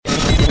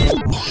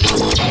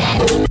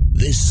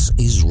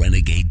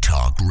Renegade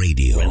Talk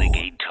Radio.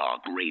 Renegade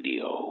Talk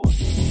Radio.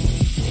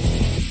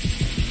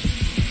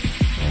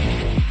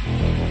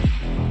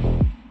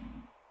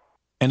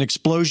 An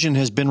explosion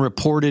has been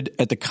reported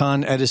at the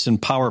Con Edison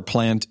power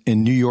plant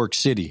in New York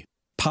City.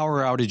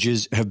 Power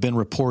outages have been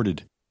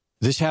reported.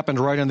 This happened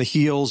right on the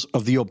heels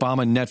of the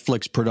Obama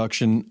Netflix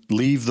production,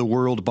 Leave the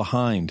World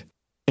Behind,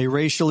 a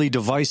racially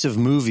divisive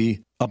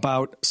movie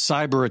about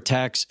cyber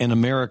attacks in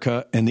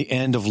America and the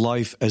end of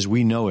life as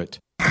we know it.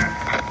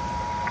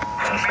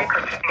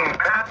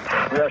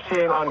 We are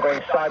seeing ongoing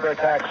cyber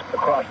attacks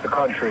across the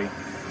country.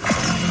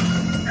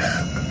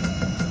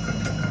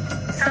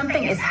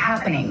 Something is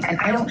happening, and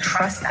I don't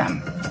trust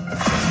them.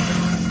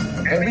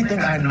 Everything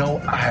I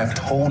know, I have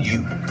told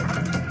you.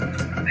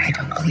 I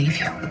don't believe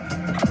you.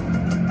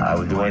 I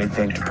would do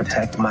anything to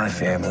protect my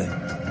family.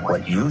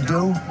 What you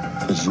do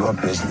is your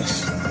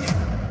business.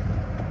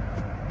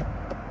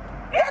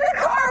 Get in the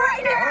car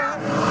right now!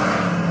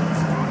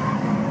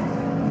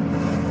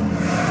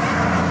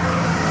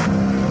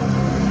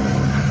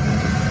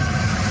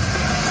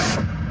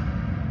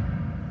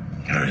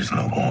 There is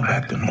no going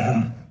back to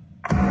normal.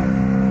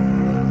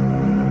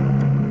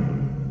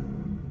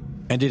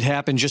 And it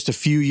happened just a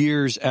few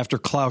years after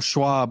Klaus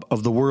Schwab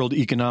of the World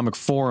Economic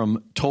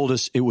Forum told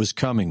us it was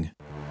coming.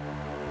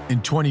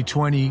 In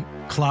 2020,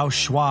 Klaus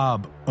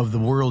Schwab of the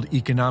World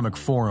Economic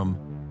Forum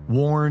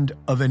warned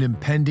of an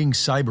impending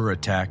cyber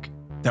attack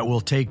that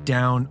will take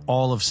down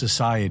all of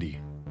society.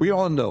 We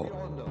all know,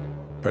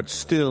 but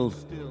still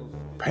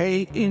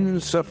pay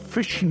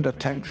insufficient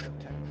attention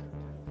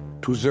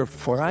to the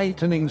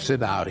frightening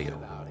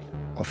scenario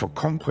of a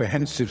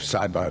comprehensive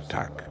cyber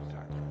attack,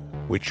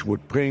 which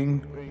would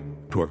bring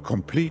to a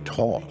complete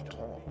halt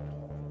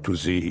to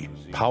the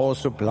power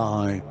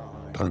supply,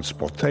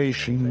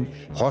 transportation,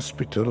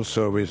 hospital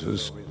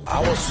services,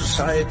 our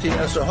society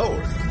as a whole.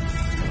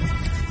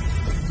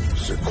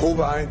 The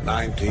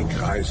COVID-19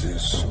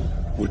 crisis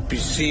would be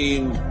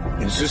seen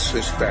in this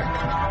respect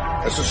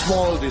as a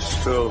small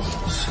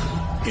disturbance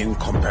in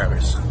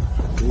comparison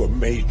to a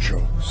major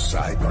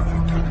cyber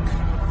attack.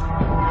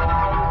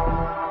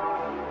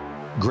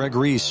 Greg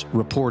Reese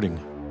reporting.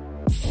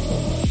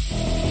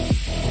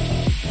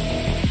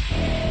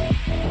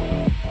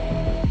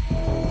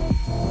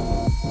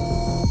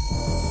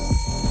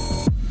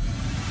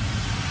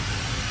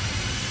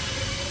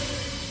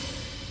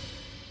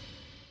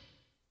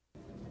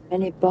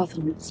 Many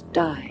Bothans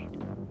died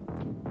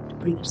to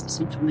bring us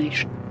this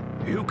information.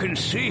 You can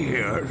see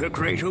here the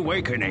Great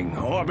Awakening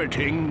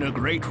orbiting the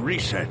Great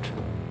Reset.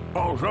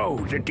 Although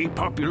the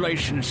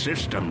depopulation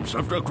systems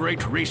of the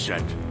Great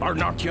Reset are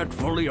not yet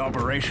fully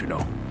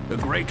operational, the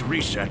Great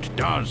Reset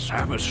does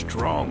have a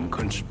strong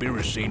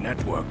conspiracy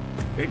network.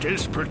 It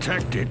is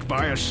protected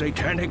by a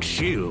satanic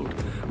shield,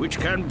 which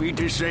can be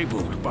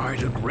disabled by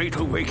the Great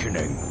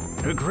Awakening.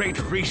 The Great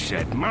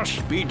Reset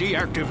must be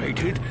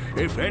deactivated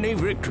if any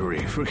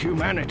victory for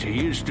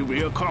humanity is to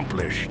be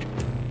accomplished.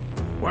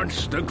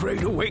 Once the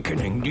Great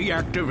Awakening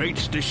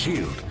deactivates the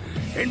shield,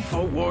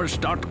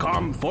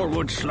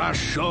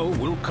 Infowars.com/show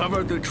will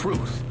cover the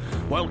truth,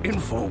 while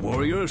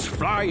InfoWarriors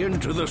fly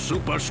into the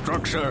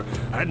superstructure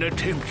and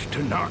attempt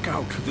to knock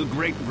out the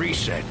Great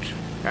Reset.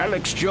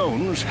 Alex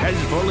Jones has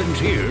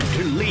volunteered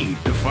to lead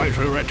the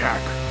fighter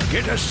attack.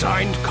 Get a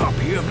signed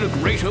copy of The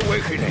Great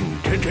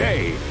Awakening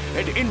today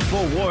at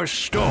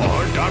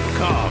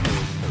InfoWarsStore.com.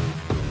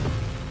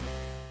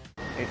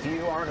 If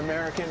you are an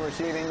American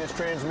receiving this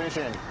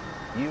transmission,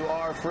 you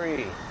are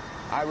free.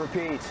 I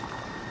repeat,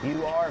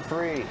 you are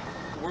free.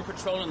 We're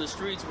patrolling the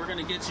streets. We're going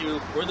to get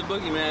you. We're the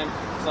boogeyman.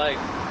 It's like,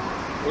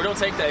 we don't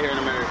take that here in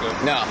America.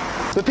 No.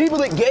 The people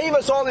that gave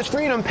us all this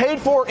freedom,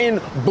 paid for in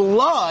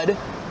blood,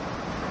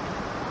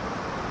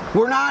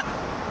 were not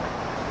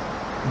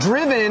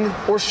driven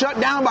or shut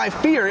down by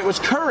fear. It was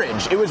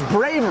courage. It was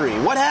bravery.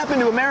 What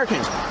happened to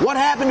Americans? What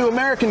happened to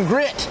American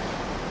grit?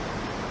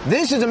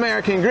 This is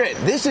American grit.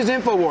 This is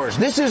InfoWars.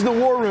 This is the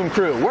War Room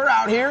crew. We're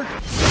out here.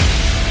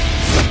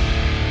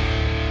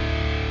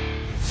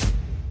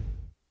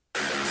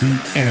 The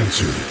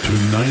answer to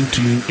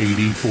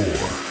 1984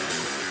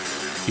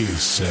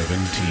 is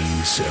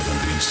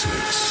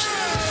 1776.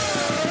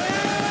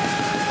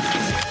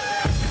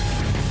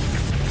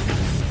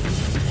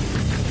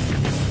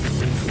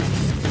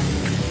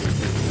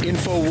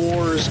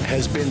 InfoWars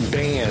has been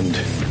banned,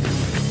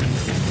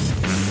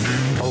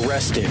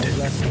 arrested,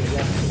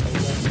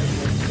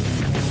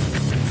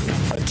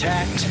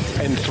 attacked,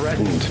 and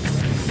threatened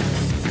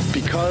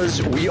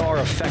because we are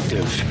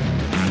effective.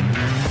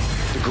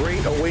 The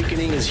Great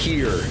Awakening is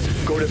here.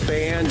 Go to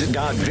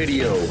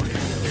banned.video,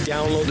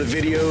 download the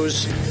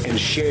videos, and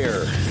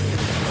share.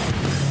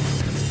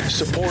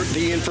 Support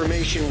the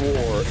information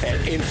war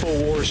at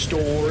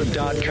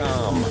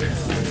InfoWarsStore.com.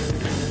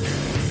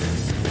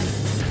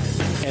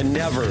 And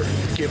never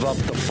give up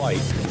the fight.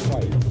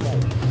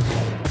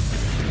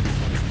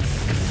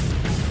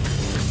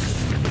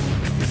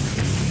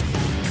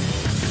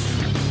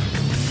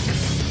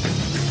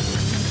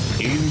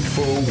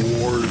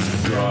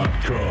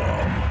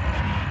 Infowars.com.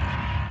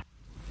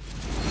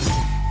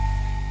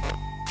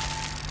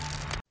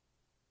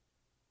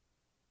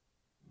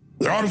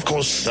 There are, of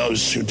course,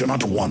 those who do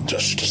not want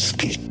us to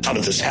speak. How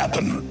did this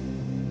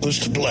happen? Who's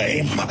to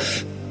blame?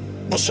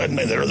 Well,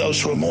 certainly there are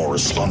those who are more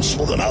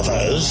responsible than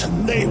others,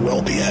 and they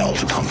will be held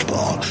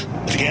accountable.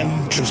 But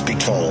again, truth be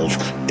told,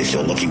 if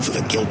you're looking for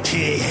the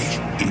guilty,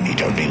 you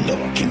need only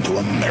look into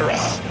a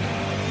mirror.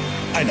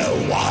 I know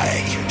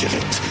why you did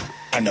it.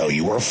 I know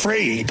you were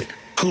afraid.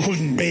 Who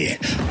wouldn't be?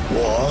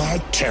 War,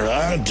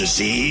 terror,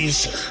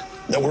 disease.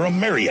 There were a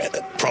myriad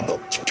of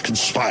problems which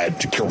conspired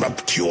to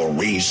corrupt your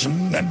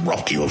reason and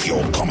rob you of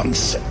your common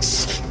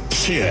sense.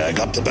 Fear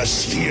got the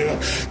best of you,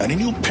 and in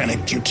your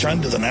panic you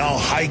turned to the now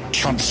High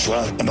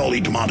Chancellor, and all he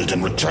demanded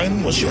in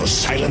return was your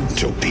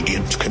silent,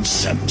 obedient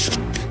consent.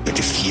 But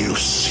if you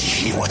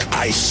see what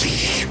I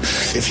see,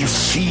 if you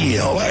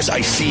feel as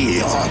I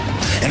feel,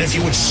 and if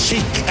you would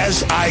seek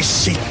as I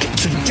seek,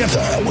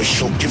 together we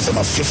shall give them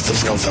a 5th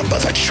of November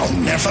that shall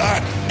never,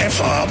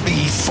 ever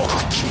be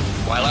forgotten.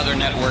 While other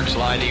networks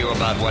lie to you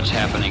about what's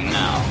happening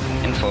now,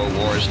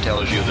 InfoWars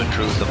tells you the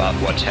truth about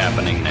what's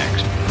happening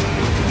next.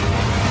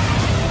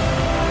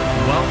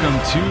 Welcome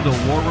to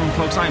the War Room,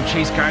 folks. I'm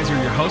Chase Geiser,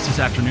 your host this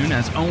afternoon,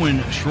 as Owen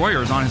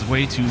Schroyer is on his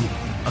way to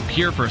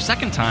appear for a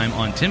second time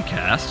on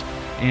Timcast.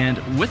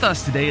 And with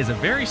us today is a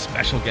very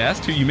special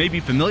guest who you may be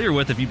familiar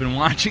with if you've been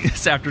watching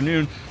this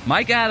afternoon,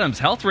 Mike Adams,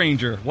 Health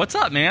Ranger. What's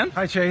up, man?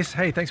 Hi, Chase.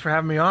 Hey, thanks for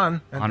having me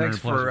on, and Honor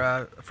thanks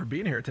and for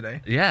being here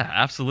today. Yeah,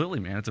 absolutely,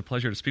 man. It's a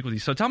pleasure to speak with you.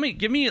 So tell me,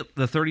 give me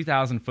the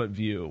 30,000-foot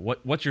view.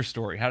 What's your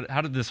story?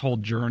 How did this whole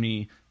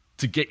journey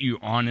to get you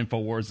on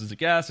InfoWars as a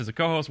guest, as a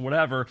co-host,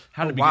 whatever,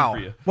 how did it begin for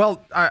you?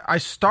 Well, I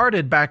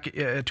started back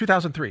in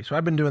 2003, so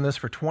I've been doing this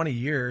for 20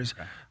 years.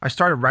 Okay. I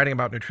started writing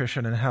about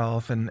nutrition and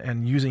health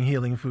and using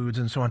healing foods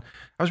and so on.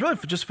 I was really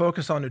just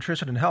focused on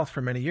nutrition and health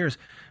for many years.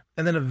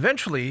 And then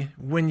eventually,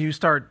 when you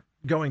start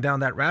going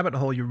down that rabbit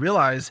hole, you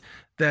realize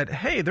that,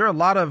 hey, there are a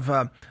lot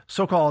of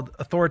so-called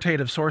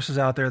authoritative sources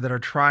out there that are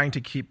trying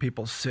to keep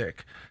people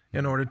sick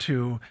in order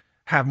to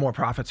have more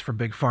profits for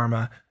Big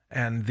Pharma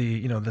and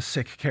the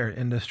sick care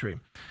industry.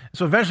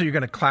 So eventually you're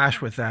going to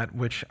clash with that,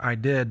 which I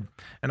did.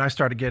 And I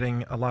started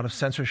getting a lot of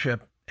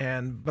censorship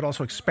but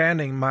also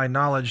expanding my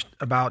knowledge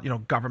about,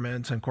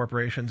 governments and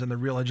corporations and the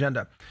real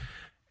agenda.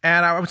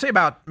 And I would say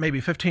about maybe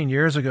 15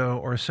 years ago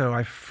or so,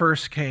 I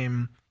first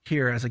came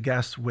here as a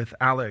guest with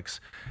Alex.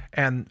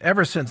 And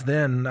ever since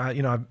then,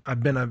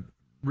 I've been a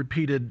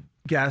repeated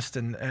guest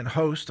and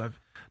host. I've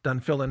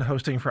done fill-in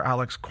hosting for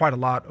Alex quite a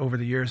lot over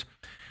the years.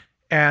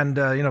 And,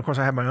 of course,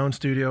 I have my own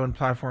studio and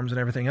platforms and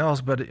everything else,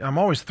 but I'm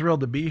always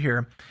thrilled to be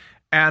here.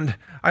 And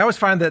I always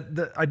find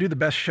that I do the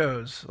best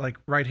shows, like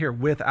right here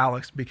with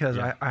Alex, because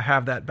I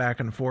have that back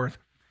and forth.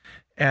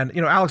 And,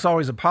 Alex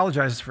always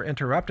apologizes for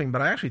interrupting,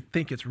 but I actually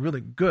think it's really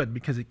good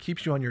because it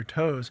keeps you on your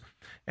toes,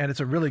 and it's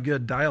a really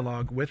good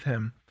dialogue with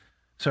him.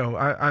 So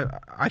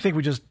I think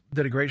we just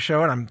did a great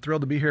show, and I'm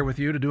thrilled to be here with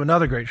you to do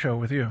another great show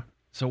with you.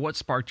 So what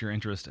sparked your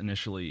interest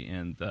initially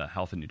in the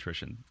health and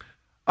nutrition?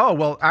 Oh,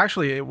 well,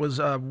 actually, it was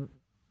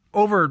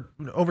over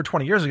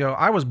 20 years ago.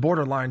 I was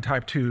borderline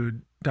type 2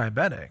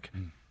 diabetic,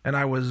 and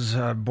I was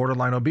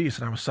borderline obese,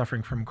 and I was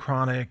suffering from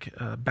chronic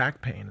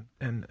back pain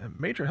and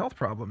major health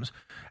problems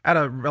at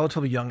a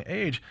relatively young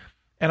age.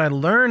 And I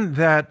learned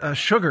that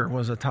sugar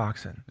was a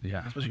toxin,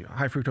 especially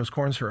high fructose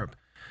corn syrup.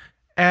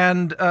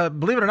 And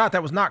believe it or not,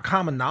 that was not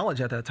common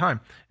knowledge at that time.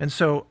 And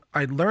so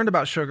I learned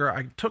about sugar.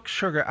 I took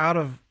sugar out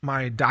of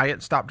my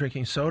diet, stopped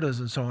drinking sodas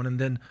and so on. And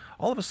then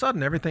all of a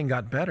sudden, everything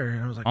got better.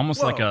 And I was like,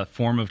 almost whoa. like a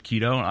form of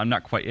keto. I'm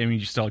not quite,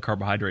 you still have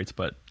carbohydrates,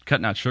 but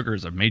cutting out sugar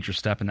is a major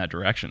step in that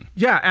direction.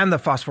 Yeah, and the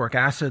phosphoric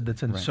acid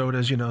that's in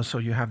sodas, so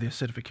you have the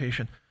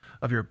acidification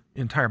of your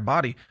entire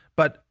body.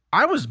 But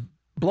I was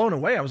blown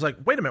away. I was like,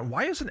 wait a minute,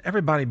 why isn't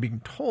everybody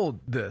being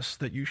told this,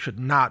 that you should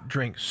not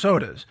drink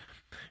sodas?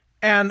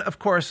 And of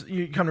course,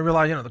 you come to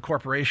realize, the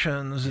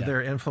corporations,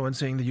 they're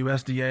influencing the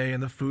USDA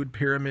and the food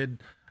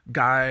pyramid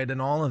guide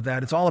and all of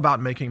that. It's all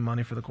about making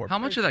money for the corporation. How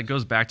much of that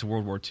goes back to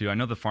World War II? I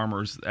know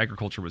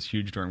agriculture was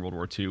huge during World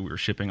War II. We were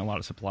shipping a lot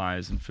of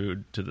supplies and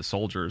food to the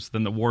soldiers.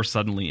 Then the war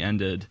suddenly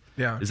ended.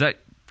 Yeah. Does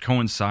that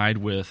coincide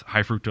with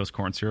high fructose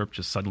corn syrup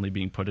just suddenly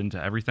being put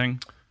into everything?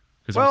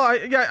 Well,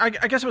 I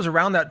guess it was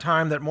around that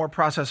time that more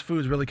processed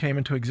foods really came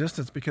into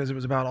existence because it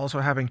was about also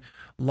having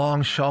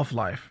long shelf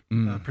life,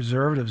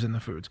 preservatives in the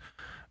foods.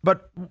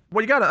 But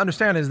what you got to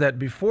understand is that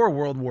before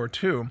World War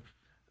II,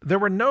 there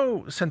were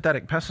no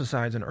synthetic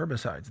pesticides and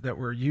herbicides that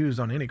were used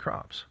on any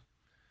crops.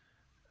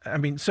 I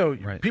mean, so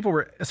people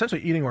were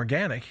essentially eating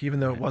organic,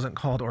 even though it wasn't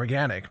called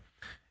organic.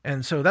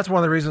 And so that's one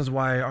of the reasons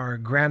why our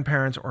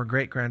grandparents or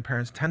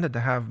great-grandparents tended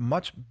to have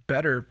much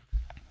better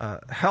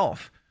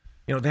health.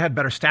 They had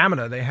better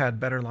stamina, they had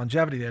better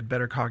longevity, they had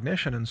better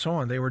cognition, and so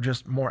on. They were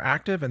just more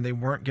active, and they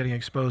weren't getting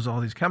exposed to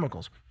all these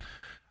chemicals.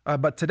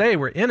 But today,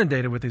 we're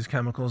inundated with these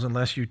chemicals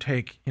unless you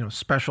take,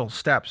 special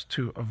steps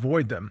to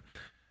avoid them,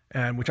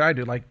 and which I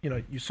do. Like,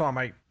 you saw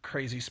my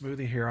crazy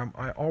smoothie here.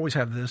 I always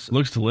have this.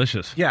 Looks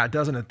delicious. Yeah,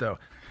 doesn't it, though?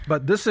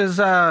 But this is,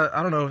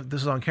 I don't know if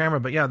this is on camera,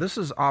 but yeah, this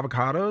is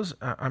avocados.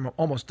 I'm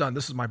almost done.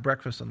 This is my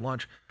breakfast and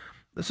lunch.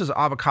 This is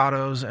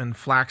avocados and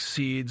flax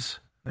seeds.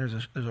 There's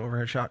an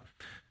overhead shot.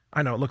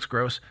 I know it looks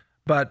gross,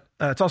 but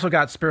it's also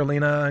got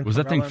spirulina. And was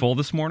that thing full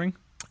this morning?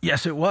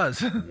 Yes, it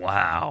was.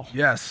 Wow.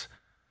 Yes.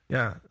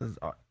 Yeah.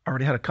 I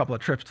already had a couple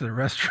of trips to the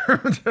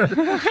restroom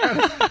to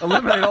try to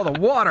eliminate all the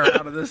water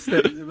out of this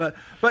thing. But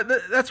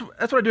that's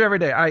what I do every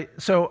day.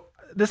 So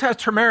this has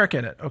turmeric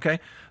in it. Okay.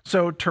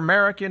 So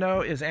turmeric,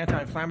 is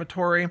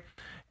anti-inflammatory,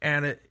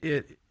 and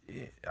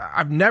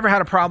I've never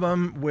had a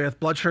problem with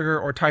blood sugar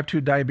or type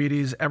 2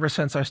 diabetes ever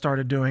since I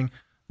started doing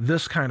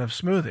this kind of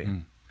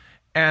smoothie.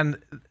 And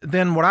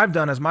then what I've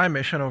done as my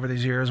mission over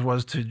these years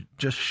was to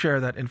just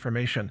share that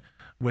information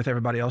with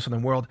everybody else in the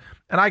world.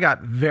 And I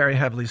got very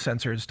heavily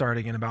censored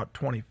starting in about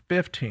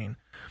 2015.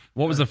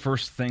 What was the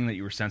first thing that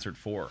you were censored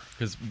for?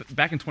 Because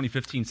back in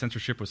 2015,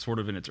 censorship was sort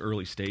of in its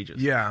early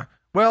stages. Yeah.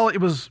 Well, it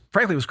was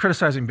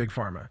criticizing Big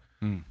Pharma.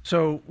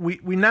 So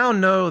we now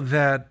know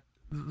that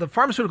the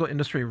pharmaceutical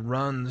industry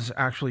runs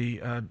actually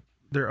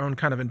their own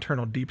kind of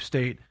internal deep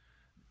state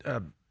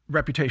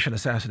reputation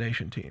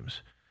assassination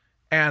teams.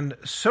 And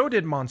so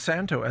did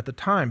Monsanto at the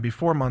time,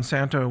 before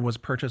Monsanto was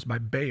purchased by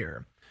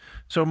Bayer.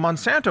 So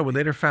Monsanto, we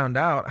later found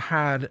out,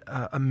 had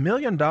 $1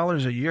 million a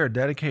year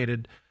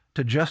dedicated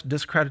to just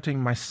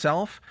discrediting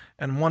myself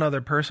and one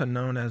other person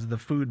known as the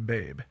Food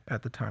Babe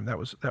at the time. That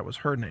was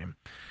her name.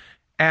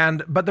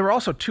 But there were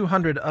also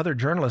 200 other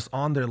journalists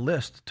on their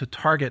list to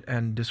target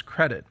and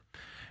discredit,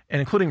 and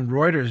including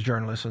Reuters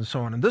journalists and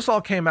so on. And this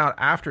all came out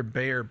after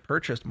Bayer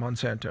purchased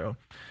Monsanto.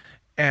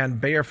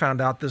 And Bayer found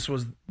out this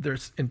was their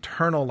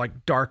internal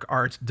dark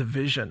arts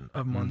division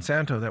of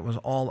Monsanto that was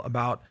all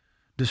about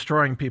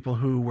destroying people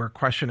who were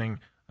questioning,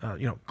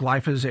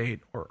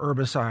 glyphosate or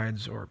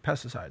herbicides or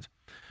pesticides.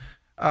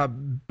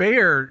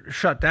 Bayer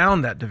shut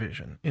down that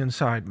division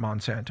inside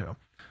Monsanto.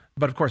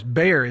 But of course,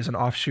 Bayer is an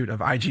offshoot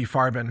of IG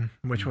Farben,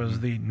 which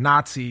was the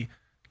Nazi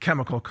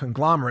chemical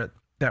conglomerate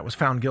that was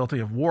found guilty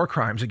of war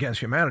crimes against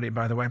humanity,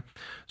 by the way.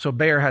 So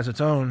Bayer has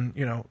its own,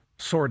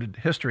 sordid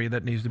history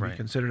that needs to be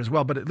considered as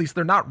well. But at least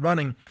they're not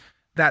running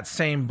that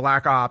same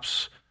black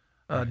ops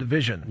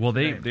division. Well,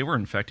 they were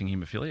infecting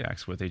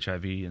hemophiliacs with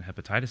HIV and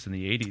hepatitis in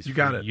the 80s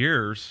for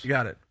years. You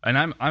got it. And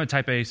I'm a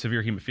type A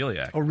severe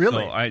hemophiliac. Oh,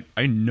 really? So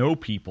I know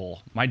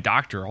people. My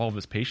doctor, all of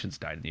his patients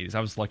died in the 80s. I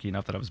was lucky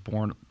enough that I was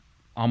born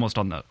almost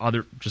on the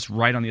other, just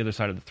right on the other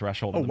side of the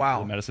threshold of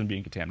the medicine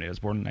being contaminated. I was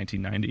born in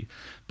 1990.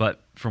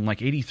 But from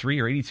 83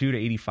 or 82 to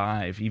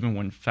 85, even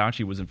when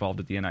Fauci was involved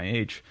at the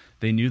NIH,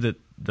 they knew that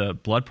the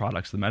blood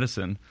products, the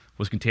medicine,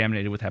 was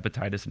contaminated with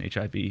hepatitis and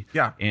HIV.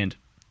 Yeah. And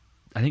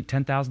I think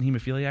 10,000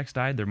 hemophiliacs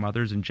died. Their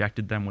mothers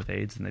injected them with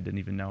AIDS and they didn't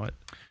even know it.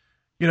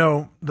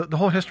 The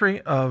whole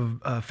history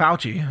of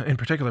Fauci in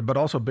particular, but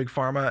also Big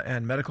Pharma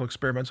and medical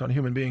experiments on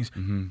human beings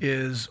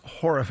is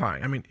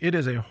horrifying. I mean, it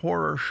is a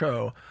horror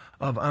show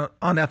of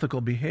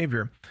unethical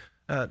behavior.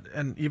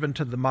 And even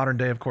to the modern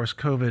day, of course,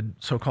 COVID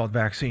so-called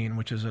vaccine,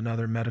 which is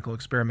another medical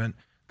experiment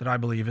that I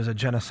believe is a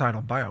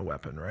genocidal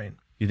bioweapon, right?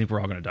 You think we're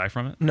all going to die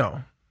from it?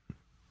 No.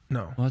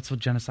 Well, that's what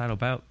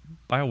genocidal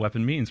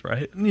bioweapon means,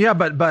 right? Yeah,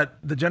 but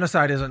the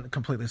genocide isn't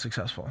completely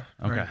successful.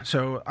 Okay. Right?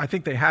 So I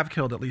think they have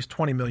killed at least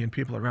 20 million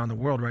people around the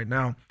world right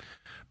now.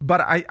 But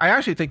I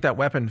actually think that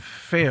weapon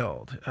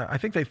failed. I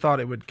think they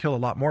thought it would kill a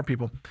lot more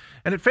people.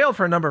 And it failed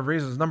for a number of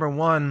reasons. Number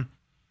one,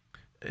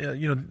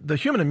 the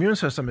human immune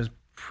system is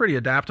pretty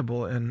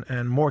adaptable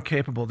and more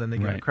capable than they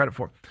give it credit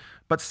for.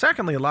 But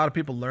secondly, a lot of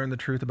people learned the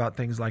truth about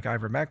things like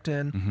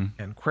ivermectin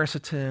and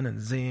quercetin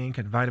and zinc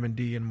and vitamin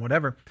D and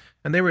whatever,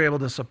 and they were able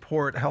to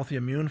support healthy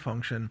immune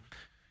function.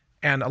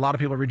 And a lot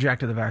of people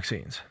rejected the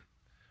vaccines,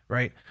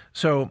 right?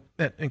 So,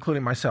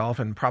 including myself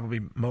and probably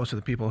most of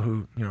the people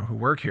who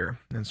work here,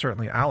 and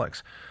certainly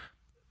Alex.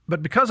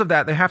 But because of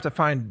that, they have to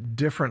find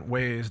different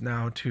ways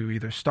now to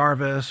either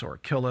starve us or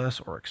kill us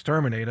or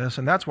exterminate us,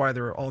 and that's why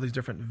there are all these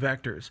different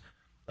vectors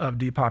of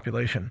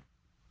depopulation.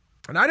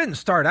 And I didn't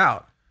start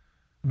out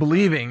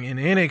believing in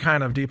any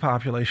kind of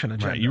depopulation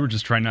agenda. Right. You were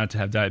just trying not to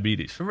have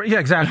diabetes. Yeah,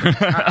 exactly.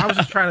 I was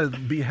just trying to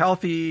be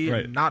healthy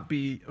and not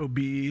be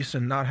obese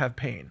and not have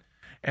pain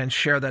and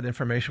share that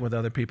information with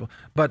other people.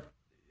 But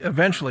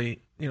eventually,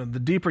 the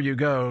deeper you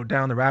go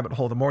down the rabbit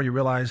hole, the more you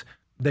realize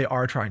they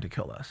are trying to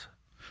kill us.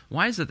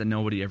 Why is it that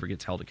nobody ever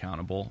gets held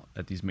accountable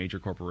at these major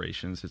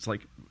corporations? It's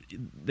like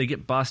they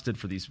get busted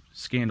for these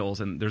scandals,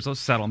 and there's a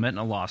settlement and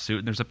a lawsuit,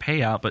 and there's a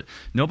payout, but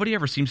nobody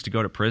ever seems to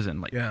go to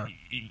prison.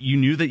 You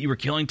knew that you were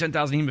killing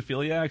 10,000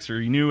 hemophiliacs,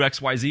 or you knew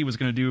XYZ was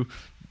going to do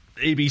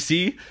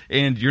ABC,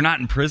 and you're not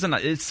in prison.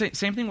 It's the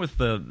same thing with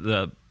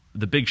the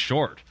Big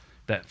Short,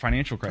 that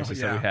financial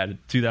crisis that we had in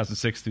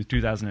 2006 through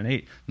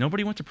 2008.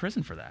 Nobody went to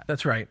prison for that.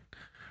 That's right.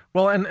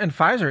 Well, and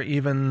Pfizer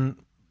even,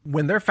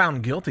 when they're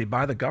found guilty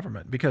by the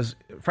government, because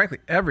frankly,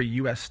 every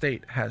U.S.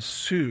 state has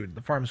sued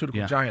the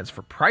pharmaceutical giants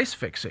for price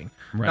fixing,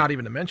 not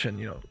even to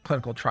mention,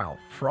 clinical trial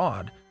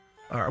fraud.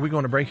 Are we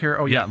going to break here?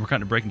 Oh, yeah. We're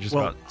kind of breaking just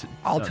about.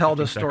 I'll tell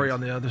the story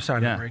on the other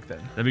side of the break then.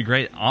 That'd be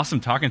great. Awesome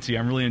talking to you.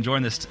 I'm really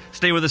enjoying this.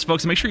 Stay with us,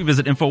 folks. Make sure you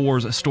visit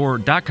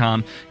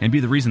InfoWarsStore.com and be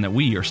the reason that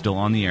we are still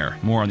on the air.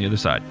 More on the other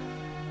side.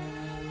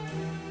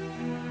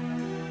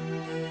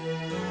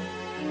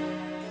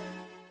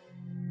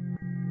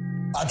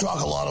 I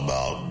talk a lot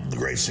about the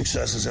great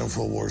successes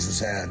InfoWars has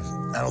had.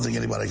 I don't think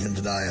anybody can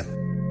deny it.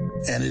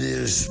 And it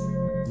is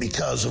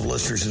because of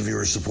listeners and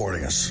viewers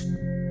supporting us.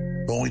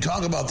 But when we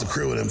talk about the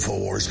crew at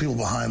InfoWars, people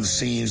behind the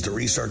scenes, the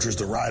researchers,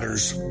 the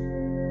writers,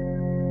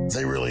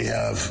 they really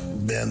have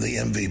been the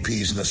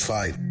MVPs in this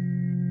fight.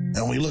 And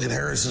when we look at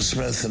Harrison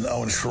Smith and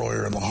Owen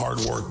Schroyer and the hard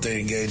work they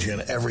engage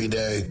in every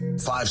day,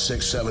 5,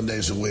 6, 7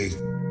 days a week,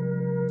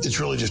 it's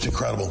really just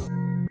incredible.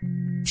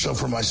 So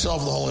for myself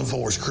and the whole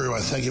InfoWars crew, I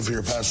thank you for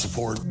your past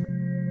support.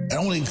 And I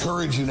want to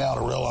encourage you now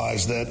to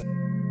realize that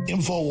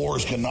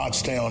InfoWars cannot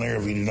stay on air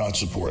if you do not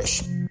support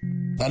us.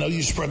 I know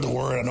you spread the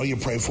word. I know you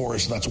pray for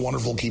us, and that's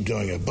wonderful. Keep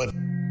doing it. But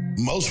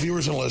most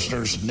viewers and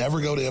listeners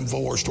never go to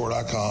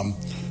InfoWarsStore.com,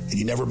 and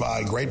you never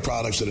buy great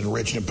products that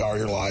enrich and empower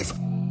your life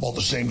while at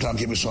the same time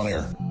keep us on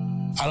air.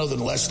 I know that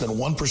less than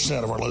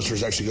 1% of our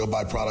listeners actually go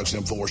buy products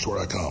at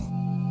InfoWarsStore.com.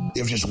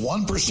 If just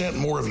 1%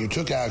 more of you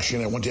took action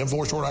and went to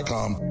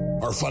InfoWarsStore.com,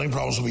 our funding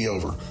problems will be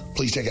over.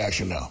 Please take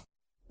action now.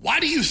 Why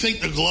do you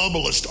think the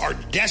globalists are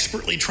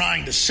desperately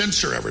trying to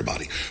censor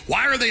everybody?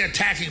 Why are they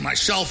attacking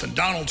myself and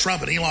Donald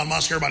Trump and Elon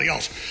Musk and everybody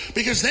else?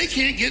 Because they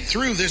can't get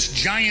through this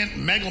giant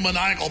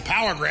megalomaniacal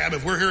power grab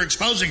if we're here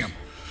exposing them.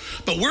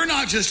 But we're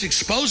not just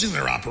exposing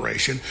their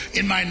operation.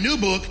 In my new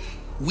book,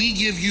 we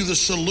give you the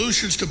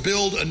solutions to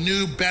build a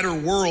new, better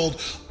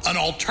world, an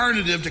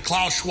alternative to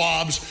Klaus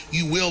Schwab's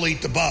 "you will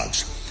eat the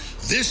bugs."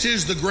 This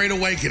is the Great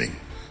Awakening,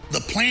 the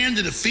plan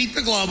to defeat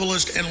the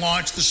globalist and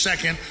launch the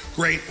second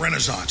great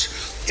renaissance.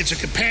 It's a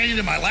companion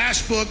to my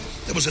last book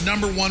that was a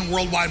 #1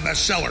 worldwide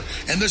bestseller,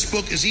 and this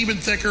book is even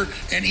thicker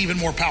and even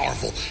more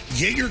powerful.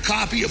 Get your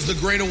copy of The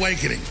Great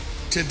Awakening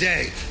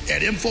today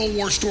at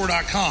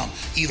InfoWarsStore.com,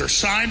 either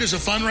signed as a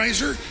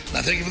fundraiser, and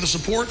I thank you for the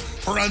support,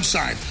 or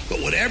unsigned.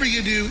 But whatever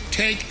you do,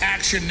 take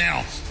action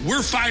now.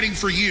 We're fighting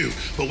for you,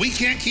 but we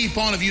can't keep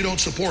on if you don't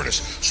support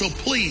us. So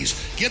please,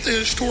 get the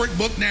historic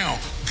book now.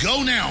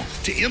 Go now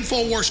to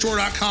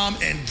InfoWarsStore.com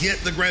and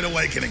get The Great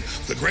Awakening.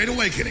 The Great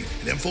Awakening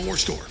at InfoWars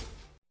Store.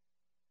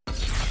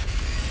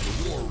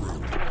 The War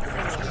Room.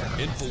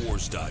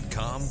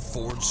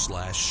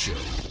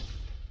 InfoWars.com/show.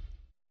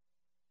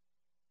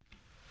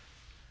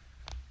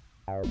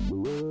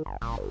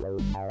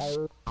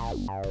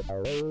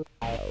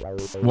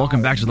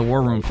 Welcome back to the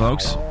War Room,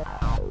 folks.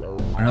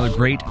 Another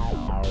great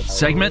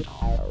segment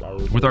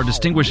with our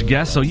distinguished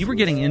guests. So you were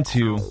getting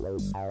into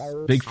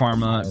Big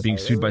Pharma being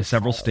sued by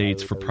several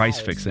states for price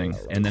fixing,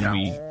 and then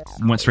we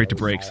went straight to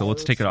break. So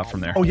let's take it off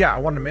from there. Oh, yeah. I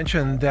wanted to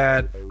mention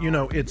that,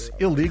 it's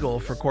illegal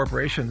for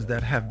corporations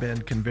that have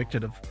been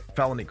convicted of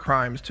felony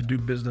crimes to do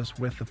business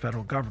with the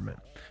federal government.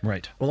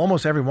 Right. Well,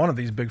 almost every one of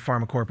these big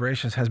pharma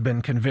corporations has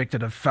been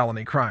convicted of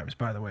felony crimes,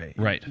 by the way.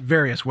 Right. In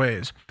various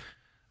ways.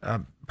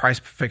 Price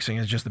fixing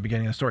is just the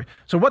beginning of the story.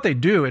 So what they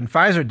do, and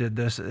Pfizer did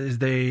this, is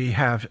they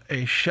have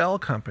a shell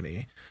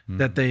company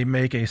that they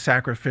make a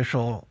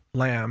sacrificial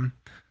lamb,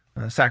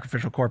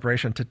 sacrificial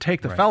corporation to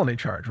take the felony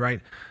charge,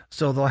 right?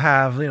 So they'll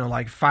have,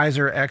 like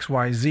Pfizer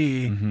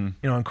XYZ,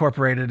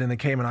 incorporated in the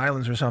Cayman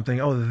Islands or something.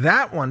 Oh,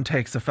 that one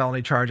takes the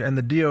felony charge, and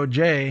the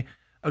DOJ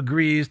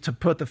agrees to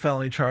put the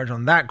felony charge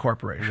on that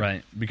corporation.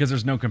 Right. Because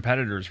there's no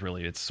competitors,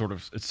 really. It's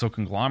so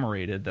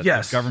conglomerated that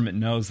the government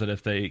knows that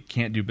if they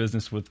can't do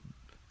business with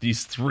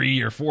these 3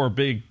 or 4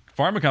 big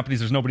pharma companies,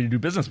 there's nobody to do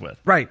business with.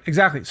 Right.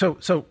 Exactly.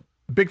 So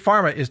big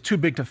pharma is too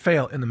big to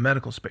fail in the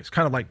medical space,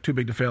 kind of like too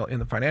big to fail in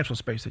the financial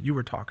space that you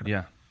were talking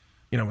about.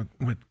 Yeah.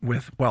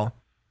 With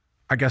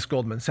I guess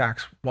Goldman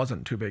Sachs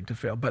wasn't too big to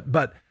fail,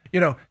 but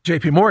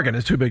JP Morgan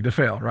is too big to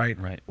fail, right?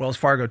 Right. Wells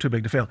Fargo too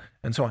big to fail,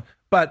 and so on.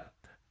 But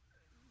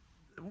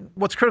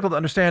what's critical to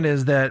understand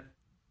is that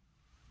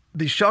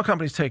these shell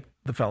companies take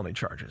the felony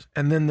charges,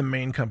 and then the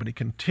main company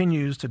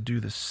continues to do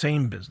the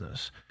same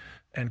business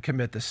and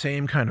commit the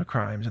same kind of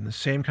crimes and the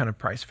same kind of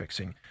price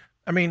fixing.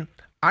 I mean,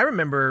 I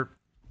remember,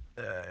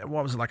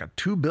 what was it, like a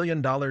 $2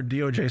 billion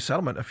DOJ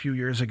settlement a few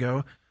years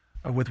ago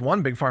with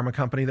one big pharma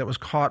company that was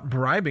caught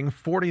bribing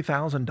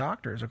 40,000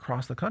 doctors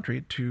across the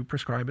country to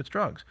prescribe its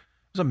drugs.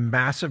 It was a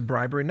massive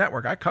bribery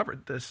network. I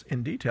covered this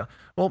in detail.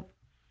 Well,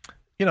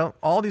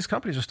 all these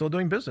companies are still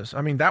doing business.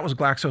 I mean, that was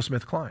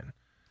GlaxoSmithKline.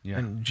 Yeah.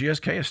 And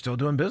GSK is still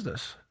doing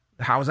business.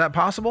 How is that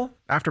possible?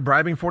 After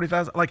bribing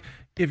 40,000? Like,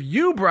 if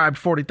you bribed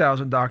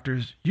 40,000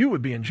 doctors, you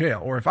would be in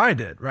jail. Or if I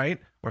did, right?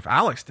 Or if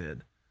Alex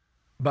did.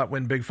 But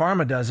when Big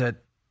Pharma does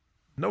it,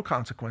 no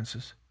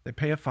consequences. They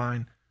pay a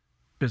fine,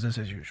 business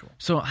as usual.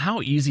 So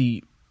how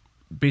easy,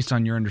 based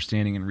on your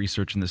understanding and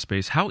research in this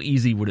space, how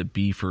easy would it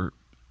be for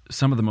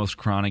some of the most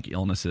chronic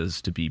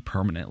illnesses to be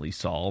permanently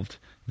solved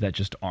that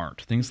just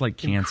aren't? Things like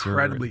cancer.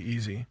 Incredibly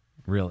easy.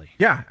 Really?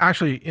 Yeah.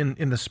 Actually,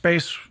 in the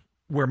space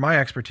where my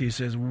expertise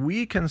is,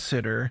 we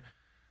consider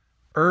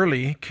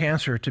early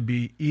cancer to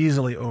be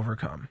easily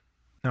overcome.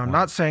 Now, I'm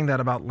not saying that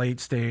about late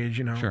stage,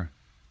 Sure.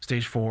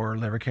 Stage 4,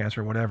 liver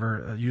cancer,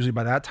 whatever. Usually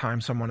by that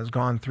time, someone has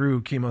gone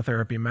through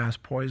chemotherapy, mass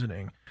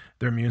poisoning.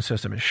 Their immune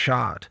system is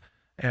shot.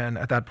 And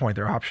at that point,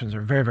 their options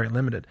are very, very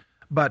limited.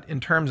 But in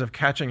terms of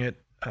catching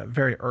it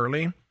very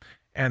early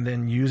and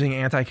then using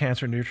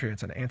anti-cancer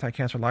nutrients and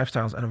anti-cancer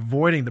lifestyles and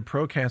avoiding the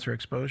pro-cancer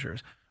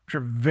exposures, which are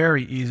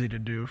very easy to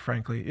do,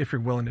 frankly, if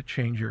you're willing to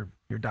change your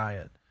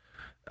diet.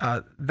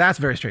 That's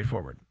very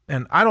straightforward.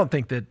 And I don't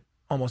think that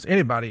almost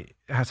anybody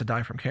has to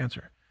die from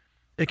cancer.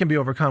 It can be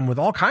overcome with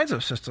all kinds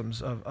of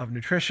systems of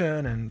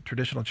nutrition and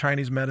traditional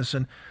Chinese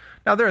medicine.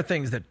 Now, there are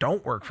things that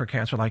don't work for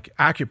cancer, like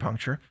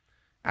acupuncture.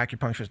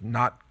 Acupuncture is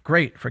not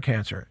great for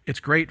cancer.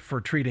 It's great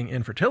for treating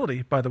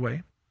infertility, by the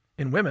way,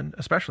 in women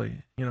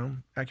especially.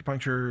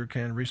 Acupuncture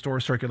can restore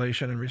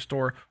circulation and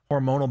restore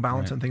hormonal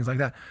balance and things like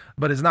that,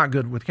 but it's not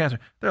good with cancer.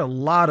 There are a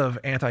lot of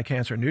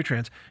anti-cancer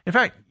nutrients. In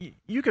fact,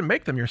 you can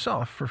make them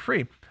yourself for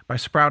free by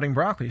sprouting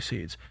broccoli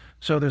seeds.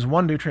 So there's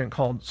one nutrient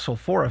called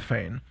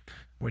sulforaphane,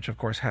 which of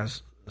course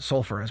has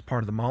sulfur as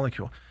part of the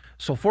molecule.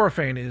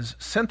 Sulforaphane is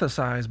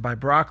synthesized by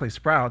broccoli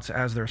sprouts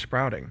as they're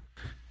sprouting.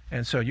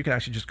 And so you can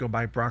actually just go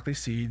buy broccoli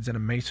seeds in a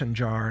mason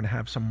jar and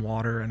have some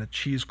water and a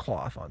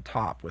cheesecloth on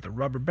top with a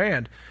rubber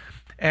band.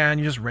 And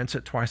you just rinse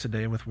it twice a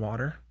day with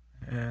water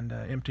and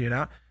empty it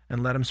out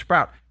and let them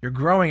sprout. You're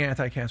growing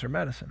anti-cancer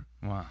medicine.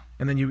 Wow.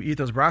 And then you eat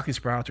those broccoli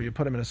sprouts or you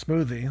put them in a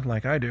smoothie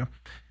like I do,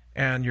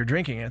 and you're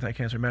drinking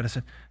anti-cancer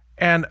medicine.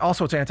 And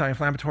also it's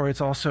anti-inflammatory.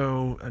 It's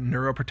also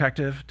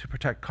neuroprotective to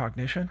protect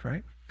cognition,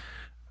 right?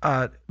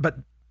 But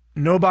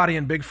nobody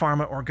in big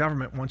pharma or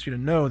government wants you to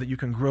know that you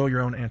can grow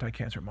your own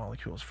anti-cancer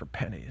molecules for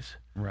pennies.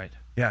 Right.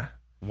 Yeah.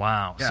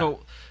 Wow. Yeah.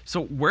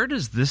 So where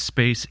does this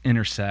space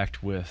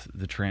intersect with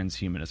the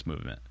transhumanist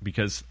movement?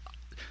 Because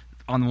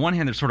on the one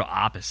hand, they're sort of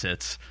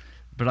opposites,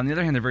 but on the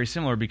other hand, they're very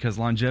similar because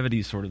longevity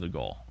is sort of the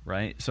goal,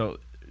 right? So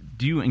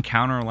do you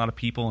encounter a lot of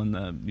people in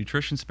the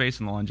nutrition space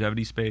and the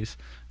longevity space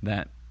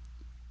that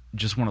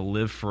just want to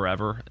live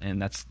forever,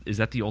 and is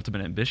that the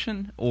ultimate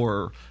ambition,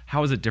 or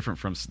how is it different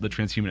from the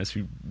transhumanists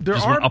who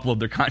just want to upload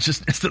their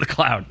consciousness to the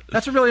cloud?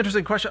 That's a really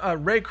interesting question.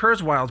 Ray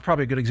Kurzweil is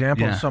probably a good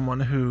example of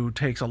someone who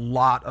takes a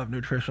lot of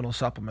nutritional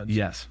supplements.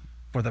 Yes.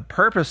 For the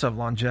purpose of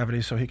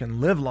longevity, so he can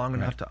live long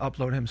enough to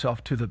upload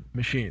himself to the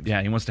machines. Yeah,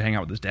 he wants to hang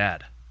out with his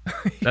dad.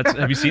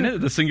 Have you seen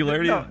it? The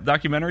Singularity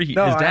documentary? His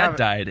dad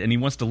died, and he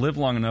wants to live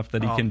long enough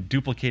that he can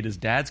duplicate his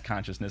dad's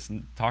consciousness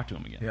and talk to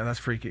him again. Yeah, that's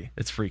freaky.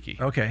 It's freaky.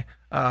 Okay.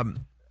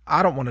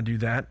 I don't want to do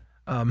that.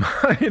 I'm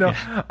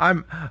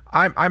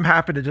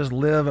happy to just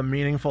live a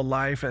meaningful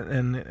life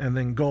and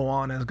then go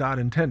on as God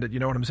intended. You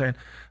know what I'm saying?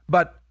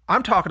 But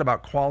I'm talking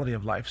about quality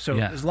of life. So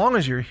as long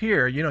as you're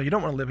here, you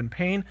don't want to live in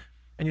pain,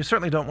 and you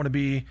certainly don't want to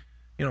be,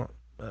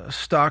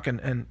 stuck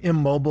and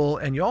immobile.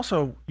 And you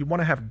want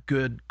to have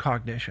good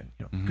cognition,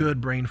 good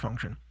brain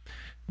function,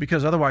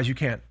 because otherwise you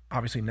can't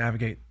obviously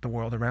navigate the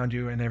world around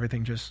you and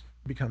everything just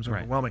becomes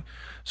overwhelming.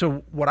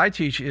 So what I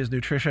teach is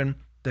nutrition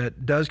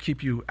that does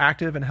keep you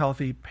active and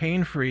healthy,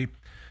 pain-free,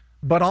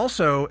 but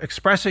also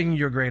expressing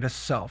your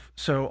greatest self.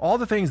 So all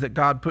the things that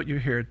God put you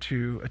here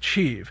to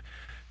achieve,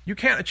 you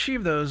can't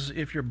achieve those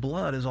if your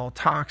blood is all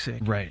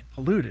toxic,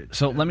 polluted.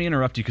 So let me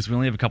interrupt you because we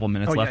only have a couple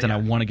minutes left, and I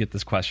want to get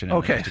this question in.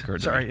 Okay,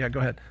 sorry, go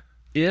ahead.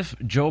 If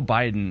Joe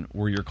Biden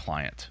were your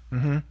client,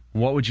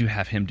 what would you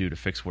have him do to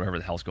fix whatever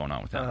the hell's going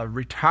on with him?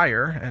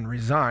 Retire and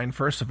resign,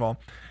 first of all.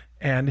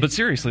 But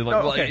seriously,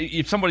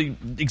 if somebody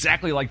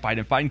exactly like Biden,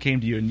 if Biden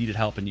came to you and needed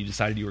help and you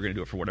decided you were going to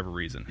do it for whatever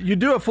reason. You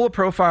do a full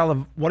profile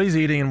of what he's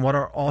eating and what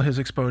are all his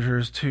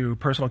exposures to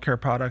personal care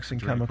products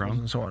and chemicals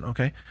and so on,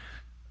 okay?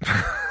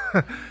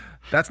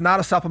 That's not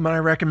a supplement I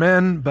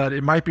recommend, but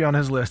it might be on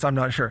his list. I'm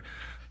not sure.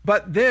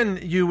 But then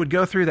you would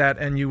go through that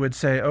and you would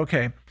say,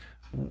 okay,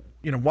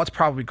 what's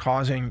probably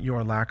causing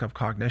your lack of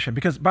cognition?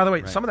 Because, by the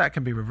way, some of that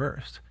can be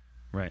reversed.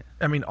 Right.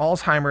 I mean,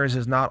 Alzheimer's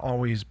is not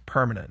always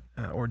permanent,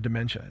 or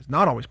dementia is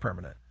not always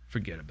permanent.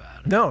 Forget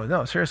about it.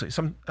 No, seriously.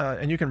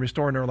 And you can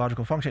restore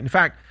neurological function. In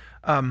fact,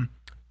 you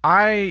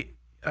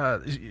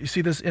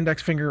see this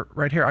index finger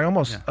right here? I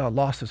almost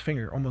lost this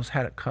finger, almost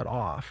had it cut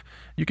off.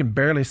 You can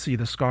barely see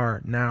the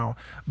scar now,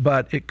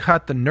 but it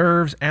cut the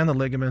nerves and the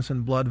ligaments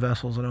and blood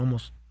vessels and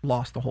almost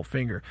lost the whole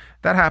finger.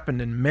 That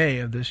happened in May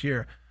of this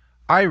year.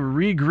 I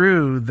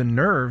regrew the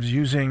nerves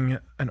using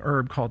an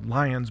herb called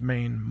lion's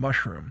mane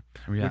mushroom,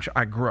 which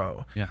I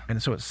grow. Yeah.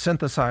 And so it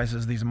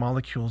synthesizes these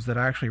molecules that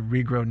actually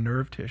regrow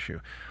nerve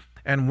tissue.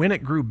 And when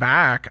it grew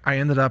back, I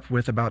ended up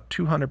with about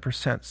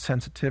 200%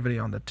 sensitivity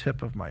on the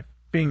tip of my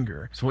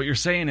finger. So what you're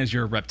saying is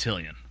you're a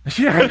reptilian.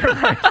 Yeah, you're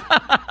right.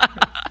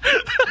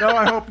 No,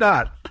 I hope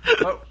not.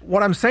 But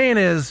what I'm saying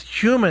is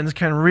humans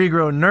can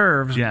regrow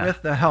nerves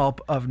with the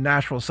help of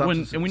natural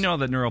substances. And we know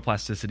that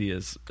neuroplasticity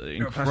is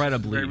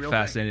incredibly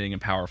fascinating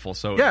and powerful.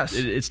 So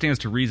it stands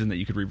to reason that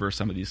you could reverse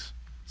some of these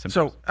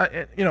symptoms.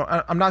 So,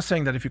 I'm not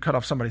saying that if you cut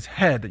off somebody's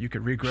head that you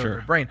could regrow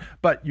their brain,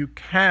 but you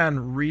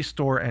can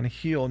restore and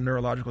heal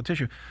neurological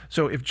tissue.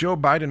 So if Joe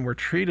Biden were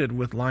treated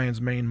with lion's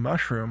mane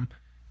mushroom,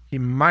 he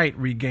might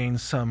regain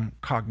some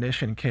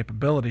cognition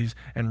capabilities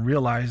and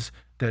realize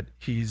that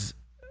he's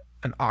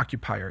an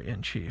occupier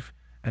in chief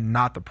and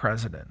not the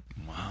president.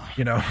 Wow.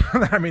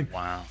 I mean,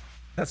 wow.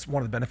 That's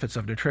one of the benefits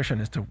of nutrition,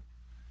 is to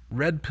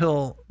red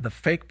pill the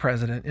fake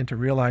president into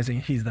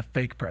realizing he's the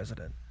fake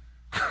president.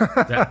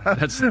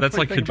 That's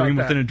like a dream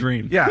within a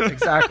dream. Yeah,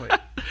 exactly.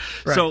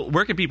 Right. So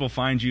where can people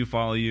find you,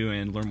 follow you,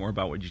 and learn more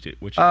about what you do?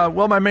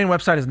 Well, my main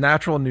website is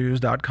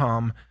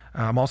naturalnews.com.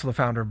 I'm also the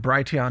founder of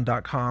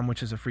Brighteon.com,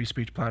 which is a free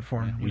speech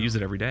platform. We use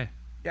it every day.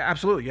 Yeah,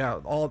 absolutely. Yeah,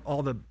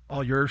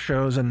 all your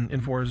shows and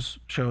Infowars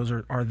shows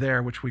are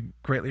there, which we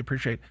greatly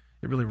appreciate.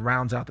 It really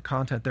rounds out the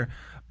content there.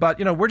 But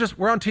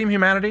we're on Team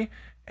Humanity,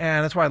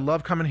 and that's why I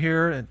love coming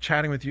here and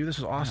chatting with you. This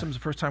is awesome. It's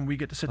the first time we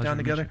get to sit down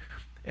together.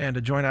 And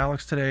to join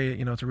Alex today,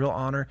 it's a real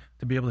honor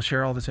to be able to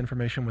share all this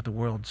information with the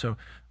world. So,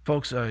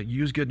 folks,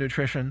 use good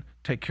nutrition,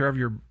 take care of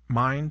your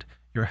mind,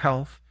 your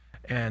health,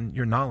 and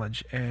your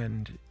knowledge,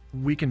 and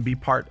we can be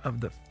part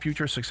of the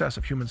future success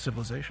of human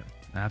civilization.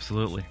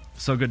 Absolutely.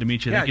 So good to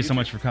meet you. Thank you so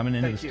much for coming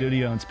into the Thank you.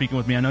 studio and speaking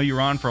with me. I know you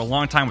were on for a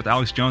long time with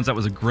Alex Jones. That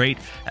was a great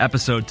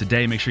episode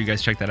today. Make sure you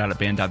guys check that out at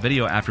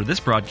band.video after this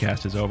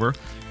broadcast is over.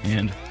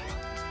 And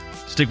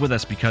stick with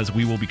us because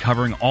we will be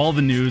covering all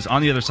the news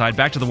on the other side,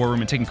 back to the War Room,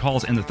 and taking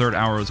calls in the third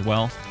hour as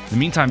well. In the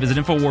meantime, visit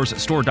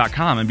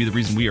InfoWarsStore.com and be the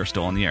reason we are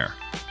still on the air.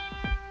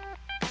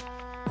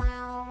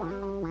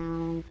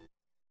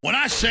 When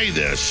I say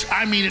this,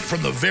 I mean it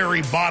from the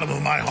very bottom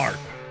of my heart.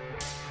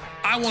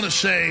 I want to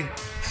say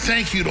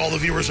thank you to all the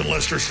viewers and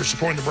listeners for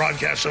supporting the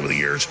broadcast over the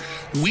years.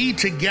 We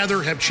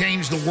together have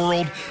changed the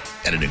world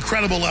at an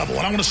incredible level.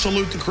 And I want to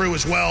salute the crew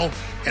as well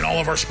and all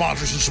of our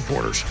sponsors and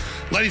supporters.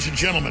 Ladies and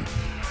gentlemen,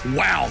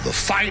 wow, the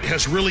fight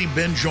has really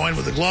been joined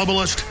with the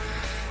globalist.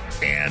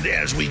 And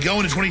as we go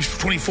into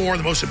 2024,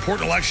 the most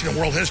important election in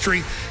world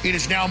history, it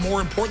is now more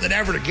important than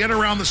ever to get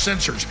around the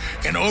censors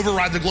and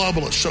override the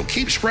globalists. So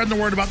keep spreading the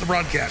word about the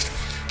broadcast.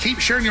 Keep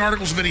sharing the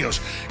articles and videos.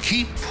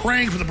 Keep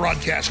praying for the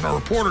broadcast and our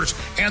reporters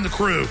and the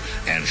crew.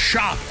 And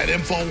shop at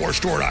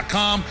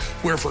InfoWarsStore.com,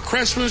 where for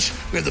Christmas,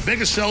 we have the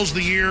biggest sales of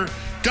the year,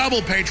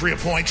 double Patriot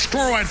points,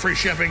 store-wide free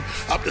shipping,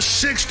 up to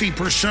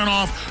 60%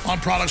 off on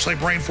products like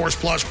Brain Force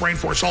Plus, Brain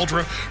Force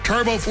Ultra.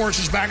 Turbo Force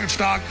is back in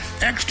stock.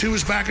 X2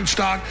 is back in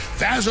stock.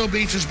 Vaso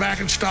Beats is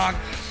back in stock.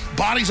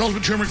 Body's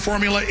Ultimate Turmeric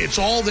Formula, it's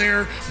all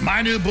there.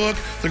 My new book,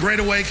 The Great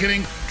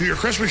Awakening. Do your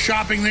Christmas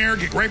shopping there.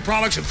 Get great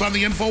products and fund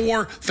the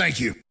InfoWar. Thank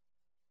you.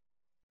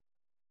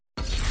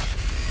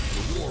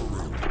 The War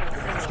Room.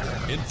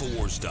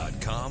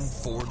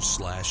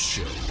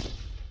 Infowars.com/show.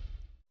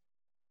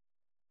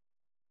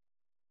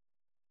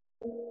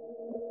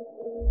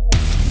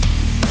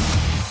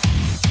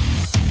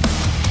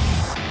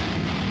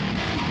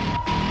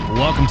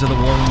 Welcome to the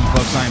War Room,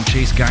 folks. I am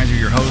Chase Geiser,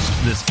 your host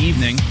this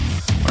evening.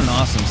 What an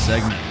awesome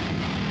segment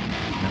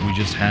that we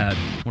just had.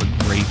 What a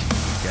great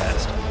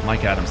guest.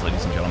 Mike Adams,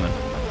 ladies and gentlemen.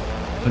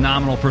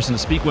 Phenomenal person to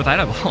speak with. I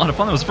had a lot of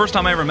fun. It was the first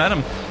time I ever met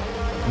him.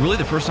 Really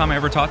the first time I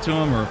ever talked to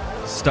him or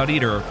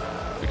studied or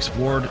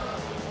explored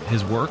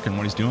his work and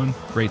what he's doing.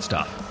 Great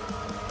stuff.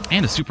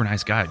 And a super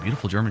nice guy.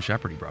 Beautiful German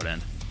Shepherd he brought in.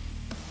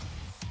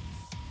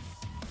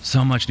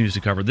 So much news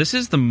to cover. This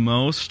is the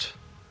most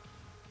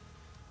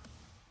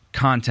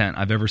content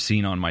I've ever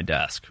seen on my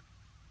desk.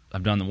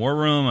 I've done the War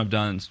Room, I've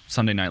done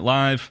Sunday Night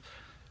Live,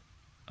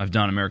 I've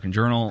done American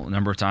Journal a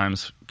number of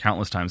times,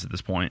 countless times at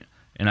this point,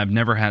 and I've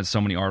never had so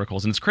many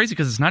articles. And it's crazy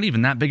because it's not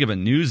even that big of a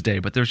news day,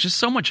 but there's just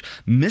so much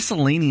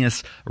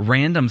miscellaneous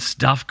random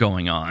stuff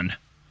going on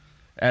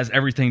as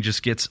everything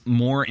just gets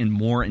more and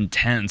more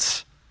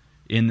intense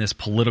in this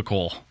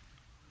political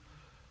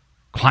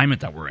climate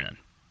that we're in.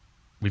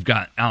 We've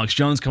got Alex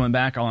Jones coming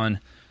back on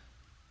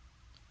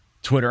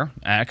Twitter,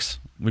 X.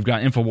 We've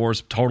got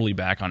InfoWars totally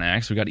back on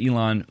X. We've got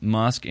Elon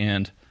Musk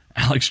and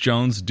Alex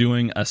Jones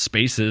doing a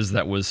Spaces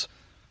that was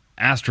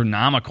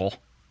astronomical.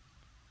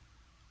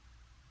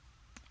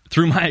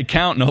 Through my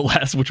account, no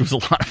less, which was a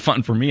lot of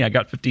fun for me. I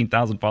got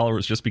 15,000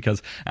 followers just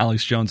because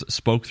Alex Jones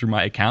spoke through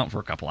my account for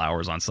a couple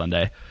hours on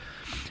Sunday.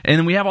 And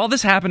then we have all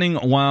this happening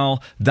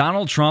while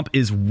Donald Trump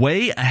is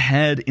way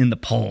ahead in the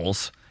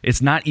polls.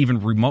 It's not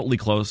even remotely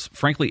close.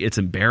 Frankly, it's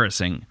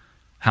embarrassing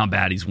how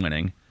bad he's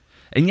winning.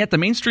 And yet the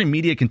mainstream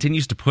media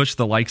continues to push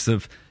the likes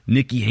of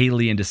Nikki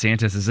Haley and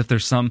DeSantis as if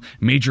there's some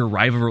major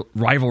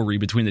rivalry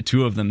between the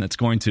two of them that's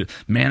going to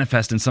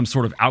manifest in some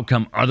sort of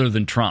outcome other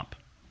than Trump.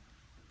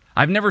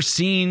 I've never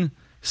seen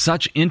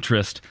such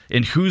interest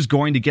in who's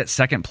going to get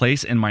second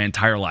place in my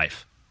entire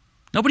life.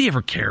 Nobody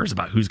ever cares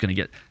about who's going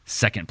to get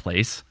second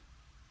place.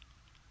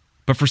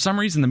 But for some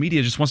reason, the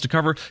media just wants to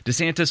cover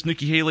DeSantis,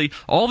 Nikki Haley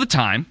all the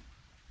time.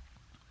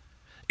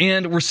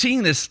 And we're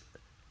seeing this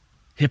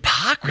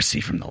hypocrisy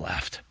from the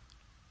left,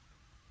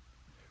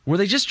 where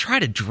they just try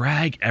to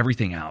drag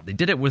everything out. They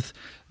did it with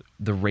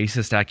the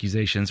racist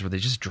accusations, where they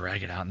just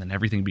drag it out and then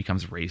everything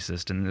becomes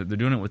racist. And they're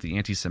doing it with the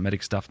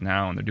anti-Semitic stuff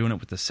now, and they're doing it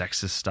with the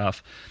sexist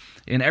stuff.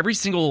 And every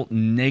single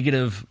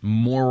negative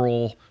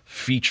moral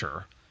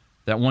feature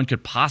that one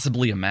could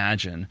possibly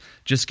imagine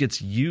just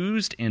gets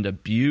used and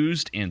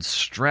abused and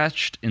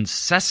stretched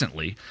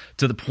incessantly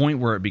to the point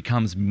where it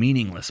becomes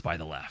meaningless by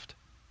the left.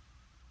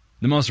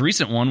 The most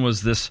recent one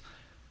was this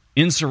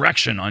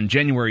insurrection on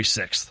January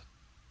 6th.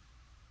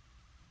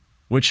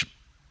 Which,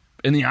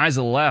 in the eyes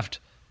of the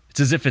left, it's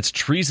as if it's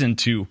treason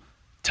to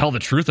tell the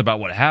truth about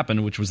what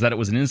happened, which was that it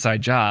was an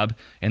inside job,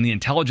 and the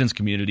intelligence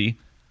community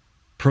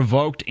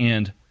provoked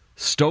and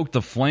stoked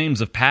the flames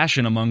of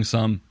passion among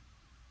some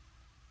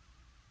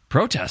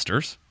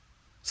protesters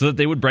so that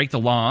they would break the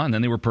law, and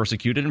then they were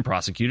persecuted and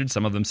prosecuted,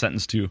 some of them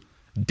sentenced to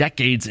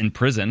decades in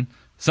prison,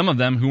 some of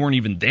them who weren't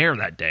even there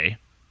that day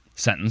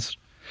sentenced.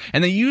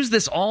 And they used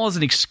this all as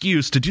an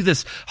excuse to do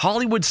this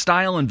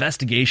Hollywood-style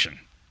investigation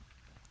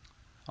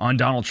on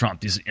Donald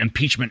Trump, this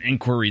impeachment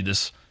inquiry,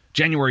 this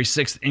January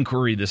 6th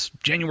inquiry, this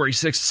January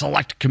 6th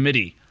select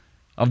committee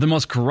of the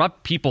most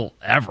corrupt people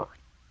ever.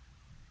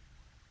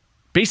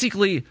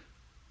 Basically,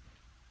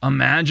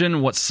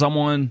 imagine what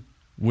someone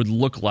would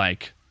look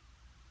like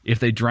if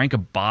they drank a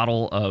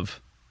bottle of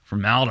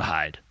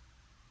formaldehyde.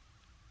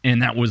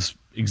 And that was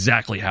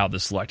exactly how the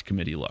select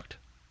committee looked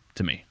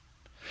to me.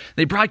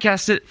 They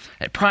broadcast it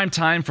at prime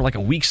time for like a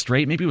week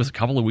straight. Maybe it was a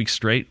couple of weeks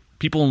straight.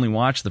 People only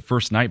watched the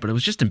first night, but it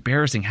was just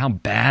embarrassing how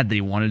bad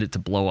they wanted it to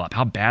blow up,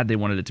 how bad they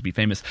wanted it to be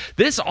famous.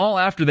 This all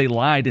after they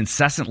lied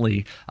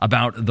incessantly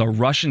about the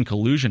Russian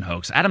collusion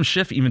hoax. Adam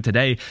Schiff even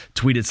today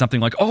tweeted something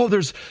like, oh,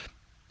 there's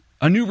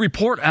a new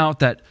report out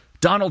that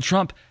Donald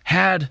Trump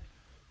had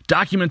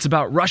documents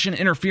about Russian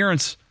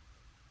interference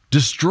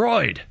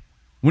destroyed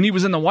when he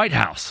was in the White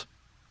House.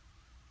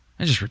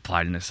 I just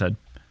replied and I said,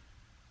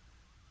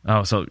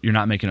 oh, so you're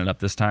not making it up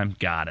this time?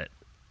 Got it.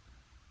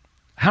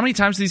 How many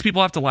times do these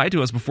people have to lie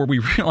to us before we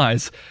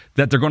realize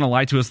that they're going to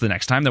lie to us the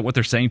next time, that what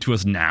they're saying to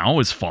us now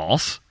is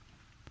false?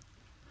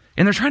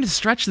 And they're trying to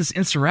stretch this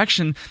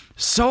insurrection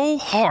so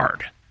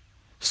hard,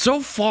 so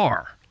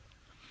far,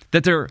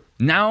 that they're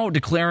now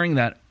declaring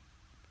that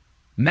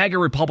MAGA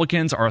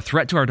Republicans are a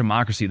threat to our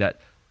democracy, that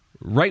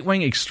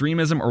right-wing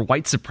extremism or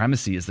white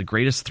supremacy is the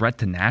greatest threat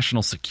to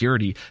national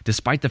security,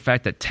 despite the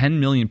fact that 10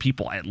 million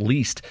people at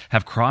least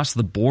have crossed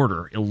the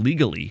border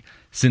illegally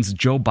since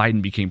Joe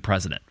Biden became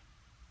president.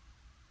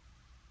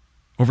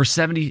 Over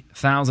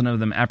 70,000 of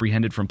them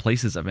apprehended from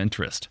places of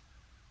interest,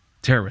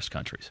 terrorist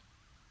countries.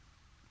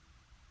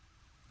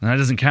 And that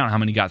doesn't count how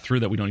many got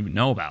through that we don't even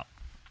know about.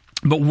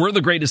 But we're the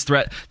greatest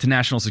threat to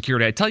national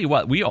security. I tell you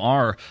what, we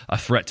are a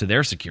threat to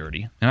their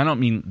security. And I don't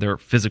mean their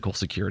physical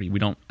security. We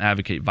don't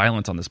advocate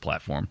violence on this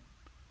platform.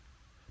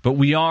 But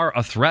we are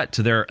a threat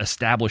to their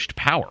established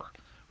power.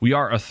 We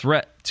are a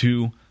threat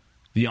to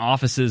the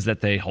offices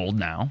that they hold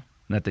now,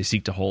 and that they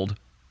seek to hold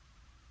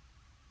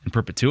in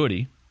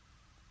perpetuity.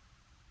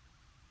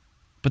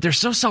 But they're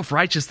so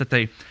self-righteous that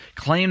they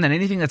claim that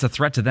anything that's a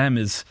threat to them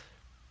is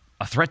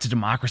a threat to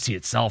democracy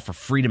itself or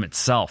freedom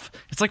itself.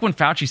 It's like when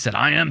Fauci said,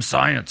 I am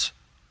science.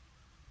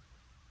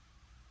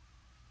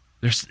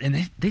 And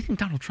they think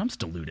Donald Trump's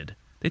deluded.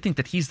 They think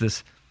that he's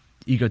this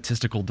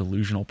egotistical,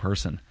 delusional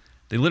person.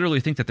 They literally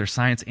think that they're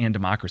science and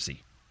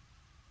democracy.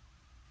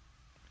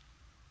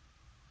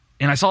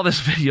 And I saw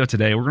this video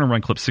today. We're going to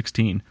run clip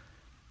 16.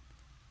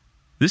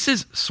 This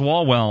is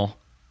Swalwell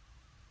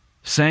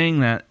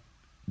saying that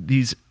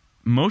these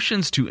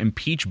motions to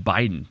impeach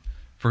Biden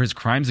for his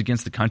crimes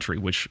against the country,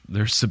 which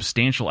there's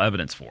substantial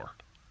evidence for,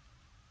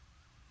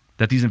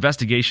 that these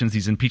investigations,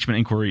 these impeachment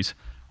inquiries,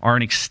 are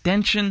an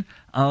extension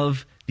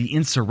of the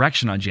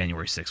insurrection on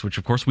January 6th, which,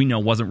 of course, we know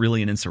wasn't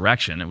really an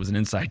insurrection. It was an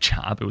inside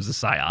job. It was a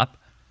psyop.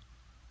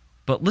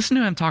 But listen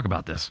to him talk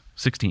about this.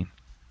 16.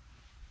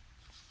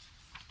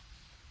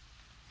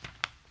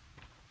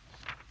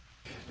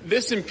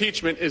 This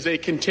impeachment is a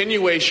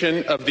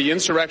continuation of the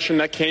insurrection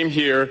that came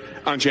here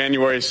on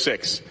January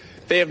 6th.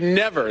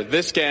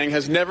 This gang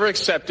has never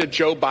accepted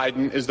Joe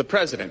Biden as the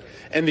president.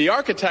 And the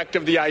architect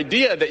of the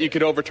idea that you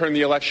could overturn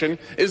the election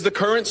is the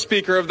current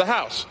Speaker of the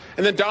House.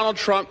 And then Donald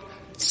Trump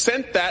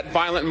sent that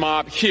violent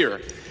mob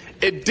here.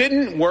 It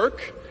didn't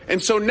work,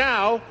 and so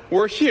now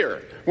we're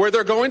here, where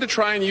they're going to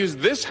try and use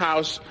this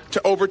House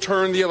to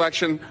overturn the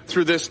election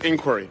through this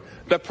inquiry.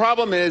 The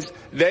problem is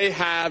they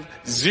have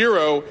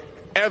zero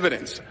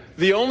evidence.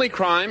 The only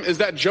crime is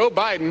that Joe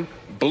Biden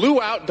blew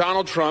out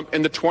Donald Trump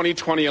in the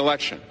 2020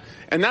 election.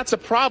 And that's a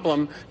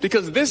problem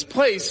because this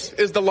place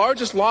is the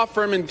largest law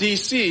firm in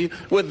D.C.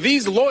 with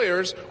these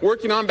lawyers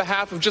working on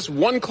behalf of just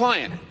one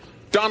client,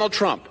 Donald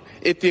Trump,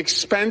 at the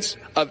expense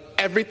of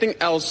everything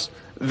else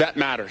that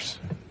matters.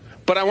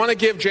 But I want to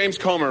give James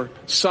Comer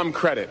some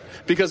credit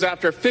because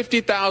after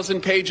 50,000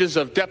 pages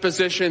of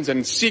depositions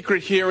and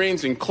secret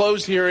hearings and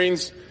closed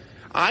hearings,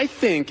 I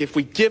think if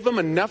we give him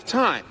enough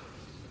time,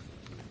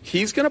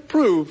 he's going to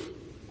prove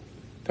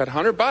that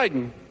Hunter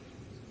Biden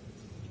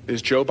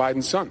is Joe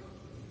Biden's son.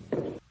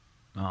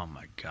 Oh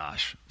my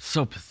gosh,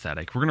 so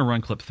pathetic. We're going to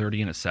run clip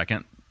 30 in a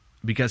second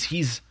because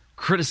he's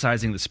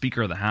criticizing the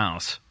Speaker of the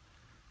House.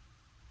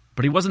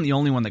 But he wasn't the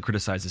only one that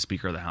criticized the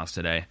Speaker of the House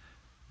today.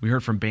 We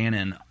heard from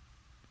Bannon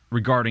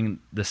regarding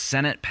the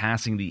Senate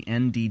passing the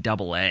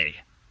NDAA,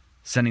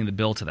 sending the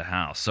bill to the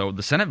House. So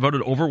the Senate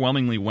voted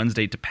overwhelmingly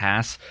Wednesday to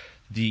pass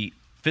the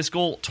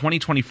fiscal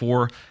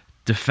 2024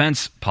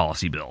 defense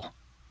policy bill,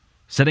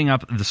 setting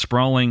up the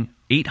sprawling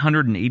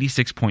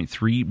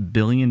 $886.3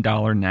 billion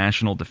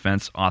National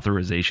Defense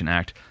Authorization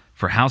Act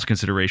for House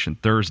consideration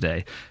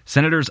Thursday.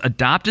 Senators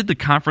adopted the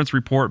conference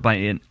report by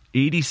an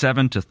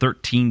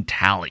 87-13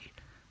 tally.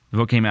 The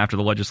vote came after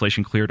the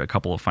legislation cleared a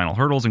couple of final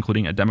hurdles,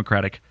 including a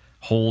Democratic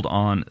hold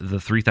on the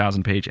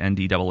 3,000-page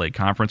NDAA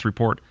conference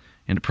report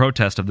and a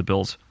protest of the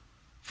bill's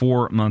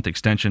 4-month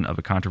extension of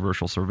a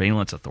controversial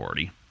surveillance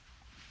authority.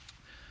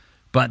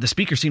 But the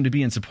speaker seemed to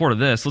be in support of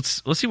this.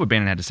 Let's see what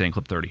Bannon had to say in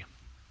clip 30.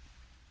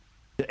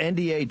 The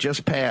NDA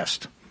just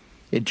passed.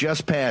 It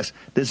just passed.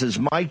 This is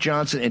Mike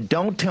Johnson, and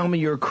don't tell me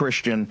you're a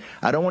Christian.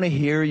 I don't want to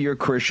hear you're a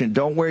Christian.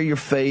 Don't wear your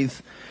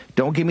faith.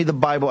 Don't give me the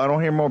Bible. I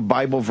don't hear more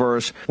Bible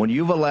verse. When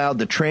you've allowed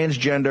the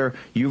transgender,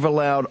 you've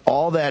allowed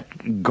all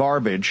that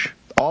garbage,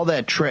 all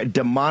that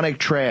demonic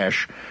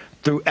trash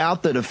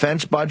throughout the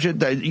defense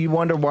budget. That you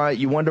wonder why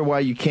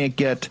you can't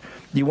get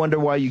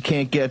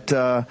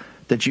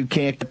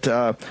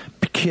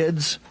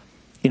kids,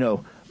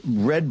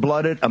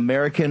 red-blooded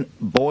American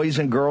boys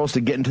and girls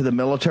to get into the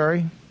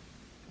military.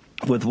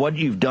 With what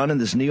you've done in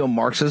this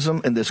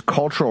neo-Marxism and this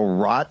cultural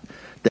rot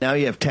that now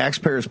you have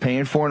taxpayers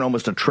paying for in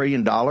almost $1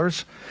 trillion,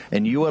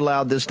 and you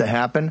allowed this to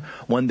happen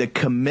when the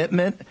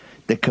commitment,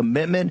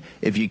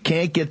 if you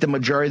can't get the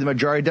majority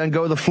doesn't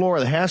go to the floor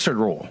of the Hassard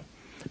rule.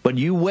 But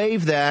you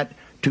waive that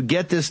to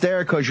get this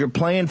there because you're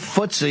playing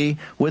footsie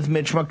with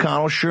Mitch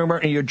McConnell,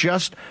 Schumer, and you're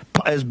just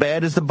as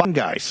bad as the Biden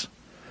guys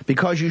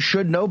because you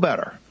should know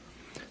better.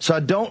 So I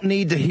don't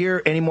need to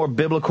hear any more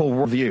biblical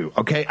review,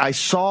 okay? I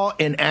saw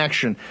in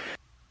action.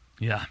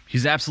 Yeah,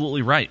 he's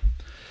absolutely right.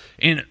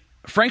 And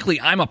frankly,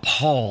 I'm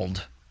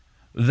appalled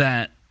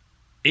that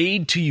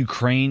aid to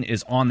Ukraine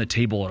is on the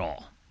table at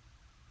all.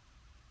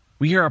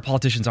 We hear our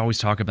politicians always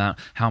talk about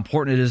how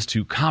important it is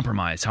to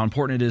compromise, how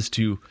important it is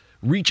to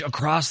reach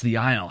across the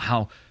aisle,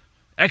 how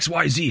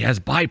XYZ has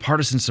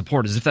bipartisan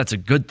support as if that's a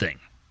good thing.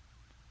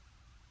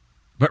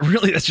 But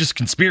really, that's just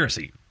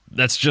conspiracy.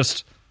 That's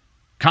just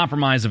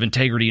compromise of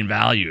integrity and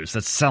values.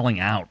 That's selling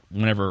out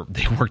whenever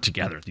they work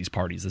together, these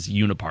parties, this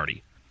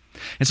uniparty.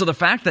 And so the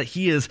fact that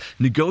he is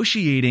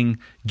negotiating,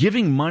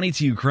 giving money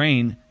to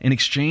Ukraine in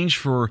exchange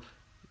for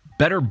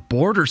better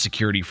border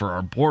security for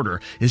our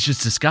border is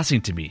just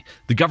disgusting to me.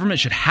 The government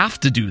should have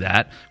to do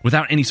that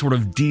without any sort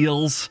of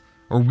deals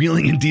or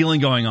wheeling and dealing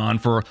going on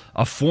for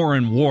a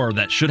foreign war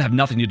that should have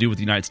nothing to do with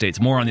the United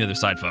States. More on the other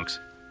side, folks.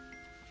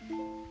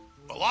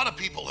 A lot of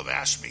people have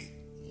asked me,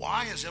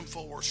 why is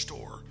InfoWars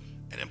Store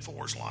and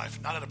InfoWars Life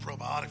not at a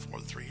probiotic for more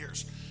than 3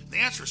 years? And the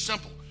answer is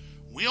simple.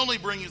 We only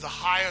bring you the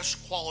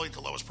highest quality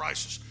to lowest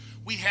prices.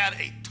 We had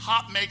a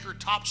top maker,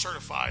 top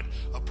certified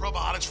of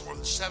probiotics for more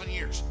than 7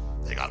 years.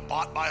 They got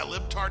bought by a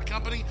libtard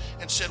company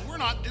and said, we're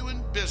not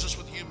doing business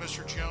with you,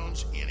 Mr.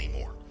 Jones,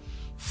 anymore.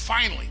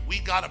 Finally, we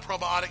got a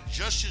probiotic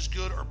just as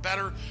good or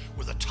better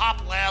with a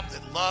top lab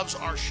that loves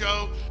our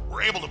show.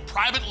 We're able to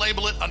private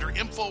label it under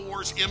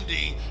InfoWars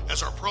MD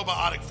as our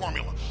probiotic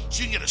formula.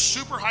 So you can get a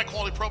super high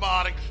quality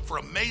probiotic for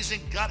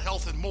amazing gut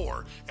health and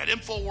more at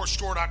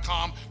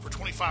InfoWarsStore.com for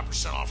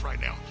 25% off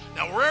right now.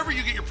 Now, wherever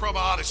you get your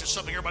probiotics is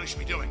something everybody should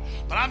be doing.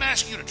 But I'm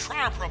asking you to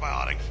try our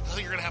probiotic. I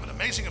think you're going to have an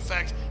amazing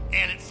effect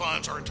and it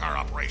funds our entire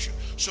operation.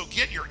 So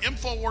get your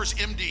InfoWars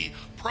MD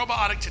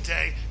probiotic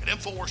today at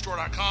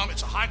InfoWarsStore.com.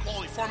 It's a high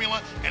quality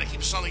formula and it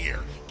keeps us on the air.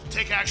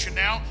 Take action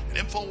now at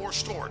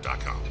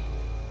InfoWarsStore.com.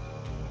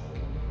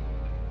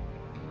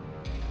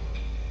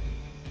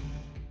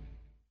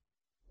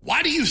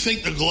 Why do you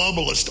think the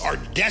globalists are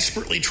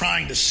desperately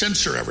trying to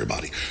censor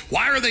everybody?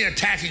 Why are they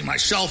attacking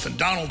myself and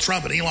Donald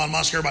Trump and Elon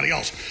Musk and everybody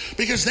else?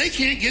 Because they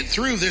can't get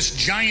through this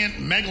giant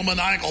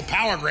megalomaniacal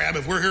power grab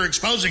if we're here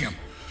exposing them.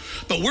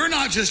 But we're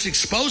not just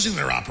exposing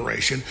their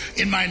operation.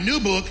 In my new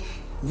book,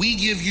 we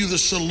give you the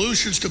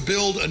solutions to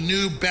build a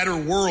new, better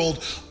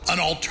world, an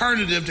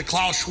alternative to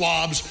Klaus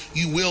Schwab's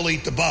 "you will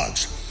eat the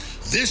bugs."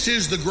 This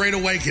is the Great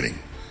Awakening,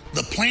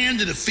 the plan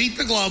to defeat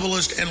the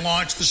globalists and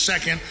launch the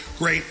second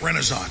Great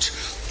Renaissance.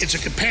 It's a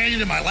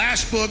companion to my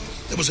last book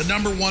that was a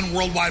 #1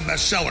 worldwide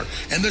bestseller,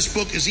 and this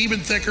book is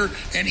even thicker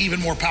and even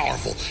more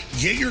powerful.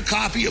 Get your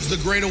copy of The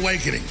Great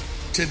Awakening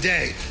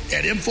today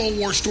at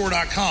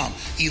InfoWarsStore.com,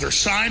 either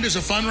signed as a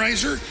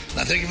fundraiser, and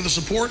I thank you for the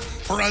support,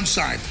 or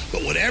unsigned.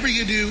 But whatever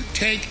you do,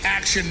 take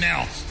action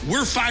now.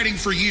 We're fighting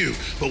for you,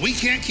 but we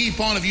can't keep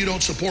on if you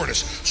don't support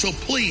us. So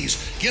please,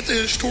 get the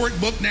historic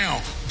book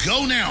now.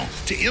 Go now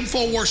to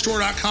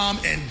InfoWarsStore.com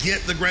and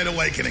get The Great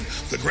Awakening.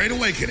 The Great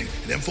Awakening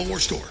at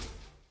InfoWars Store.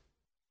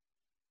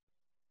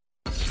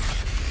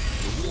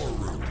 The War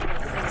Room.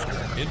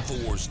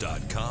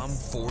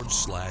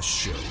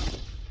 InfoWars.com/show.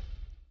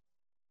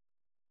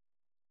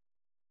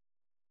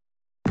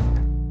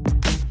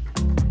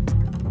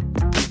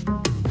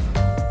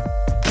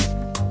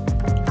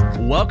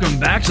 Welcome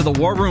back to the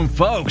War Room,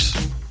 folks.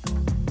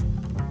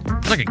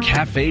 It's like a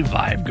cafe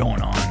vibe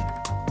going on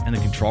in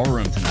the control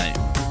room tonight.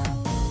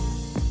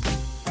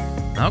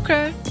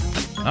 Okay.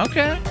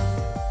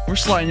 We're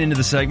sliding into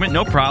the segment,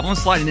 no problem.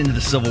 Sliding into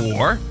the Civil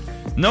War,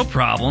 no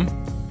problem.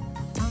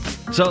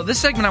 So this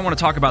segment, I want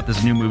to talk about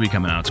this new movie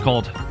coming out. It's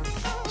called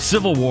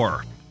Civil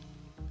War,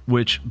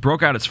 which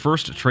broke out its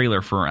first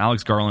trailer for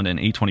Alex Garland and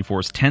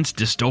A24's tense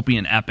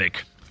dystopian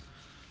epic.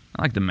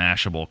 I like the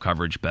Mashable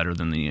coverage better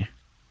than the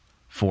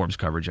Forbes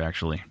coverage,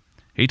 actually.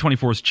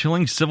 A24's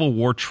chilling Civil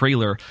War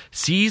trailer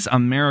sees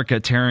America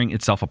tearing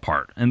itself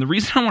apart. And the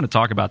reason I want to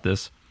talk about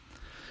this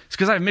It's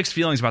because I have mixed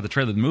feelings about the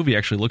trailer. The movie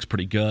actually looks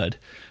pretty good,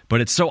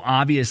 but it's so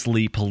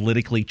obviously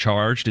politically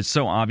charged. It's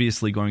so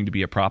obviously going to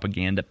be a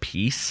propaganda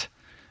piece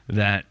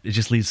that it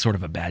just leaves sort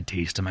of a bad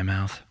taste in my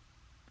mouth.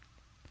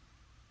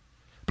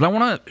 But I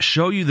want to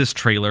show you this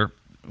trailer,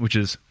 which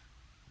is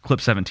clip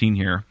 17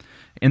 here,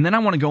 and then I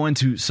want to go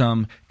into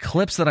some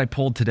clips that I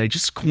pulled today,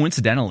 just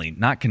coincidentally,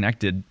 not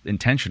connected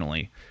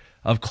intentionally,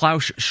 of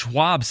Klaus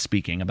Schwab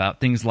speaking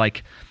about things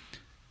like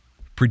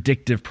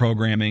predictive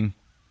programming,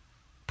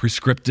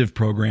 prescriptive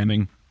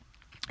programming,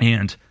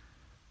 and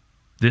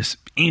this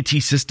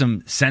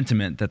anti-system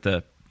sentiment that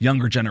the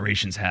younger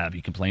generations have,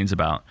 he complains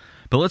about.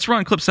 But let's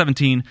run clip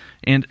 17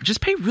 and just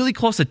pay really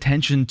close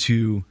attention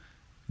to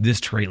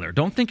this trailer.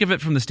 Don't think of it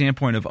from the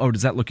standpoint of, oh,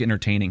 does that look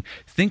entertaining?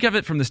 Think of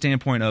it from the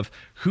standpoint of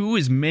who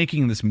is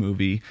making this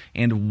movie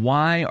and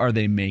why are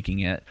they making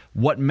it?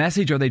 What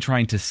message are they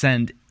trying to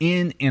send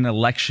in an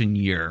election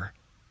year?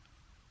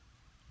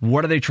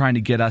 What are they trying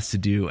to get us to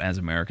do as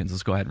Americans?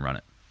 Let's go ahead and run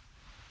it.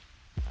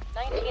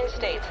 19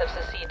 states have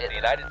seceded. The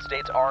United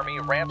States Army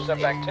ramps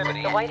up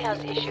activity. The White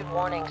House issued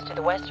warnings to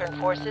the Western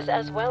forces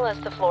as well as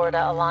the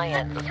Florida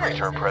Alliance. The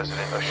three-term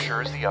president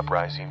assures the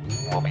uprising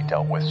will be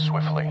dealt with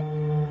swiftly.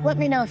 Let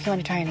me know if you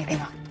want to try anything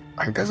on.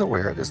 Are you guys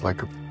aware there's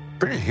like a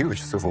pretty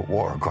huge civil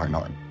war going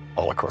on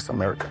all across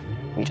America?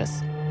 We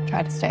just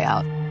try to stay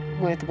out.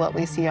 With what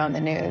we see on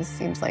the news,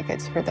 seems like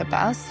it's for the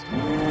best.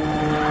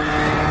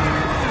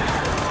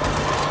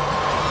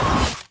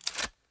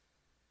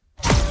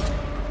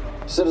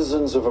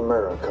 Citizens of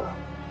America,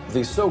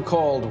 the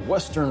so-called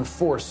Western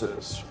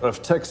forces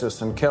of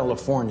Texas and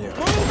California.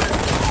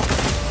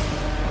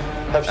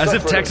 As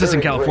if Texas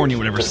and California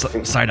would ever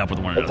side up with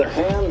one another. At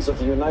the hands of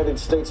the United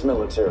States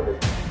military.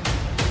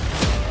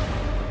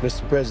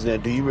 Mr.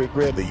 President, do you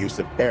regret the use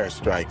of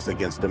airstrikes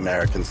against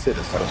American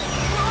citizens?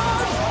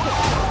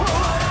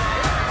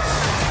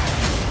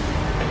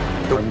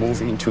 We're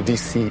moving to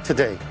D.C.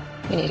 today.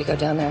 You need to go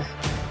down there.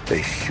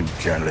 They shoot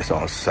journalists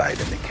on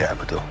sight in the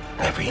Capitol.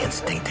 Every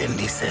instinct in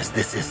me says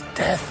this is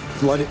death.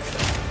 What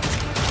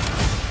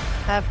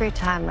Every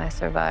time I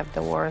survived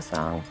a war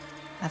zone,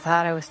 I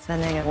thought I was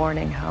sending a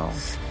warning home.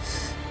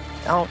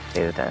 Don't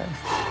do this.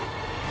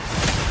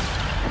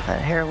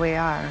 But here we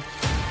are.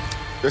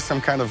 There's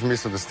some kind of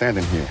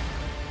misunderstanding here.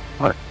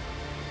 What?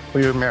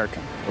 Well, you're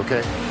American,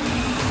 okay?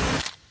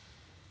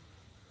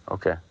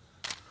 Okay.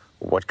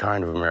 What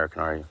kind of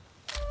American are you?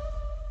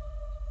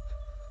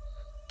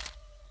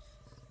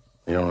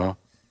 You don't know?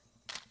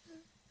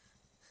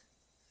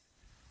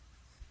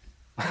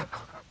 The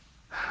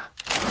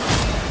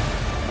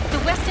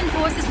Western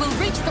forces will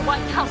reach the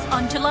White House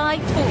on July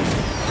 4th.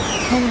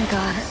 Oh my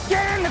God.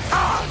 Get in the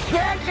car!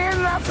 Get in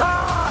the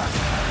car!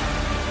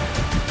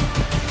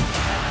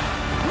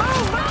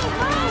 Move, move,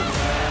 move!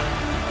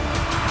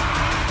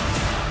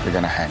 You're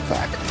gonna hang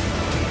back.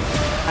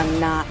 I'm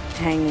not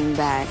hanging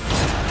back.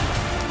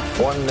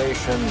 One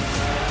nation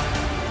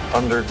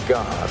under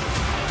God,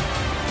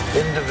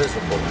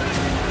 indivisible,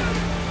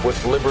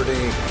 with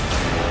liberty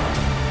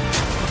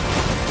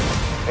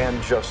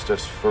and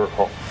justice for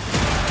all.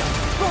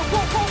 Go, go,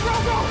 go, go,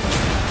 go!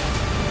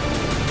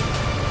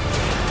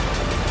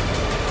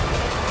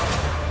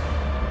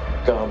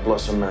 God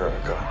bless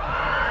America.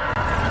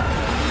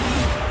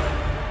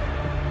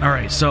 All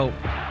right, so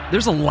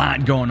there's a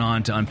lot going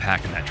on to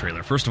unpack in that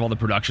trailer. First of all, the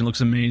production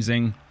looks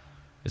amazing.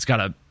 It's got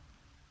a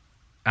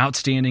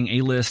outstanding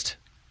A-list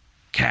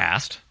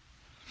cast.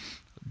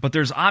 But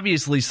there's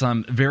obviously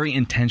some very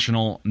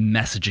intentional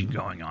messaging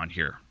going on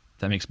here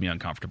that makes me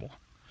uncomfortable.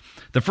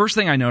 The first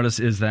thing I notice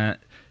is that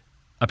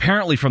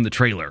apparently from the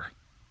trailer,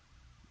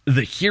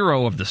 the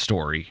hero of the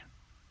story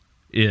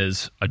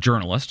is a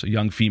journalist, a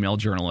young female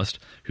journalist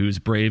who's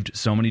braved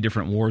so many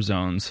different war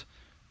zones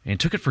and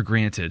took it for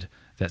granted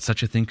that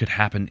such a thing could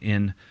happen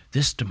in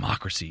this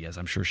democracy, as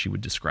I'm sure she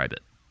would describe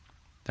it.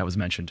 That was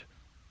mentioned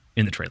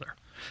in the trailer.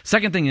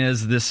 Second thing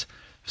is this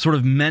sort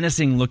of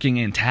menacing-looking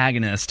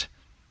antagonist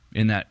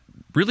in that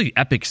really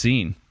epic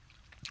scene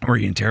where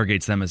he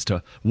interrogates them as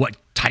to what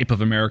type of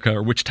America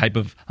or which type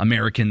of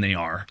American they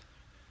are,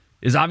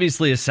 is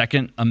obviously a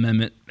Second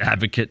Amendment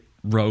advocate,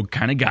 rogue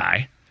kind of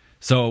guy.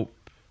 So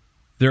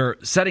they're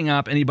setting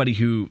up anybody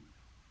who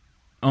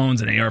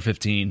owns an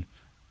AR-15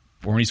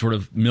 or any sort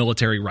of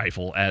military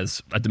rifle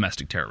as a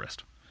domestic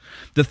terrorist.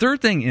 The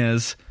third thing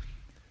is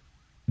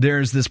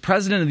there's this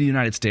president of the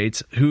United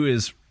States who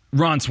is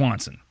Ron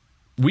Swanson.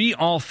 We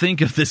all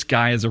think of this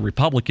guy as a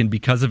Republican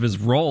because of his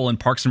role in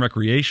Parks and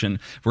Recreation,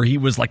 where he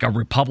was like a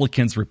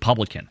Republican's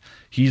Republican.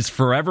 He's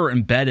forever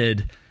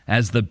embedded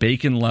as the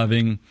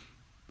bacon-loving,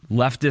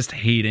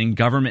 leftist-hating,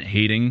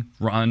 government-hating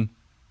Ron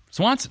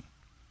Swanson.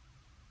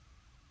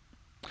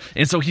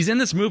 And so he's in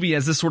this movie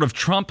as this sort of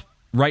Trump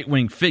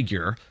right-wing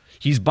figure.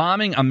 He's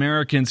bombing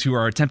Americans who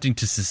are attempting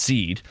to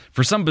secede.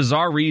 For some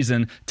bizarre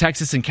reason,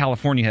 Texas and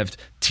California have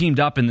teamed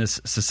up in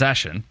this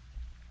secession.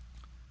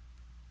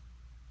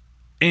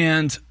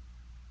 And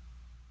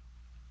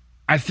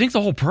I think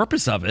the whole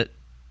purpose of it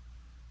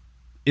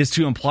is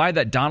to imply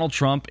that Donald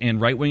Trump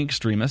and right-wing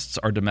extremists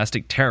are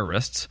domestic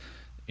terrorists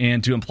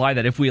and to imply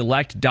that if we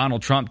elect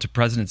Donald Trump to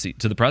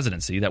the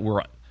presidency, that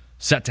we're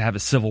set to have a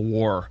civil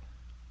war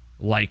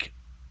like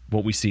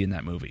what we see in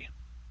that movie.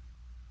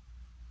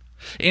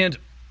 And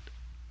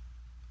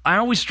I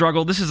always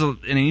struggle, this is an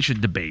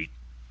ancient debate,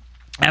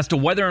 as to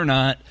whether or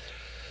not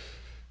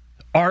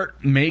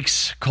art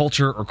makes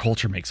culture or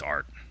culture makes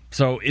art.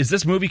 So is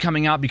this movie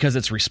coming out because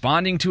it's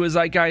responding to a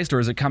zeitgeist,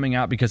 or is it coming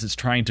out because it's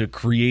trying to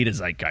create a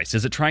zeitgeist?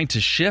 Is it trying to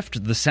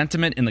shift the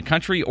sentiment in the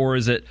country, or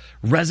is it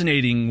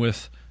resonating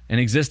with an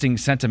existing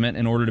sentiment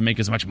in order to make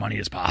as much money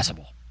as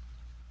possible?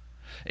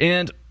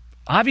 And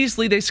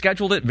obviously they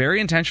scheduled it very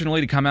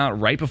intentionally to come out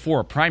right before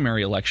a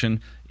primary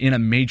election in a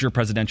major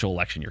presidential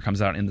election year. It comes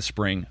out in the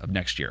spring of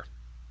next year,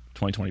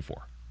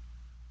 2024.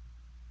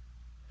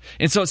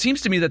 And so it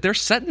seems to me that they're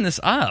setting this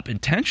up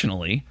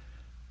intentionally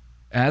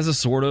as a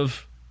sort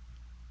of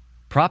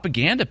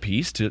propaganda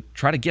piece to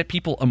try to get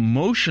people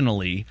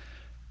emotionally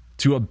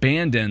to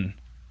abandon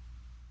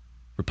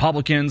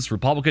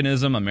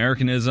republicanism,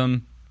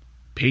 Americanism,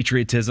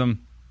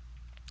 patriotism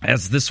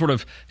as this sort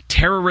of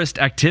terrorist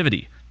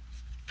activity.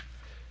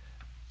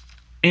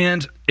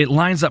 And it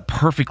lines up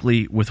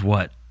perfectly with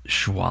what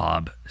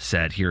Schwab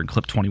said here in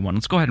clip 21.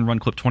 Let's go ahead and run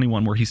clip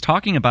 21, where he's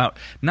talking about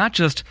not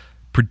just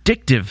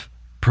predictive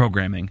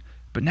programming,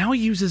 but now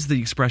he uses the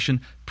expression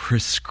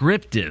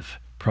prescriptive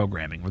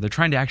programming, where they're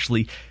trying to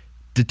actually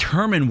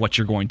determine what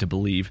you're going to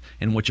believe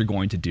and what you're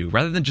going to do.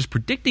 Rather than just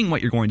predicting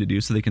what you're going to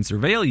do so they can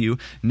surveil you,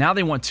 now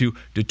they want to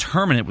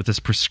determine it with this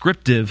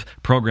prescriptive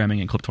programming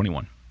in clip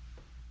 21.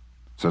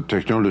 The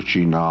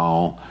technology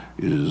now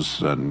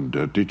is, and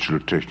digital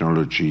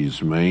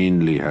technologies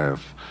mainly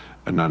have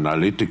an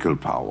analytical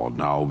power.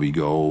 Now we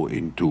go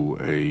into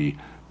a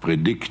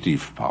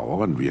predictive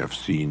power, and we have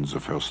seen the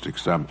first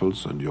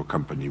examples, and your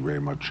company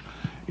very much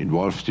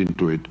involved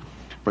into it.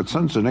 But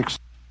since the next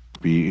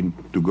be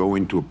to go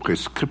into a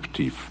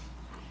prescriptive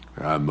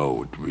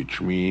mode,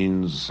 which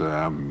means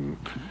you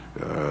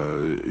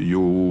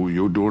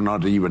do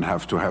not even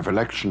have to have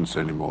elections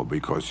anymore,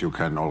 because you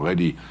can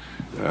already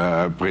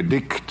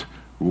predict,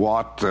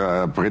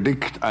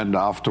 and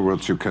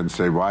afterwards you can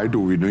say, why do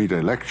we need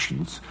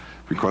elections?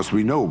 Because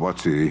we know what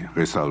the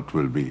result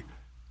will be.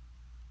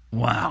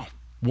 Wow.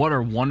 What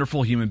a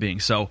wonderful human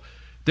being. So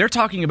they're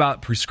talking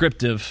about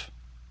prescriptive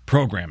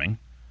programming.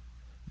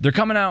 They're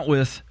coming out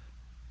with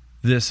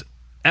this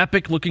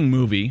epic-looking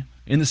movie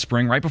in the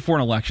spring, right before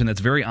an election,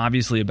 that's very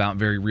obviously about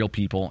very real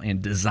people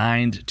and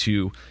designed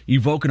to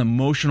evoke an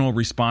emotional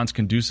response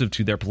conducive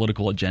to their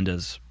political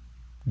agenda's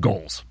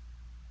goals.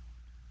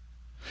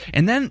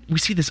 And then we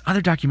see this other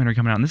documentary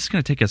coming out, and this is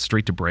going to take us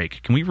straight to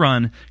break. Can we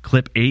run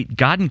clip 8,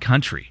 God and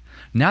Country?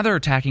 Now they're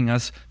attacking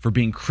us for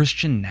being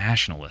Christian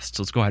nationalists.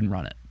 Let's go ahead and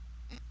run it.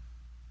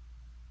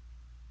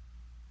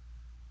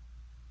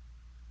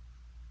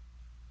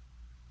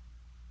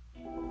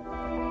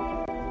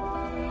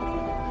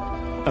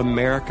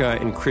 America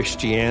and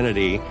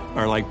Christianity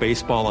are like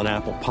baseball and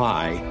apple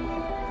pie,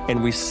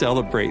 and we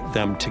celebrate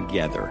them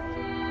together.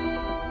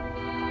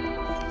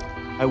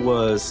 I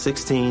was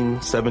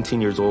 16,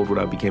 17 years old when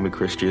I became a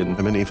Christian.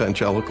 I'm an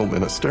evangelical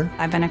minister.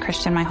 I've been a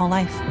Christian my whole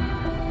life.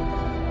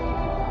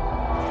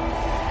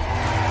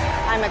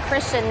 I'm a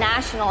Christian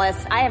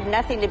nationalist. I have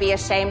nothing to be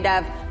ashamed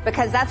of,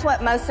 because that's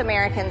what most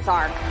Americans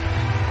are.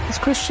 Is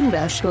Christian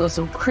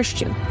nationalism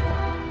Christian?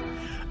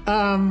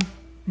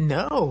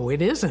 No,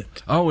 it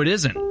isn't. Oh, it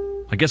isn't.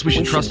 I guess we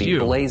should trust you.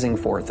 Blazing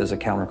forth as a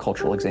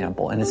countercultural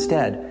example, and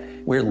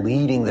instead, we're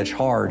leading the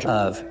charge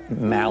of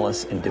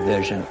malice and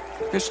division.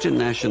 Christian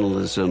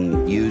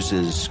nationalism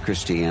uses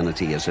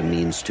Christianity as a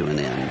means to an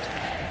end.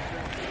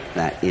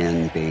 That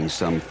end being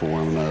some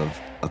form of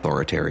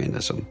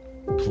authoritarianism.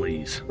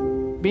 Please.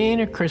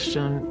 Being a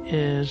Christian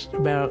is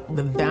about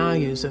the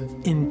values of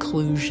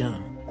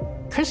inclusion.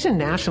 Christian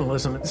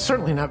nationalism is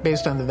certainly not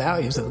based on the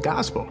values of the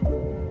gospel.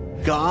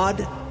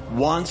 God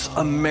wants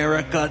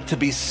America to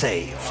be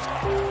saved.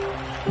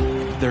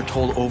 They're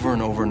told over and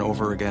over and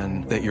over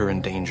again that you're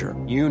in danger.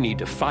 You need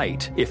to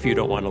fight if you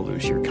don't want to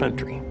lose your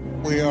country.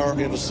 We are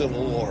in a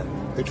civil war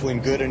between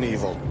good and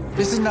evil.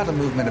 This is not a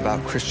movement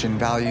about Christian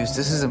values.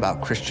 This is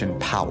about Christian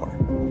power.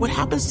 What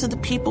happens to the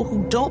people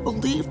who don't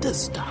believe this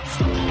stuff?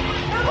 Come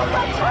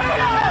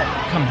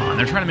on,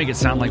 they're trying to make it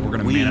sound like we're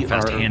going to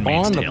manifest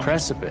Handmaid's Tale. On the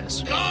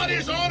precipice. God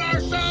is on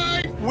our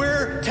side.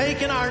 We're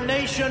taking our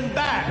nation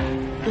back.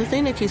 The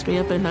thing that keeps me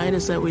up at night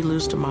is that we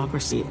lose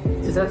democracy.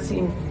 Does that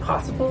seem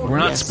possible? We're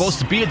not supposed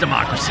to be a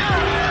democracy.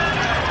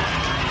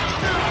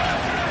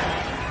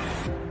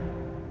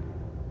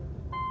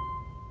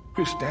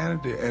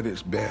 Christianity at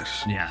its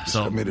best. Yeah,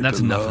 so that's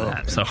enough of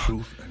that. So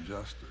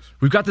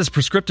we've got this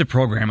prescriptive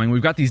programming.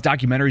 We've got these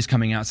documentaries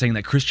coming out saying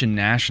that Christian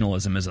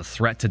nationalism is a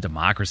threat to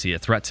democracy, a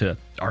threat to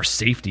our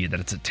safety, that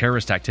it's a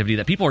terrorist activity,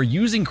 that people are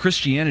using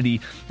Christianity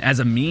as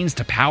a means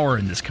to power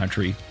in this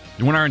country,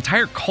 when our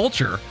entire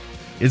culture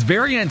is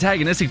very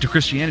antagonistic to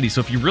Christianity. So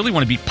if you really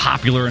want to be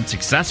popular and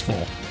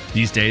successful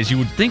these days, you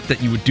would think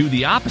that you would do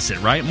the opposite,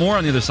 right? More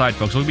on the other side,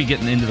 folks. We'll be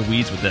getting into the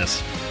weeds with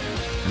this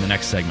in the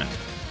next segment.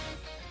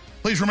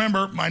 Please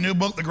remember, my new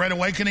book, The Great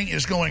Awakening,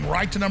 is going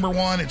right to number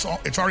one. It's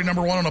already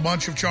number one on a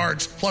bunch of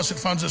charts. Plus, it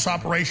funds this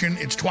operation.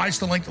 It's twice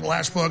the length of the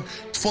last book.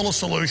 It's full of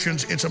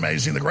solutions. It's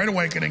amazing. The Great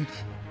Awakening,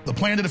 the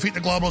plan to defeat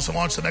the globalists and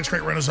launch the next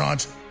great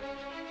renaissance.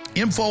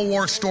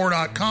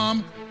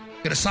 InfoWarsStore.com.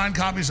 Get a signed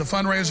copies of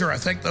Fundraiser. I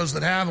thank those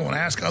that have. I want to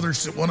ask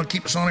others that want to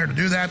keep us on air to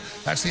do that.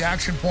 That's the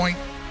action point.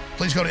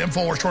 Please go to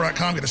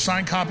InfoWarsStore.com. Get a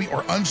signed copy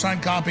or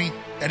unsigned copy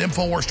at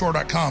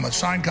InfoWarsStore.com. A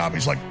signed copy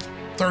is like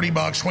 $30,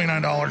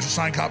 $29. A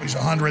signed copy is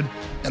 $100,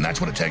 and that's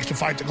what it takes to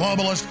fight the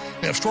globalists.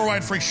 We have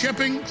store-wide free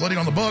shipping, including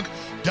on the book,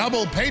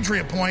 double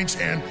Patriot points,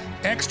 and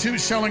X2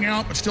 selling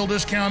out but still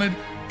discounted,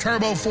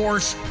 Turbo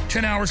Force,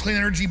 10 hours clean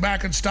energy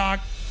back in stock,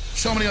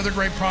 so many other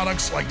great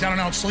products like Down and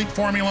Out Sleep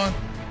Formula,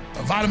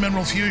 Vitamin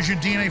Mineral Fusion,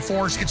 DNA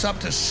Force. It's up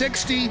to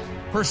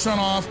 60%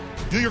 off.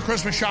 Do your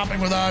Christmas shopping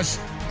with us,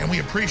 and we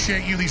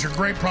appreciate you. These are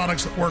great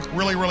products that work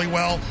really, really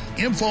well.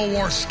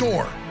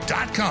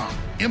 InfoWarsStore.com.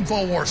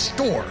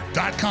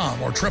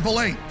 InfoWarsStore.com or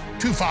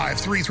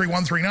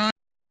 888-253-3139.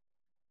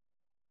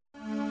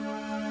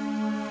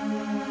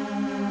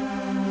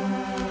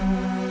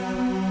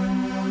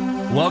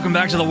 Welcome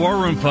back to the War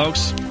Room,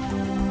 folks.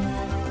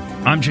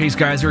 I'm Chase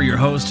Geiser, your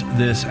host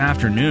this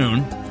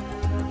afternoon.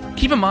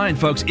 Keep in mind,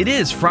 folks, it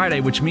is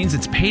Friday, which means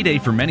it's payday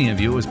for many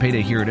of you. It was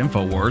payday here at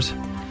InfoWars.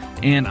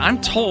 And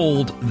I'm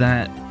told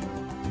that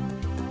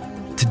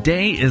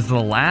today is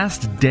the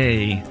last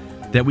day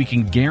that we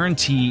can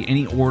guarantee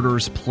any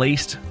orders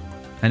placed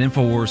at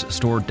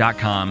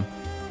InfoWarsStore.com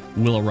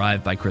will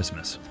arrive by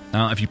Christmas.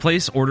 Now, if you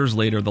place orders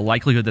later, the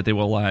likelihood that they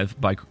will arrive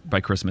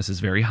by Christmas is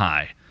very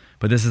high.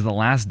 But this is the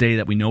last day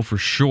that we know for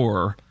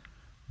sure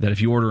that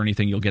if you order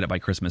anything, you'll get it by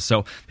Christmas.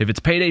 So if it's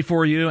payday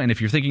for you, and if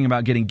you're thinking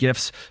about getting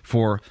gifts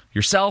for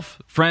yourself,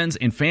 friends,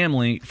 and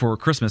family for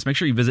Christmas, make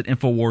sure you visit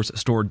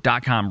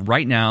InfoWarsStore.com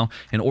right now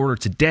and order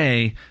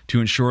today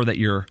to ensure that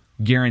you're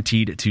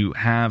guaranteed to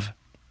have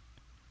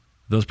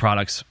those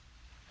products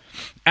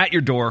at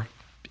your door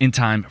in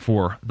time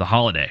for the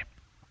holiday.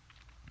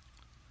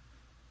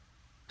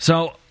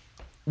 So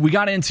we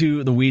got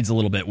into the weeds a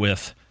little bit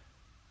with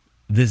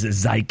this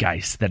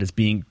zeitgeist that is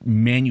being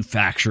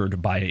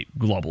manufactured by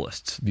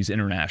globalists, these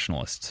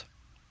internationalists.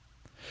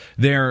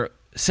 They're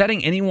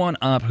setting anyone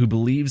up who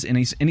believes in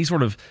any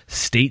sort of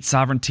state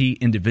sovereignty,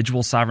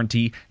 individual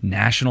sovereignty,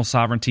 national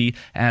sovereignty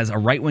as a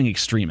right-wing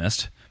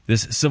extremist.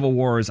 This civil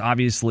war is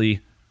obviously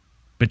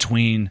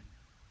between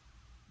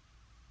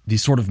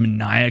these sort of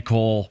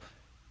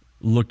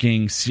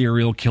maniacal-looking,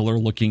 serial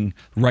killer-looking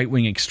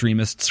right-wing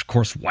extremists, of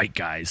course, white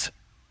guys,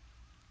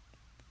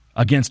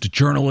 against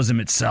journalism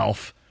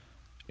itself.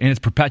 And it's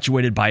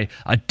perpetuated by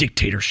a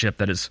dictatorship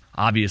that is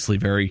obviously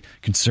very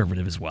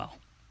conservative as well.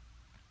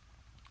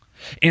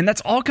 And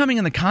that's all coming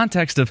in the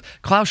context of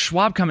Klaus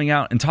Schwab coming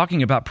out and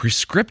talking about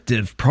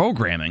prescriptive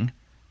programming.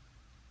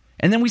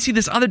 And then we see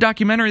this other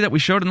documentary that we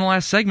showed in the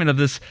last segment of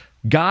this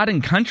God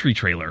and Country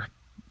trailer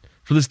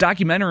for this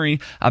documentary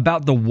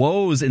about the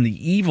woes and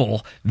the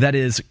evil that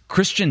is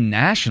Christian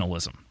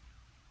nationalism.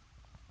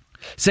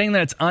 Saying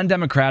that it's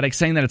undemocratic,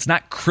 saying that it's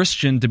not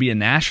Christian to be a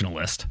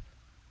nationalist.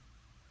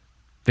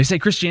 They say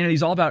Christianity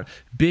is all about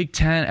Big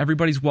Tent,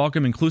 everybody's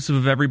welcome, inclusive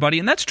of everybody,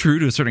 and that's true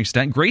to a certain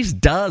extent. Grace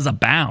does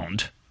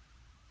abound.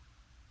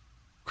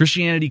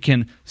 Christianity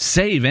can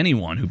save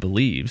anyone who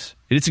believes.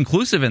 It's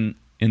inclusive in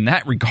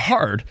that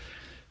regard,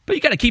 but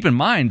you got to keep in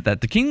mind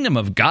that the kingdom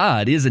of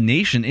God is a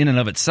nation in and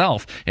of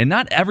itself, and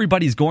not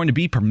everybody's going to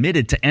be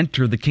permitted to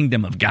enter the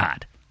kingdom of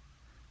God.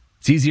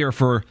 It's easier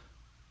for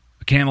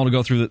a camel to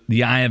go through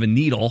the eye of a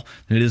needle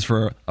than it is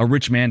for a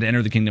rich man to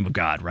enter the kingdom of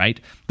God, right?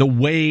 The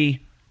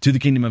way to the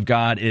kingdom of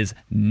God is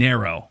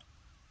narrow.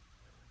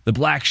 The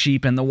black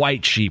sheep and the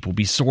white sheep will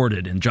be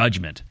sorted in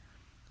judgment.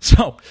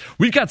 So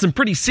we've got some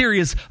pretty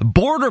serious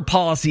border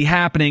policy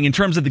happening in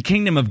terms of the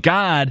kingdom of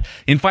God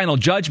in final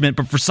judgment,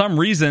 but for some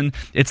reason,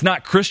 it's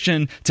not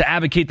Christian to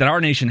advocate that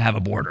our nation have a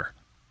border.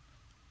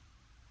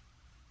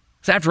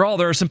 So after all,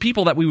 there are some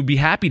people that we would be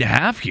happy to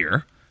have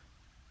here,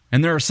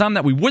 and there are some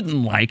that we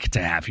wouldn't like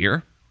to have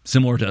here,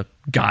 similar to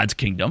God's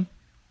kingdom.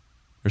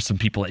 There's some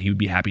people that he would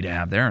be happy to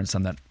have there and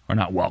some that are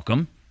not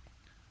welcome.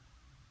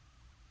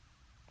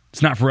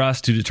 It's not for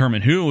us to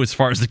determine who as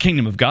far as the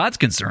kingdom of God's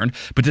concerned,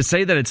 but to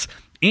say that it's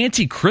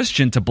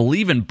anti-Christian to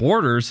believe in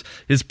borders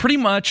is pretty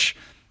much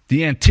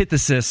the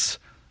antithesis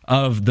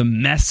of the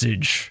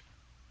message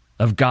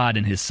of God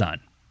and his Son.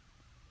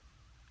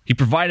 He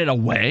provided a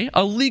way,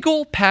 a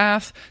legal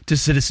path to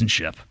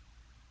citizenship.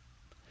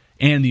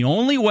 And the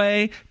only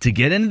way to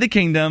get into the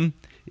kingdom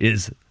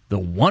is the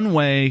one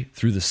way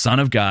through the Son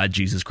of God,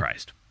 Jesus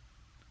Christ.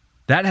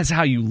 That is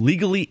how you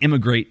legally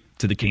immigrate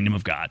to the kingdom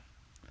of God.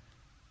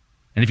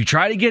 And if you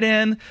try to get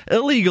in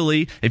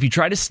illegally, if you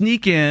try to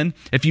sneak in,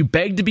 if you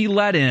beg to be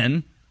let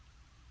in,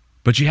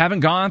 but you haven't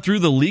gone through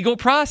the legal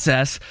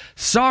process,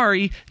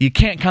 sorry, you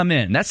can't come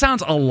in. That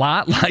sounds a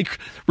lot like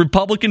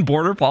Republican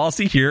border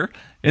policy here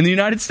in the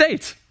United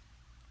States.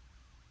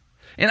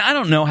 And I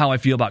don't know how I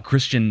feel about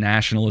Christian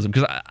nationalism,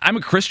 because I'm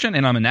a Christian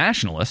and I'm a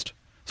nationalist.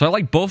 So I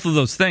like both of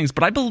those things,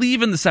 but I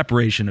believe in the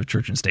separation of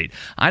church and state.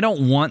 I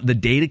don't want the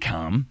day to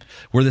come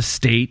where the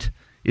state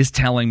is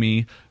telling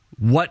me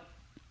what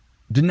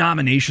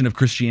denomination of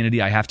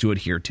Christianity I have to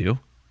adhere to,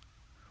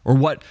 or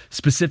what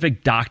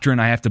specific doctrine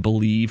I have to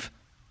believe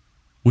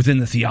within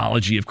the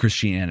theology of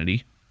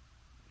Christianity.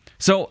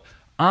 So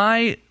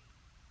I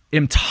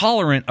am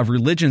tolerant of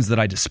religions that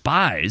I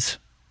despise,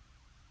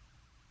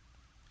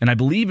 and I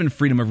believe in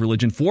freedom of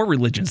religion for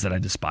religions that I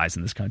despise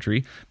in this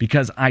country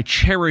because I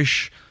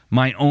cherish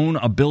my own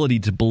ability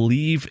to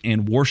believe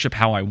and worship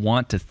how I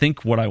want, to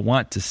think what I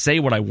want, to say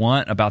what I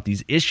want about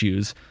these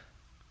issues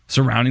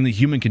surrounding the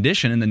human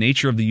condition and the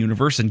nature of the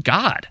universe and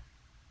God,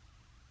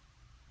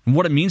 and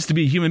what it means to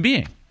be a human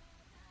being.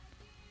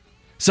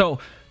 So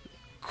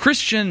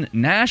Christian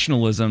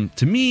nationalism,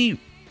 to me,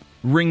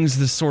 rings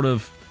this sort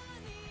of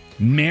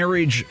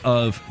marriage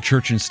of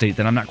church and state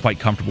that I'm not quite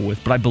comfortable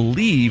with, but I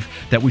believe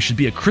that we should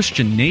be a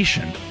Christian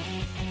nation,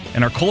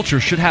 and our culture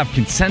should have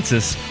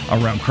consensus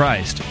around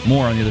Christ.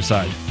 More on the other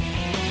side.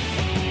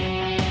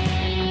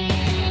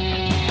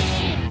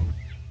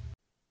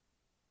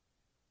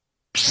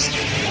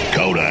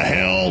 Go to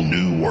hell,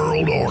 New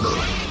World Order.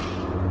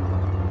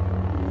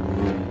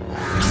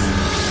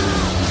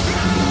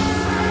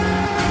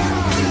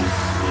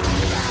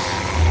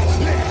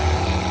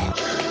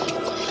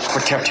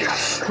 What kept you?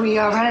 We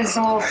ran into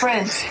some old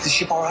friends. Is the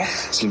ship all right?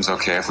 Seems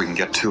okay if we can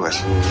get to it.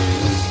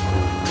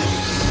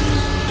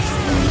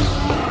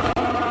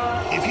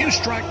 If you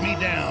strike me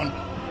down,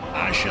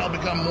 I shall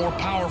become more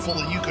powerful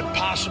than you could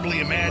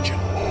possibly imagine.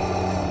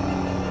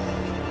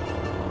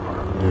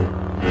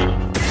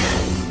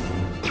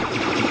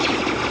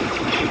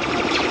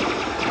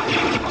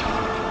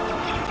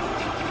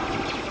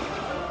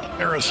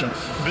 Harrison,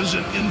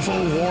 visit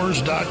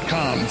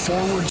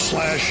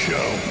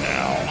Infowars.com/show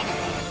now.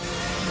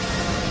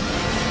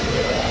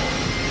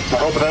 I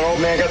hope that old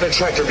man got that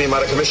tractor beam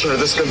out of commission, or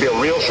this is going to be a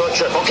real short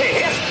trip.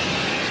 Okay, hit!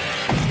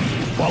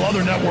 While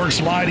other networks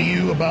lie to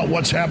you about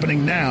what's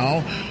happening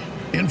now,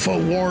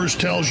 InfoWars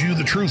tells you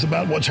the truth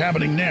about what's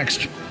happening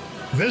next.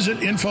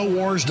 Visit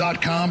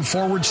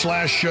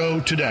Infowars.com/show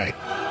today.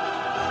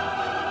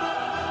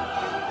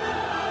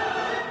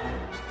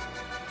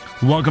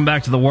 Welcome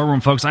back to the War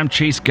Room, folks. I'm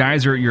Chase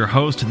Geiser, your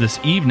host this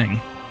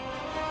evening.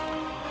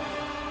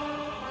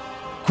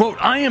 Quote,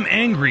 I am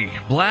angry.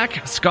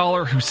 Black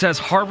scholar who says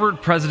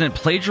Harvard president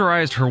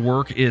plagiarized her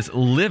work is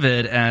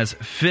livid as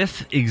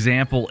fifth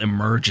example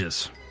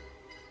emerges.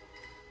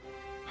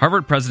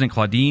 Harvard president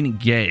Claudine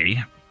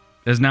Gay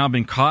has now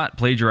been caught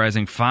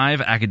plagiarizing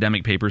 5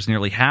 academic papers,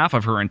 nearly half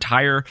of her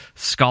entire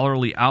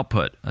scholarly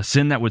output, a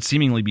sin that would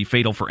seemingly be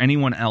fatal for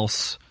anyone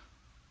else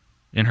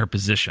in her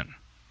position.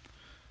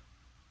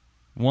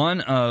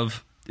 One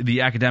of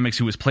the academics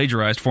who was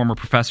plagiarized, former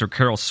professor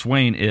Carol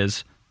Swain,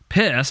 is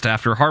pissed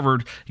after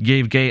Harvard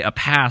gave Gay a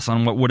pass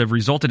on what would have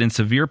resulted in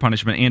severe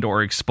punishment and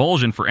or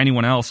expulsion for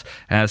anyone else,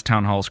 as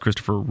Town Hall's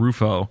Christopher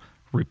Rufo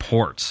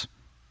reports.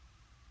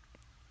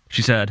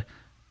 She said,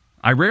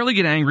 I rarely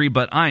get angry,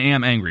 but I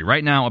am angry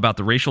right now about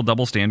the racial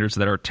double standards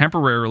that are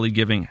temporarily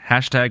giving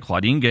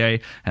 #Claudine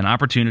Gay an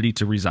opportunity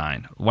to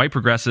resign. White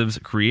progressives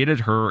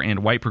created her,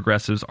 and white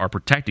progressives are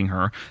protecting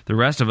her. The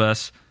rest of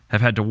us have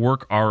had to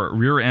work our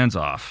rear ends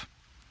off.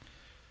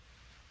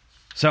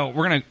 So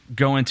we're going to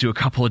go into a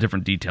couple of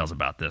different details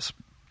about this.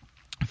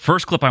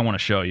 First clip I want to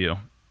show you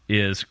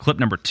is clip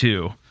number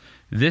 2.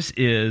 This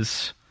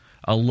is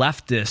a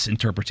leftist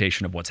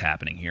interpretation of what's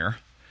happening here.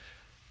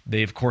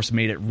 They, of course,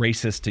 made it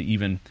racist to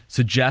even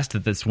suggest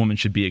that this woman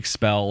should be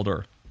expelled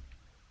or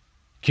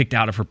kicked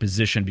out of her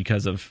position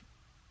because of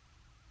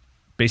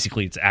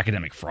basically it's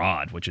academic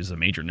fraud, which is a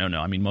major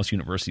no-no. I mean, most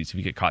universities, if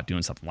you get caught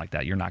doing something like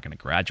that, you're not going to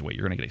graduate.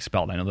 You're going to get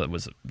expelled. I know that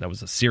was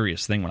a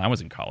serious thing when I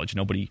was in college.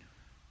 Nobody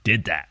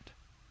did that.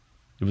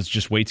 It was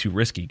just way too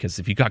risky because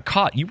if you got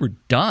caught, you were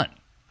done.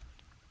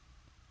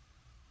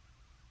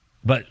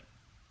 But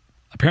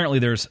apparently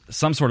there's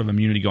some sort of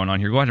immunity going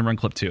on here. Go ahead and run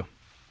clip 2.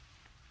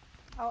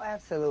 Oh,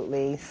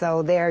 absolutely.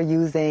 So they're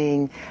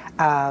using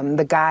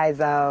the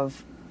guise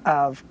of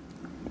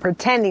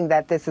pretending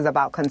that this is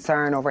about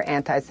concern over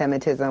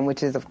anti-Semitism,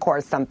 which is, of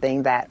course,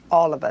 something that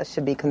all of us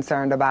should be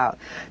concerned about.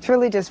 It's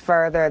really just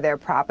further their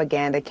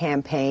propaganda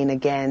campaign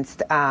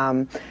against,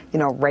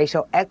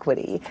 racial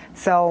equity.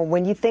 So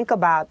when you think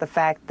about the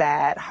fact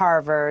that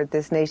Harvard,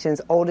 this nation's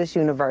oldest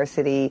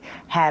university,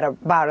 had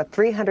about a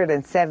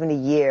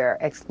 370-year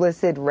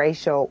explicit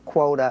racial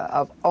quota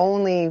of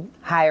only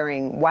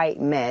hiring white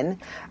men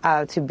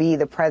to be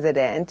the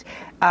president,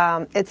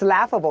 it's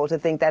laughable to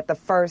think that the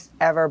first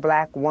ever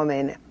black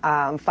woman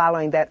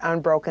following that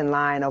unbroken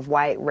line of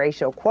white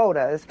racial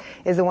quotas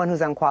is the one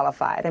who's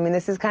unqualified. I mean,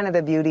 this is kind of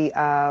the beauty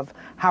of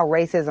how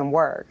racism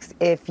works.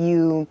 If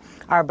you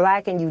are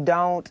black and you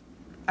don't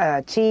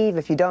achieve,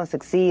 if you don't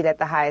succeed at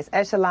the highest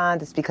echelon,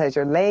 it's because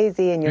you're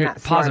lazy and you're not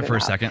smart enough. Pause it for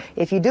a second.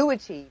 If you do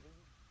achieve...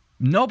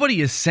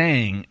 Nobody is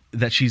saying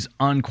that she's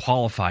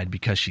unqualified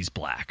because she's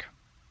black.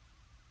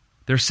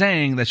 They're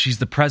saying that she's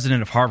the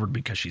president of Harvard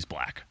because she's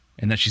black,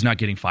 and that she's not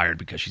getting fired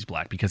because she's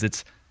black, because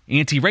it's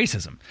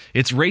anti-racism.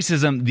 It's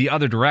racism the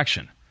other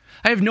direction.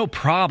 I have no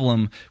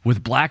problem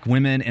with black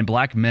women and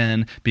black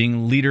men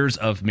being leaders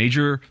of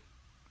major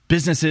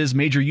businesses,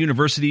 major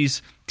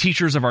universities,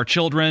 teachers of our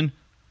children,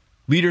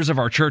 leaders of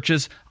our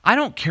churches. I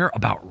don't care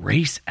about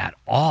race at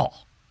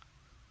all.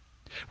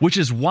 Which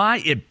is why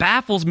it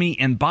baffles me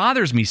and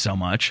bothers me so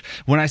much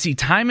when I see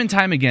time and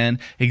time again,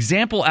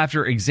 example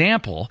after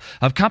example,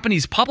 of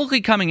companies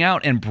publicly coming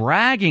out and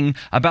bragging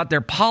about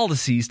their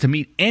policies to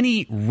meet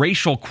any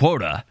racial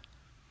quota,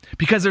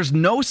 because there's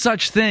no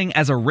such thing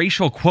as a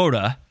racial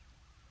quota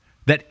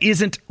that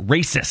isn't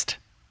racist.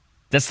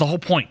 That's the whole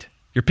point.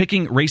 You're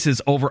picking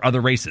races over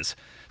other races.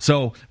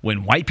 So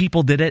when white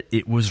people did it,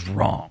 it was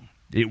wrong.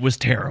 It was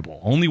terrible.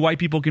 Only white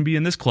people can be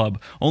in this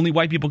club. Only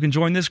white people can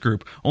join this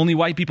group. Only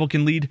white people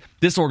can lead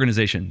this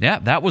organization. Yeah,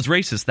 that was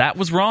racist. That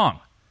was wrong.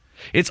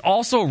 It's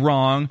also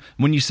wrong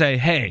when you say,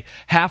 hey,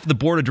 half the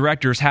board of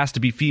directors has to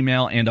be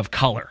female and of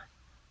color.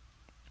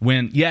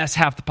 When, yes,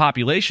 half the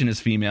population is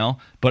female,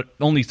 but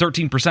only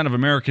 13% of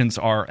Americans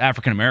are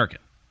African American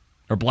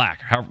or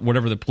black,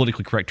 whatever the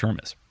politically correct term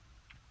is.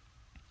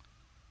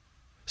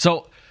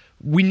 So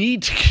we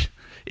need to...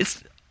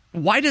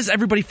 Why does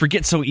everybody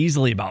forget so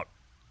easily about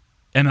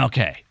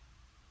MLK?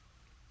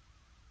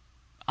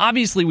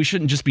 Obviously, we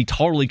shouldn't just be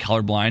totally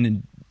colorblind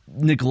and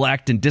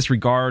neglect and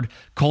disregard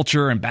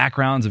culture and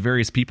backgrounds of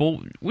various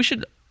people. We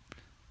should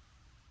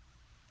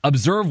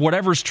observe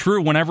whatever's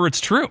true whenever it's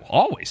true,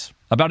 always,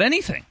 about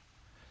anything.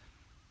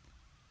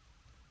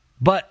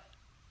 But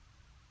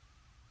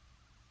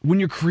when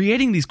you're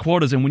creating these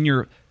quotas and when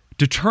you're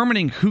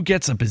determining who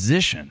gets a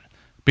position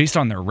based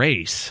on their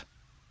race,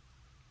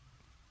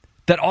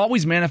 that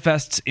always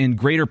manifests in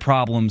greater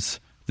problems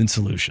than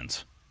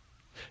solutions.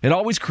 It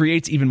always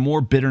creates even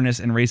more bitterness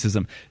and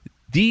racism.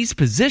 These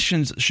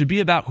positions should be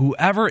about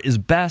whoever is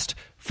best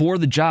for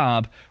the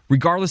job,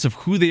 regardless of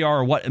who they are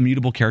or what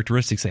immutable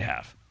characteristics they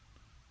have.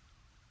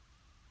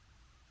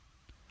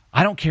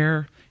 I don't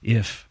care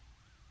if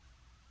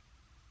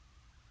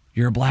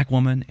you're a black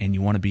woman and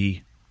you want to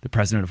be the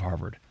president of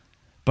Harvard,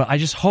 but I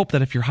just hope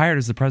that if you're hired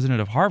as the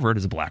president of Harvard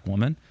as a black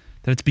woman,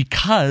 that it's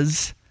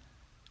because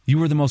you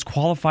were the most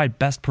qualified,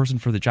 best person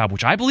for the job,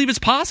 which I believe is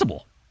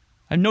possible.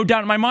 I have no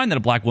doubt in my mind that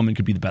a black woman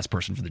could be the best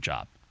person for the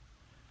job.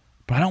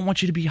 But I don't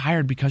want you to be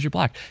hired because you're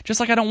black. Just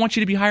like I don't want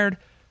you to be hired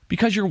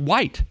because you're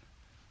white,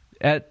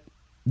 at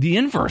the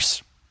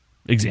inverse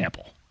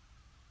example.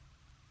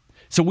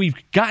 So we've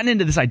gotten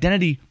into this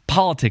identity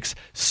politics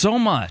so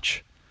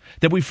much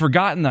that we've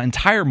forgotten the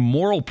entire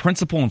moral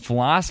principle and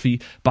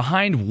philosophy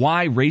behind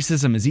why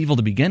racism is evil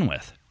to begin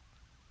with.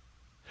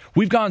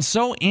 We've gone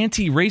so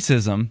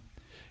anti-racism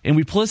and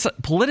we've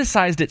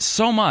politicized it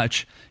so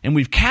much and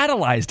we've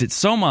catalyzed it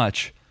so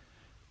much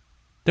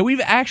that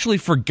we've actually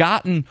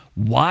forgotten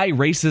why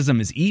racism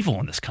is evil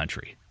in this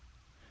country.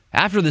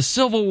 After the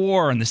Civil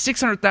War and the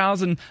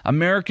 600,000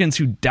 Americans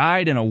who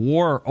died in a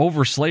war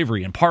over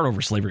slavery, in part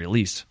over slavery at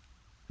least,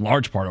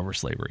 large part over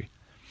slavery.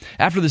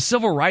 After the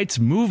Civil Rights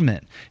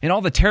Movement and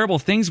all the terrible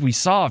things we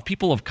saw of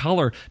people of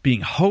color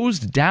being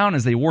hosed down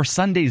as they wore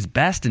Sunday's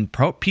best in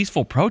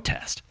peaceful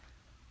protest.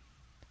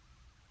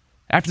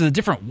 After the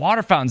different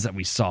water fountains that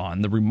we saw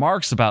and the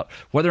remarks about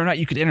whether or not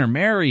you could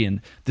intermarry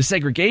and the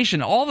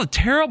segregation, all the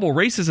terrible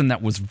racism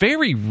that was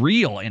very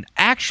real and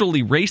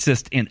actually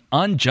racist and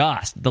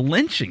unjust, the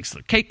lynchings,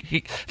 the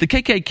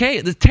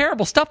KKK, the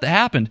terrible stuff that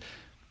happened.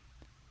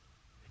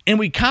 And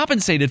we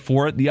compensated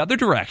for it the other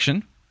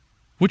direction,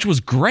 which was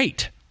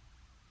great.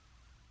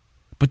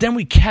 But then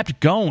we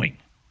kept going.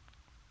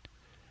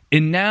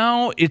 And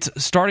now it's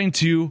starting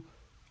to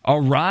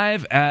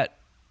arrive at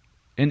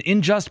an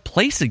unjust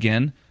place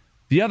again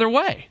the other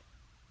way.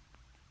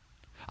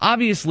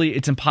 Obviously,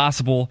 it's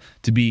impossible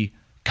to be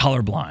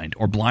colorblind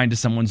or blind to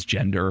someone's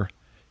gender.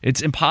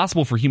 It's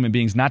impossible for human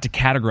beings not to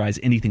categorize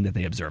anything that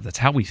they observe. That's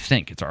how we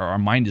think. It's our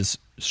mind is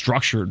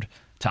structured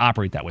to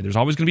operate that way. There's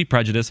always going to be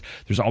prejudice.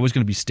 There's always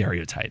going to be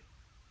stereotype.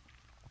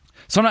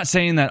 So I'm not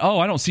saying that,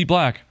 I don't see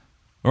black,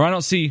 or I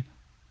don't see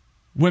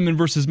women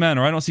versus men,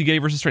 or I don't see gay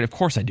versus straight. Of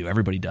course I do.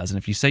 Everybody does. And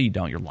if you say you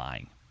don't, you're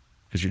lying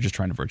because you're just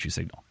trying to virtue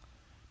signal.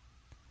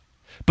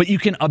 But you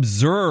can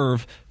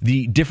observe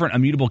the different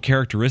immutable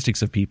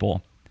characteristics of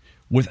people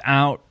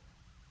without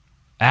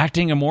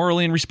acting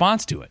immorally in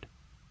response to it.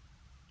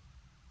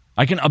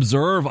 I can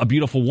observe a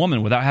beautiful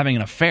woman without having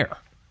an affair.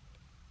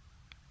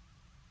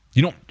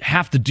 You don't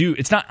have to do,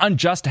 it's not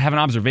unjust to have an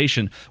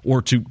observation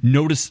or to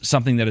notice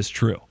something that is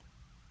true.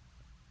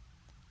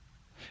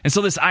 And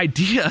so this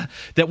idea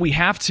that we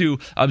have to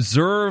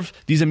observe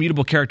these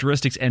immutable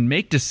characteristics and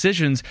make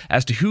decisions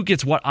as to who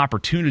gets what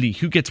opportunity,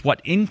 who gets what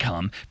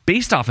income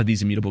based off of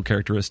these immutable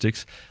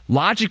characteristics,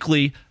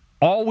 logically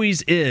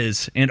always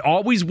is and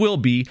always will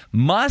be,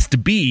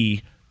 must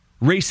be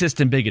racist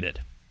and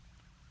bigoted.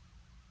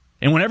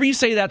 And whenever you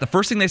say that, the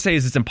first thing they say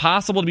is it's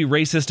impossible to be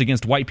racist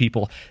against white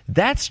people.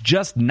 That's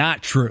just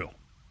not true.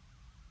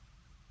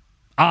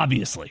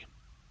 Obviously.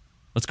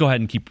 Let's go ahead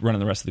and keep running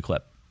the rest of the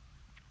clip.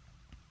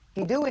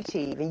 you do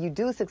achieve and you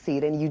do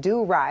succeed and you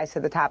do rise to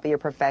the top of your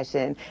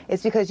profession,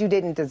 it's because you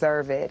didn't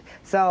deserve it.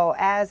 So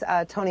as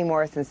Toni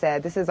Morrison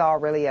said, this is all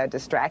really a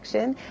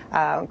distraction.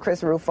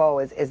 Chris Rufo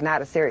is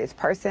not a serious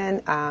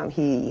person.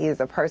 He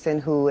is a person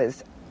who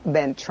has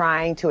been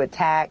trying to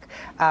attack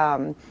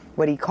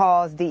what he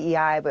calls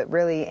DEI, but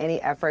really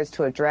any efforts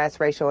to address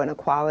racial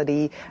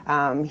inequality.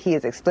 He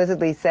has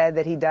explicitly said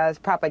that he does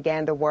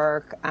propaganda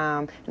work,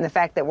 and the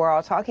fact that we're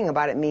all talking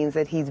about it means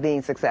that he's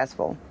being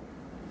successful.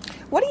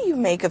 What do you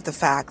make of the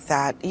fact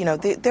that,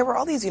 there were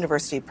all these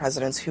university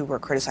presidents who were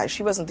criticized?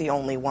 She wasn't the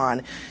only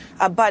one.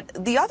 But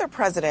the other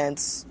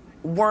presidents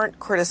weren't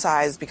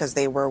criticized because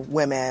they were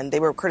women.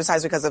 They were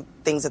criticized because of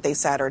things that they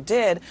said or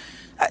did.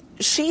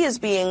 She is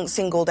being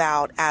singled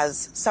out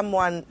as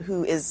someone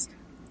who is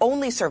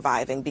only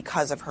surviving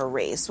because of her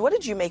race. What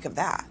did you make of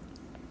that?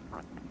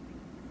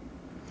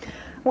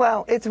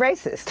 Well, it's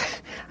racist.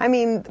 I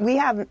mean, we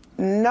have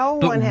no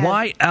but one has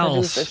why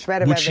else a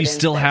shred of would she evidence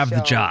still have the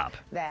that job?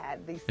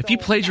 If you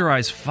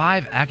plagiarize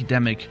 5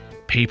 academic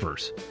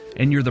papers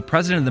and you're the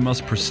president of the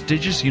most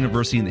prestigious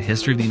university in the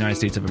history of the United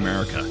States of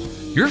America,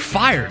 you're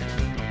fired,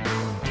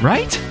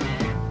 right?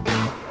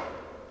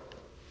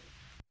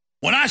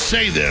 When I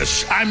say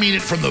this, I mean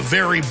it from the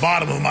very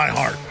bottom of my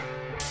heart.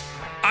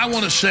 I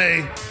want to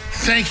say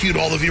thank you to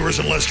all the viewers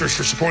and listeners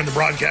for supporting the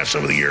broadcast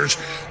over the years.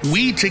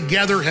 We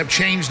together have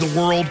changed the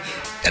world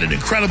at an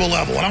incredible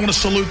level. And I want to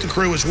salute the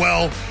crew as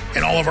well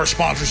and all of our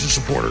sponsors and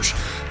supporters.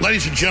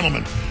 Ladies and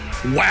gentlemen,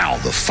 wow,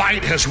 the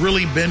fight has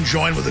really been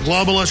joined with the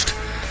globalist.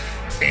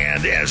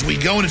 And as we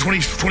go into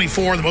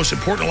 2024, the most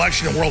important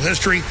election in world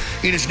history,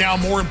 it is now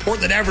more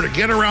important than ever to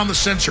get around the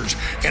censors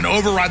and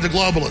override the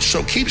globalists.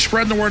 So keep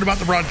spreading the word about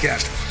the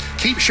broadcast.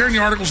 Keep sharing the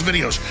articles and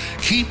videos.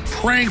 Keep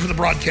praying for the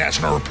broadcast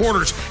and our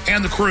reporters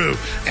and the crew.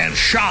 And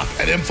shop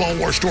at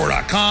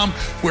InfoWarsStore.com,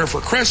 where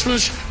for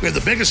Christmas, we have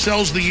the biggest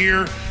sales of the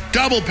year,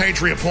 double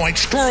Patriot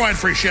points, store-wide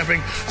free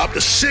shipping, up to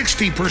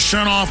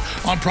 60%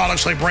 off on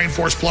products like Brain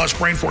Force Plus,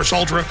 Brain Force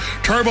Ultra.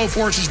 Turbo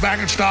Force is back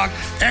in stock.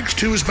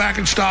 X2 is back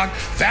in stock.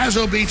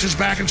 Vaso Beats is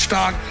back in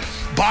stock.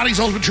 Body's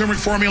Ultimate Turmeric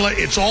Formula,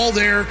 it's all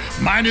there.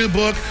 My new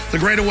book, The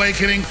Great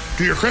Awakening.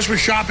 Do your Christmas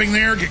shopping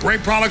there. Get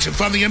great products and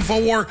fund the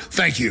InfoWar.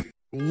 Thank you.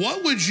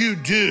 What would you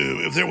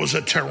do if there was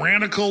a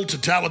tyrannical,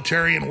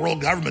 totalitarian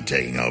world government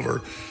taking over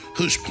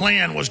whose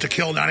plan was to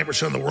kill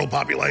 90% of the world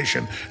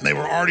population, and they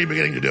were already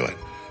beginning to do it?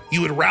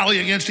 You would rally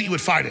against it, you would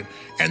fight it.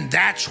 And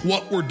that's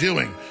what we're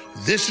doing.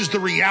 This is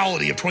the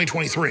reality of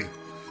 2023.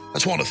 I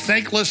just want to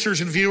thank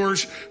listeners and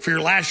viewers for your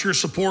last year's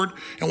support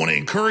and want to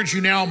encourage you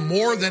now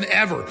more than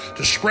ever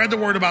to spread the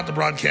word about the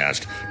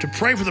broadcast, to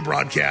pray for the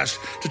broadcast,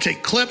 to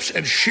take clips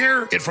and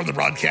share it from the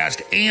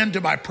broadcast, and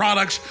to buy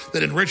products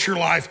that enrich your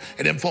life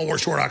at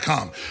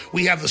InfoWarsStore.com.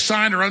 We have the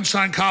signed or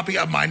unsigned copy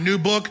of my new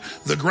book,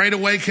 The Great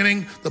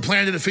Awakening, The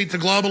Plan to Defeat the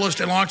Globalist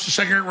and Launch the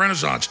Second Great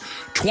Renaissance.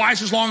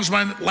 Twice as long as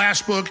my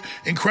last book,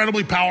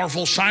 incredibly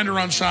powerful, signed or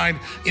unsigned,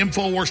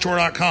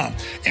 InfoWarsStore.com.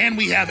 And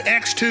we have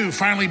X2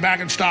 finally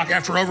back in stock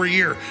after over a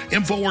year,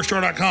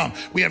 InfoWarsStore.com.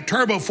 We have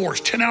Turbo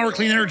Force, 10-hour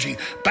clean energy,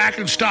 back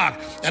in stock,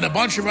 and a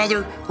bunch of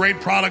other great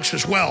products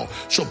as well.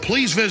 So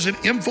please visit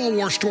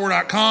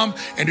InfoWarsStore.com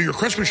and do your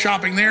Christmas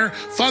shopping there.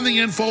 Fund the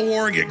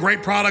InfoWar and get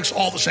great products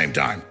all at the same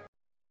time.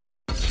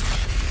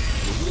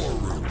 The War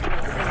Room.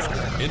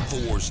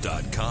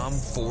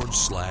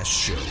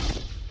 InfoWars.com/show.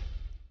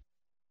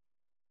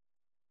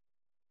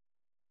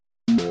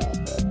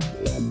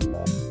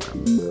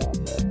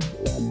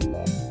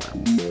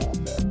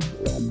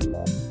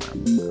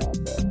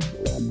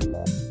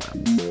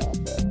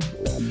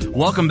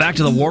 Welcome back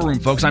to the War Room,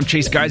 folks. I'm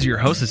Chase Geiser, your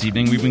host this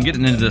evening. We've been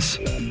getting into this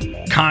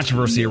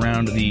controversy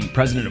around the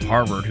president of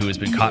Harvard who has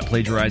been caught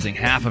plagiarizing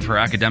half of her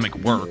academic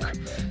work,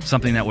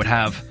 something that would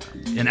have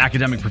an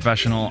academic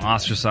professional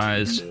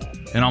ostracized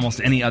in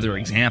almost any other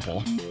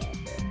example.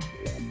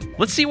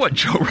 Let's see what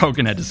Joe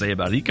Rogan had to say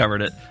about it. He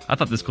covered it. I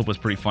thought this clip was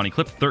pretty funny.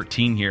 Clip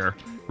 13 here.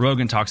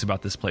 Rogan talks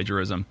about this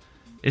plagiarism.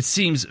 It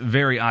seems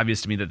very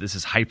obvious to me that this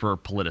is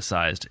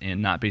hyper-politicized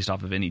and not based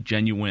off of any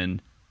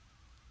genuine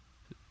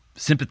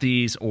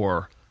sympathies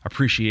or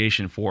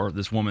appreciation for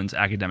this woman's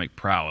academic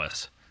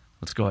prowess.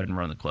 Let's go ahead and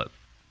run the clip.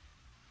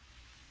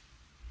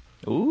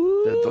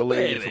 Ooh, the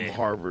lady from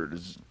Harvard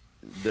is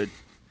the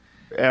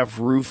F.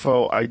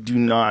 Rufo. I do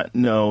not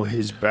know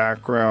his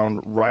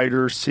background.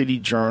 Writer, City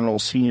Journal,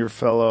 senior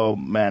fellow,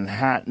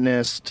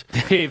 Manhattanist,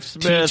 Dave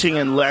Smith, teaching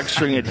and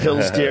lecturing at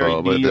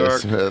Hillsdale, New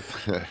York,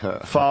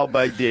 followed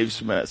by Dave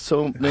Smith.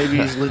 So maybe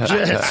he's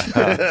legit.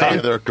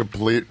 Either a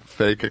complete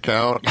fake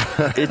account.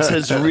 It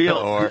says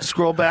real.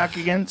 Scroll back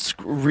again.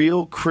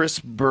 Real Chris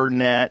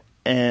Brunette.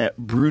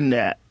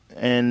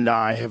 And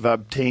I have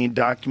obtained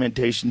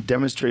documentation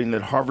demonstrating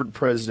that Harvard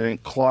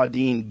President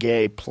Claudine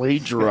Gay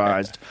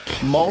plagiarized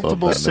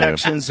multiple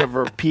sections of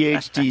her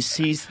PhD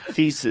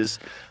thesis,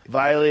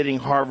 violating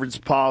Harvard's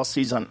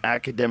policies on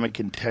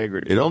academic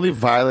integrity. It only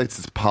violates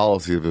its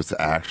policy if it's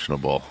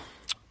actionable.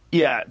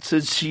 Yeah, it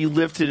says she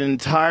lifted an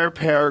entire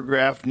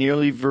paragraph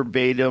nearly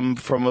verbatim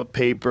from a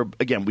paper.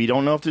 Again, we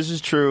don't know if this is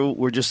true.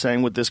 We're just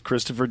saying what this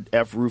Christopher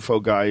F. Rufo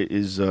guy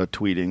is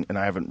tweeting, and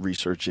I haven't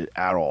researched it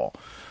at all.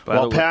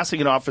 While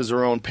passing it off as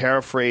her own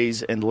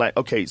paraphrase and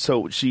okay,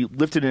 so she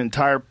lifted an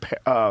entire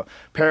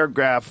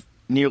paragraph.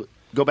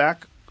 Go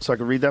back so I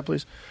can read that,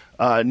 please.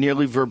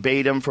 Nearly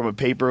verbatim from a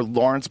paper,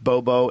 Lawrence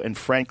Bobo and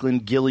Franklin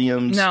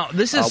Gilliam's. Now,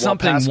 this is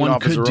something one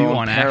could do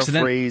on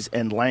accident. Paraphrase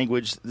and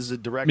language. This is a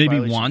direct maybe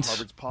violation once, of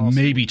Harvard's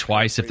policy. maybe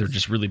twice if they're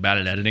just really bad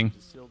at editing.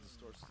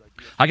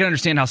 I can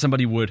understand how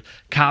somebody would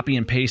copy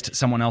and paste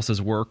someone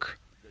else's work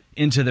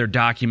into their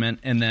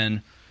document and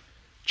then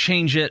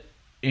change it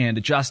and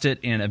adjust it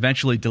and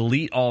eventually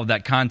delete all of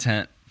that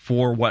content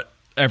for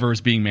whatever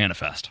is being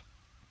manifest.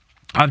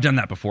 I've done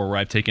that before where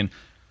I've taken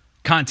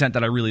content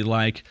that I really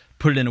like,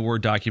 put it in a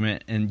Word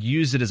document, and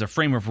use it as a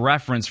frame of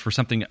reference for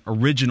something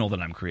original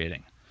that I'm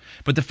creating.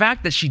 But the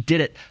fact that she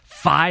did it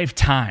 5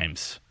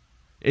 times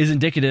is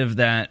indicative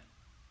that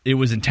it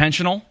was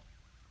intentional.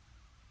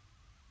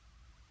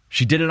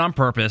 She did it on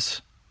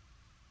purpose.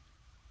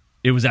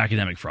 It was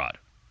academic fraud.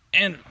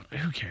 And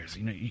who cares?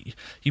 You know,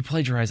 you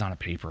plagiarize on a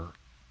paper.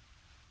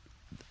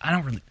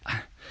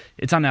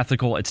 It's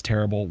unethical. It's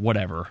terrible.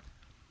 Whatever.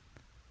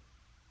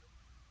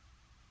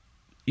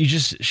 You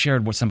just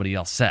shared what somebody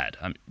else said,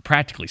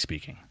 practically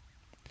speaking.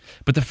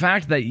 But the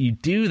fact that you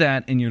do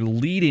that and you're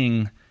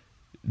leading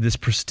this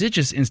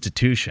prestigious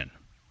institution,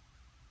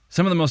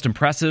 some of the most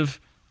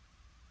impressive,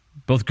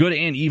 both good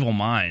and evil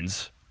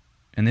minds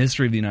in the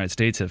history of the United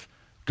States have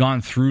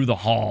gone through the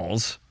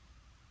halls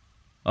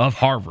of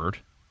Harvard.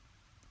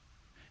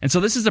 And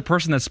so this is a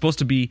person that's supposed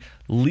to be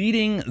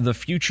leading the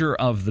future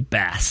of the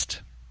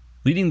best,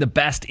 leading the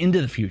best into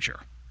the future.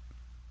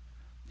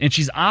 And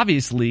she's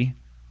obviously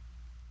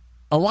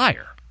a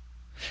liar.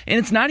 And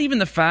it's not even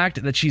the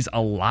fact that she's a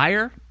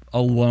liar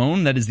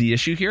alone that is the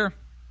issue here.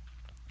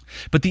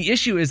 But the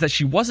issue is that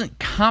she wasn't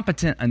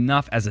competent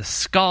enough as a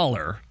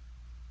scholar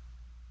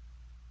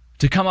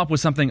to come up with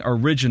something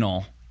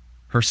original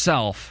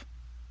herself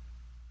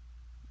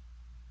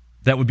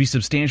that would be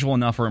substantial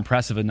enough or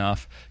impressive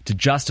enough to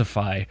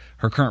justify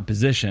her current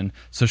position.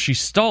 So she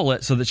stole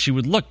it so that she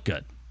would look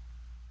good.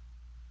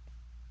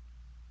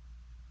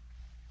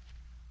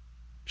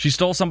 She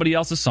stole somebody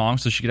else's song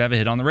so she could have a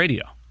hit on the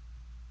radio.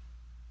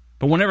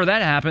 But whenever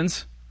that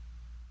happens,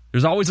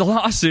 there's always a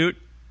lawsuit,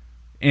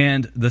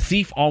 and the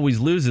thief always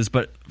loses.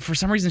 But for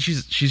some reason,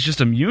 she's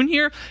just immune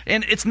here.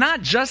 And it's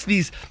not just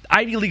these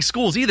Ivy League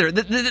schools either.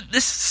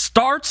 This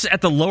starts at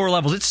the lower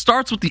levels. It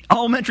starts with the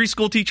elementary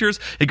school teachers.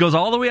 It goes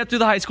all the way up to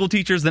the high school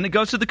teachers. Then it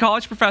goes to the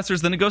college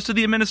professors. Then it goes to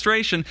the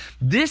administration.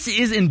 This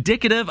is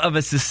indicative of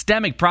a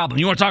systemic problem.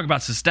 You want to talk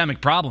about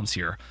systemic problems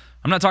here.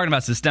 I'm not talking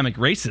about systemic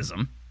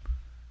racism.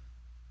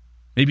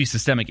 Maybe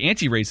systemic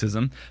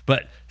anti-racism,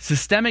 but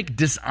systemic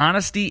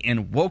dishonesty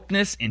and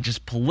wokeness and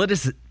just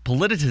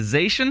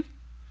politicization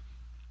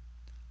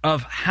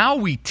of how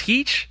we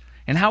teach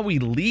and how we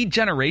lead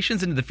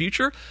generations into the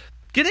future.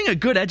 Getting a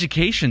good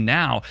education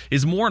now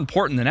is more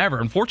important than ever.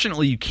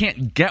 Unfortunately, you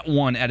can't get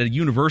one at a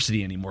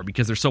university anymore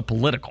because they're so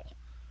political.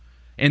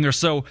 And they're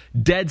so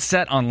dead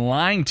set on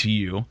lying to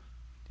you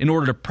in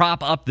order to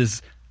prop up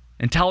this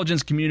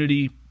intelligence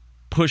community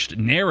pushed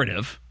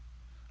narrative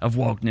of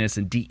wokeness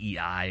and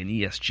DEI and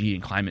ESG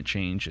and climate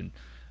change and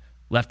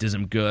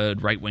leftism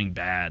good, right-wing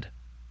bad,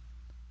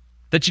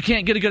 that you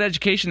can't get a good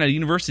education at a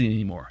university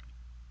anymore.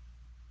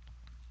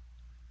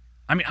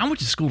 I mean, I went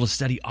to school to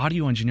study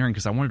audio engineering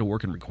because I wanted to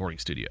work in recording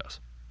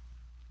studios.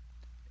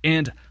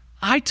 And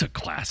I took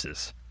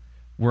classes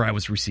where I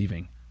was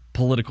receiving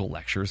political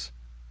lectures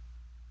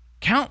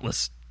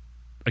countless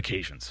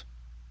occasions.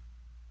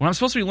 When I'm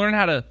supposed to be learning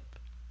how to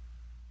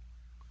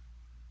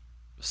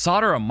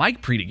solder a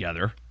mic pre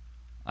together,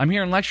 I'm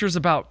hearing lectures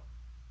about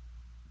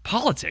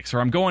politics,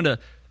 or I'm going to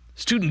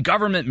student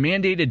government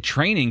mandated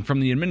training from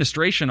the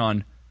administration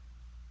on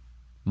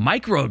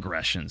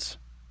microaggressions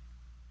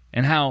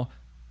and how,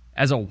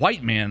 as a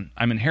white man,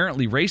 I'm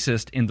inherently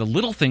racist in the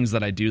little things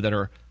that I do that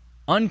are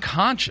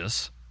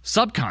unconscious,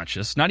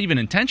 subconscious, not even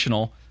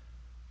intentional,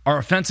 are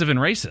offensive and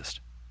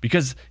racist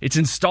because it's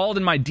installed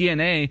in my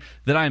DNA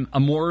that I'm a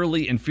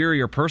morally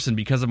inferior person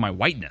because of my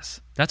whiteness.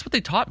 That's what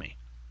they taught me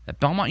at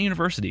Belmont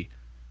University.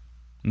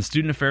 And the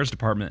Student Affairs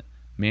Department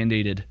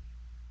mandated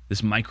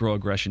this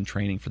microaggression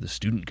training for the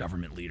student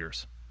government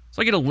leaders. So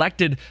I get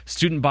elected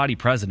student body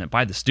president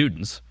by the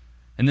students,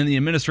 and then the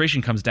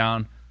administration comes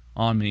down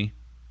on me,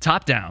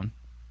 top down,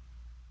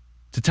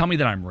 to tell me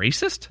that I'm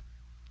racist?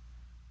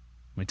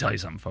 Let me tell you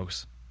something,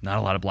 folks. Not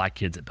a lot of black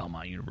kids at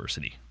Belmont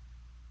University.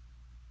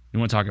 You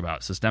want to talk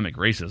about systemic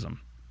racism?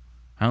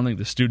 I don't think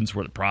the students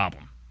were the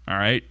problem, all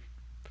right?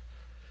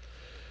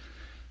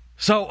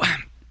 So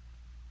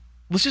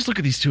let's just look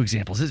at these two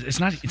examples. It's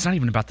not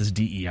even about this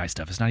DEI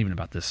stuff. It's not even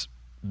about this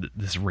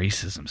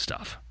racism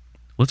stuff.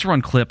 Let's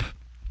run clip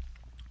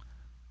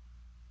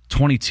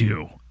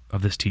 22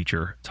 of this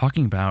teacher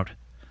talking about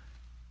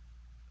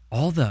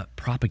all the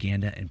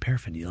propaganda and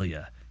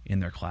paraphernalia in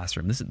their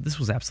classroom. This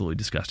was absolutely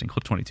disgusting.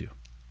 Clip 22.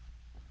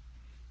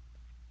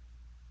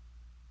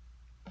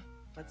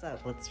 What's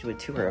up? Let's do a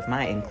tour of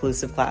my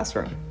inclusive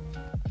classroom.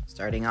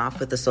 Starting off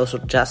with the social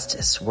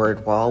justice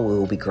word wall, we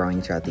will be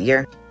growing throughout the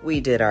year. We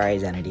did our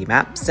identity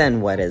maps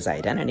and what is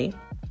identity.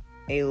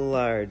 A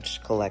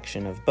large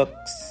collection of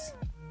books.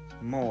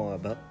 More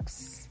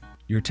books.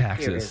 Your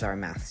taxes. Here is our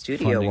math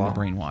studio funding wall. The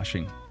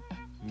brainwashing.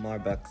 More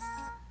books.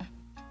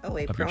 Oh,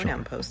 a Of your pronoun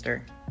children.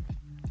 poster.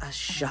 A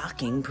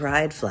shocking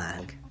pride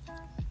flag.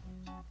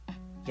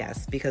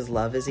 Yes, because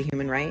love is a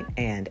human right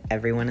and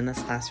everyone in this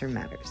classroom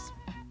matters.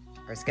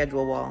 Our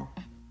schedule wall.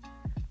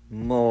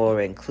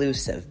 More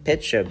inclusive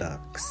picture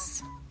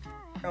books.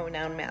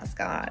 Pronoun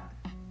mascot.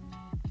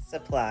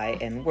 Supply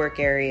and work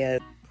area.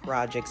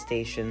 Project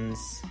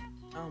stations.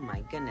 Oh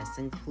my goodness,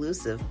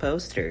 inclusive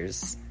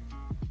posters.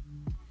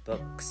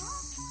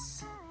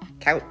 Books.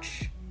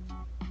 Couch.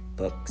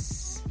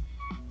 Books.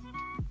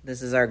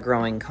 This is our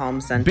growing calm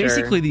center.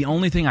 Basically, the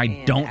only thing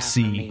I don't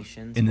see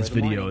affirmations in this for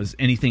the video morning. is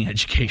anything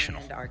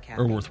educational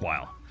or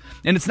worthwhile.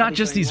 And it's not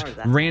just showing these more of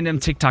that. random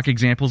TikTok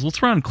examples.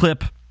 Let's run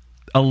clip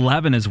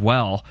 11 as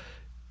well.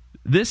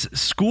 This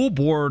school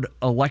board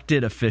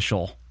elected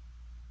official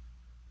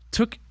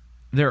took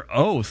their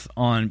oath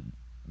on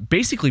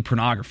basically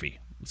pornography.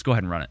 Let's go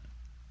ahead and run it.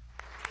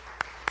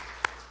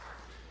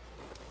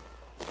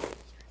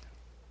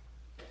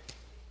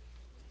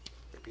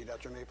 Repeat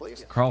after me,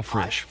 please. Carl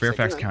Frisch, I,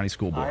 Fairfax state your County name.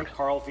 School Board. I,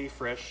 Carl V.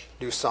 Frisch,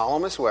 do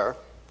solemnly swear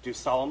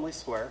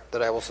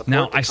that I will support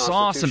Now, the I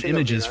saw some Constitution of the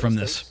images United from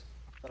States,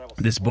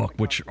 this book,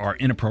 which are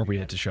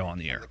inappropriate to show on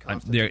the air.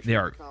 They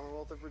are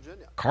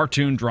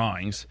cartoon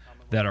drawings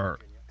that are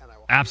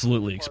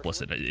absolutely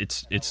explicit.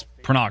 It's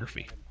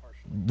pornography,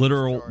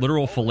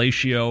 literal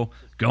fellatio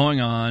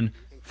going on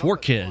for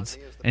kids,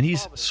 and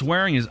he's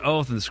swearing his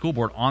oath in the school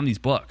board on these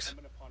books.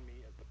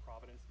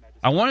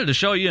 I wanted to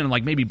show you and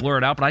like maybe blur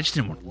it out, but I just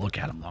didn't want to look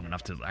at them long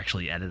enough to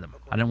actually edit them.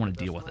 I didn't want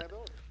to deal with it.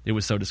 It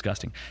was so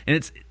disgusting, and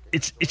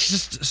it's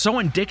just so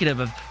indicative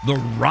of the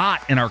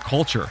rot in our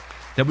culture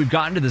that we've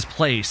gotten to this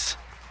place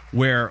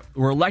where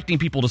we're electing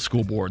people to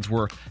school boards,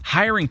 we're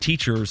hiring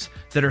teachers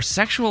that are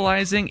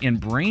sexualizing and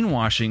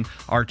brainwashing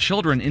our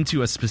children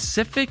into a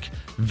specific,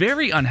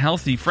 very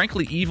unhealthy,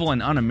 frankly evil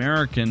and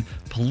un-American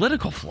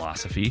political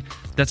philosophy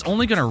that's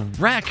only going to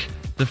wreck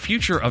the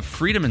future of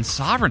freedom and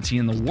sovereignty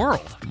in the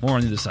world. More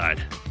on the other side.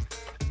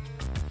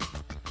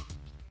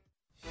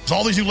 So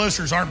all these new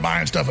listeners aren't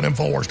buying stuff at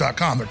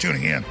Infowars.com. They're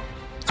tuning in.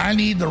 I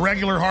need the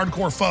regular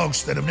hardcore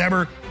folks that have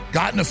never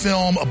gotten a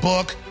film, a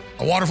book,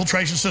 a water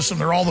filtration system.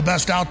 They're all the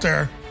best out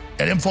there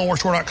at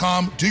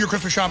InfoWarsStore.com. Do your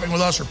Christmas shopping with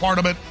us or part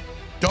of it.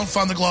 Don't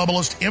fund the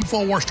globalist.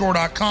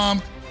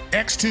 InfoWarsStore.com.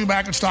 X2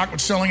 back in stock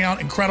but selling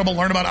out. Incredible.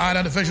 Learn about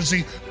iodine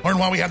deficiency. Learn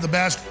why we have the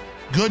best.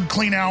 Good,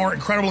 clean hour.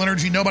 Incredible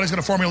energy. Nobody's got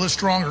a formula this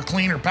strong or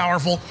clean or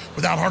powerful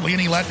without hardly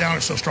any letdown.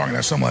 It's so strong it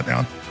has some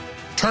letdown.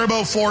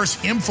 Turbo Force.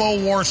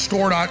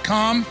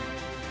 InfoWarsStore.com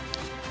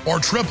or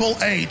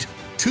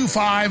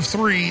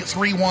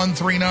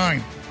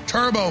 888-253-3139.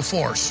 Turbo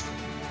Force.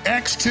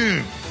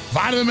 X2.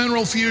 Vitamin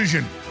Mineral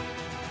Fusion,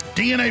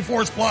 DNA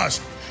Force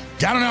Plus,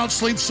 down and out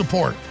sleep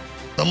support.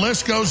 The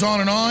list goes on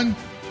and on.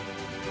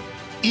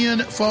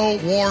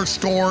 InfoWars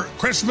Store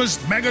Christmas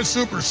Mega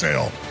Super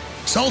Sale.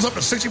 Sells up to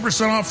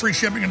 60% off, free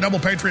shipping and double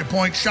Patriot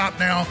points. Shop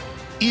now.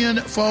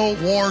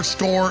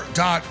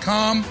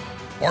 InfoWarsStore.com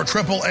or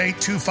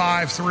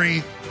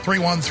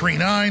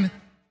 888-253-3139.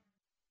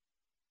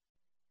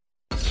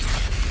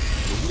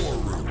 The War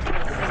Room.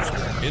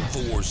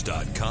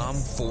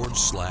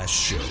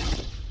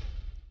 Infowars.com/show.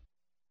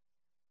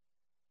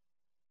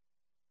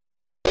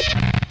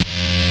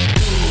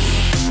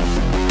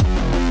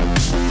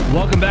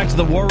 Welcome back to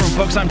the War Room,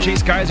 folks. I'm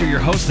Chase Geiser, your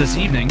host this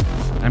evening.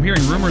 I'm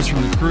hearing rumors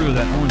from the crew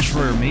that Owen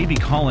Schroyer may be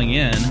calling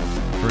in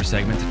for a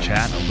segment to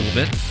chat a little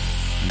bit.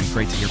 It'd be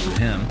great to hear from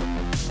him.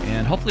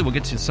 And hopefully we'll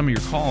get to some of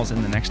your calls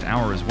in the next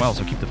hour as well,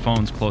 so keep the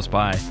phones close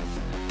by.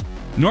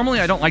 Normally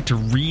I don't like to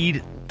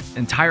read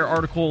entire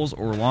articles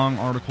or long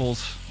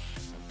articles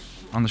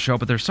on the show,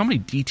 but there's so many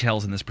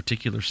details in this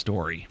particular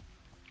story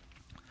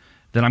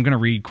that I'm going to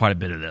read quite a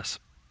bit of this.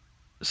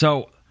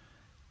 So,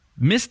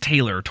 Miss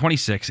Taylor,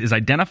 26, is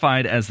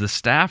identified as the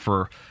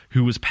staffer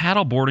who was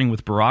paddleboarding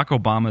with Barack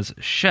Obama's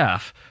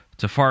chef,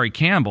 Tafari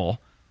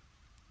Campbell,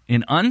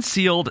 in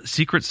unsealed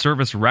Secret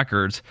Service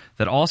records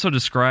that also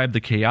describe the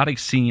chaotic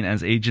scene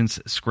as agents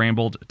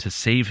scrambled to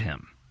save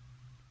him.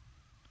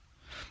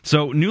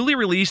 So, newly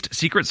released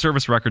Secret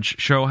Service records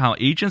show how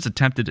agents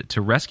attempted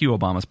to rescue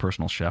Obama's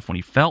personal chef when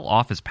he fell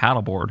off his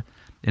paddleboard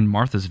in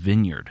Martha's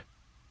Vineyard.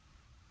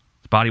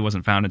 His body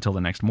wasn't found until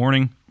the next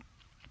morning.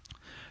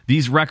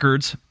 These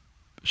records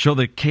show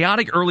the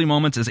chaotic early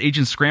moments as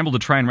agents scrambled to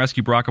try and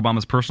rescue Barack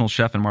Obama's personal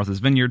chef in Martha's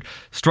Vineyard,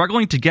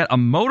 struggling to get a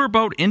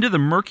motorboat into the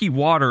murky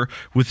water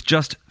with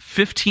just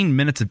 15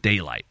 minutes of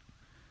daylight.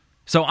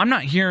 So I'm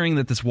not hearing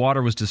that this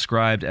water was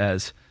described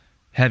as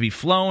heavy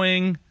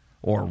flowing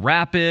or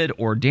rapid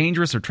or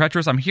dangerous or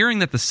treacherous. I'm hearing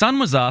that the sun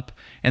was up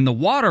and the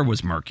water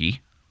was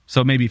murky.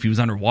 So maybe if he was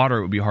underwater,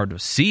 it would be hard to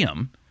see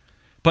him.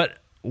 But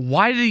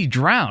why did he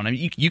drown? I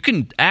mean, you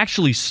can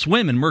actually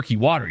swim in murky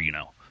water, you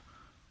know,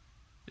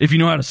 if you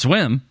know how to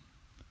swim.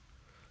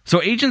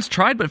 So agents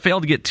tried but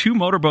failed to get 2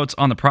 motorboats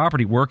on the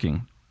property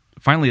working.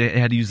 Finally, they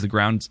had to use the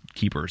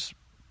groundskeeper's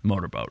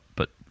motorboat.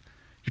 But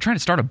you're trying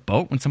to start a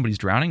boat when somebody's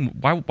drowning?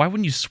 Why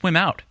wouldn't you swim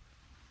out?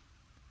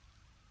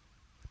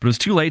 But it was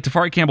too late.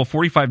 Tafari Campbell,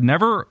 45,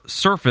 never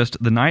surfaced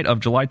the night of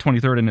July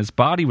 23rd, and his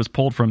body was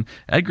pulled from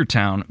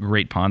Edgartown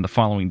Great Pond the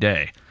following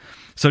day.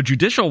 So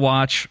Judicial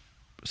Watch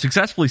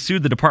successfully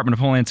sued the Department of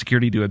Homeland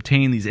Security to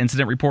obtain these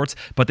incident reports,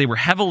 but they were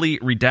heavily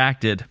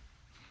redacted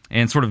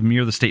and sort of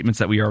mirror the statements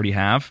that we already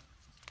have.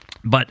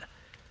 But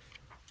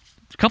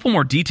a couple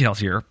more details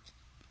here.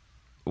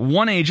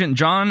 One agent,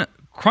 John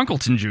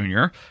Crunkleton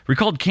Jr.,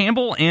 recalled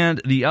Campbell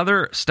and the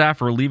other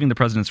staff were leaving the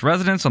president's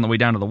residence on the way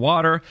down to the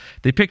water.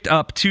 They picked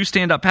up 2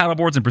 stand-up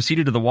paddleboards and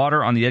proceeded to the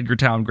water on the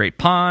Edgartown Great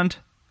Pond.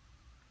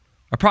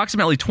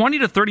 Approximately 20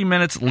 to 30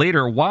 minutes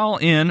later, while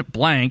in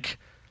blank,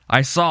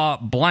 I saw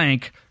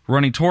blank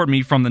running toward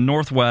me from the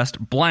northwest,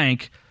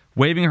 blank,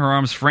 waving her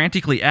arms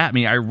frantically at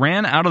me. I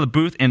ran out of the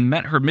booth and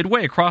met her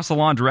midway across the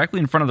lawn directly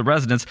in front of the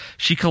residence.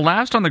 She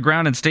collapsed on the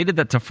ground and stated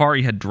that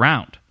Tafari had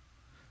drowned.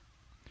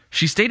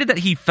 She stated that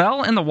he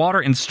fell in the water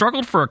and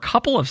struggled for a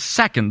couple of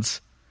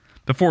seconds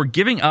before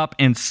giving up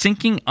and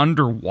sinking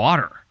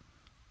underwater.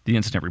 The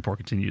incident report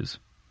continues.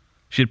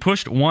 She had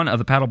pushed one of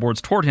the paddleboards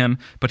toward him,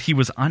 but he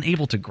was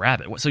unable to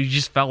grab it. So you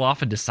just fell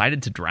off and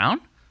decided to drown?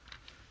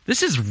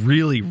 This is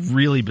really,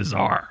 really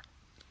bizarre.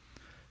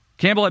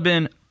 Campbell had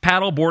been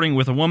paddleboarding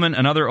with a woman,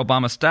 another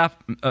Obama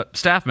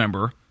staff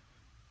member,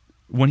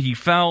 when he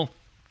fell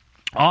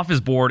off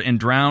his board and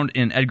drowned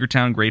in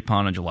Edgartown Great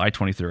Pond on July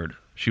 23rd.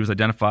 She was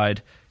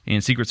identified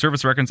in Secret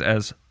Service records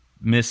as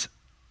Miss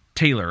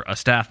Taylor, a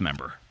staff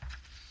member.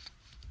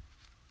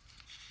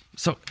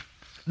 So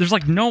there's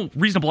like no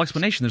reasonable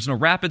explanation. There's no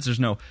rapids. There's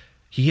no,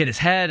 he hit his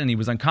head and he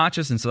was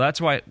unconscious, and so that's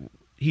why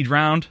he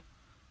drowned.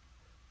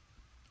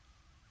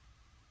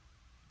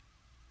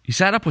 He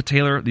sat up with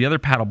Taylor, the other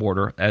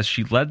paddleboarder, as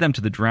she led them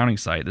to the drowning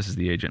site. This is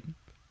the agent.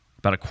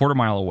 About a quarter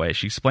mile away.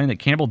 She explained that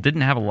Campbell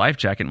didn't have a life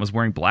jacket and was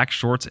wearing black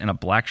shorts and a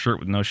black shirt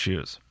with no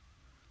shoes.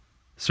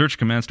 Search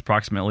commenced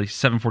approximately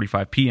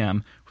 7:45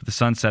 p.m. with the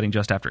sun setting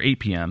just after 8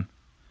 p.m.,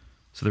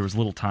 so there was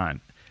little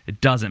time.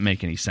 It doesn't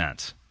make any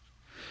sense.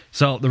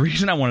 So the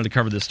reason I wanted to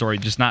cover this story,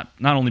 just not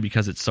only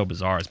because it's so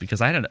bizarre, is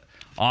because I had an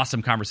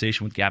awesome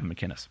conversation with Gavin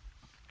McInnes.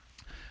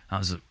 That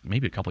was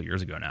maybe a couple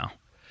years ago now.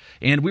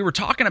 And we were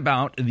talking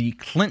about the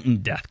Clinton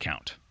death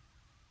count.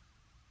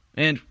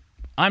 And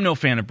I'm no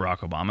fan of Barack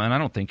Obama, and I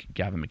don't think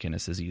Gavin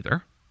McInnes is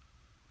either.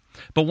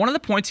 But one of the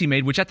points he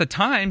made, which at the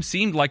time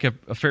seemed like a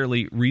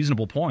fairly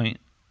reasonable point,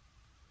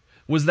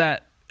 was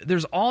that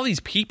there's all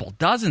these people,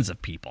 dozens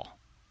of people,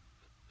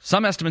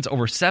 some estimates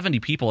over 70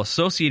 people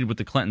associated with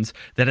the Clintons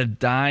that have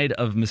died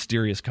of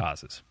mysterious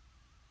causes.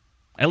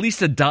 At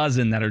least a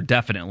dozen that are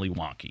definitely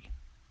wonky,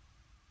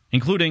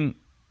 including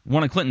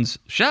one of Clinton's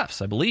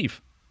chefs, I believe,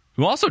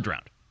 who also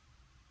drowned.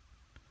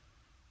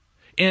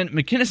 And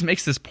McInnes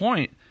makes this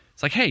point.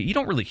 It's like, hey, you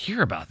don't really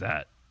hear about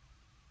that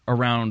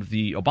around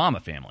the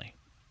Obama family.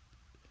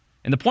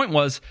 And the point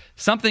was,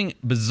 something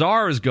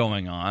bizarre is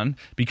going on,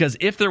 because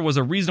if there was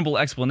a reasonable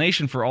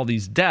explanation for all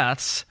these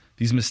deaths,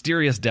 these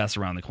mysterious deaths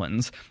around the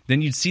Clintons,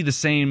 then you'd see the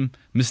same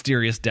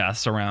mysterious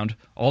deaths around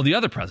all the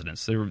other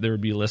presidents. There would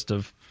be a list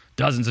of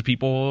dozens of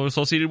people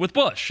associated with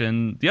Bush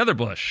and the other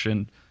Bush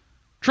and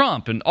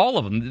Trump and all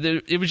of them.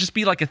 It would just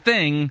be like a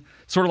thing,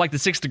 sort of like the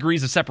 6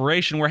 degrees of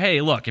separation, where,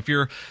 hey, look, if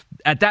you're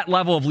at that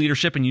level of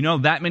leadership and you know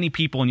that many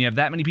people and you have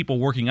that many people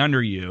working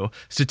under you,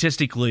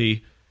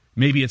 statistically,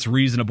 maybe it's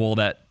reasonable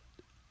that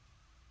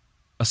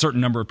a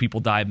certain number of people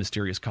die of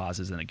mysterious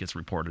causes and it gets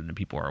reported and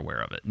people are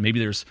aware of it. Maybe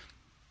there's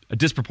a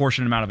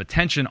disproportionate amount of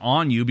attention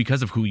on you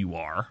because of who you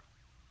are.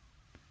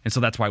 And so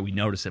that's why we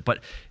notice it.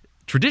 But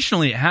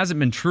traditionally, it hasn't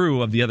been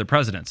true of the other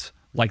presidents,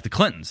 like the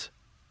Clintons.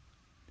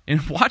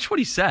 And watch what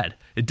he said.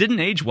 It didn't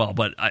age well,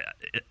 but I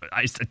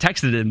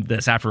texted him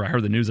this after I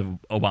heard the news of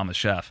Obama's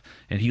chef,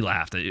 and he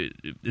laughed.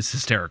 It's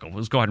hysterical.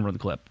 Let's go ahead and run the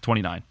clip.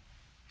 29.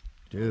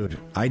 Dude,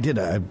 I did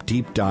a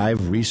deep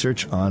dive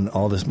research on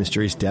all this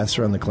mysterious deaths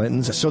around the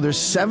Clintons. So there's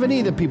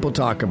 70 that people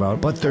talk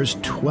about, but there's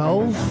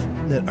 12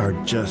 that are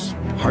just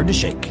hard to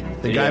shake.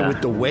 The guy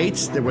with the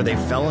weights where they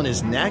fell on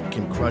his neck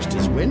and crushed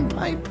his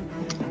windpipe.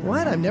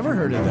 What? I've never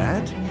heard of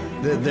that.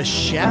 The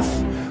chef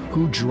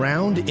who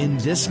drowned in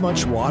this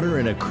much water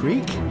in a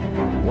creek?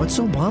 What's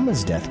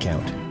Obama's death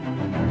count?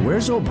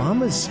 Where's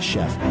Obama's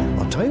chef?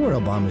 I'll tell you where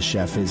Obama's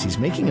chef is. He's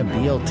making a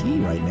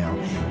BLT right now.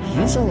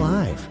 He's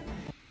alive.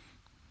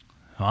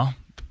 Well,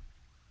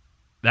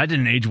 that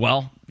didn't age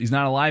well. He's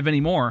not alive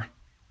anymore.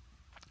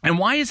 And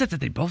why is it that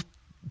they both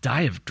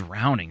die of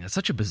drowning? That's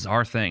such a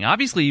bizarre thing.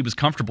 Obviously, he was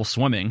comfortable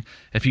swimming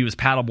if he was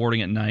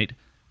paddleboarding at night,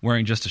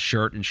 wearing just a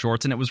shirt and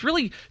shorts, and it was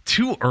really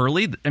too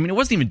early. I mean, it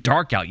wasn't even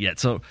dark out yet,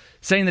 so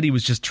saying that he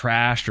was just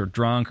trashed or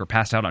drunk or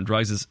passed out on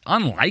drugs is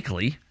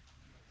unlikely,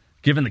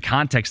 given the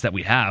context that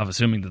we have,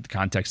 assuming that the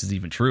context is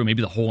even true.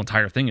 Maybe the whole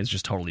entire thing is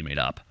just totally made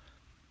up.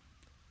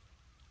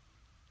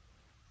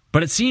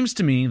 But it seems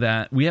to me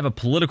that we have a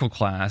political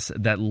class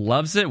that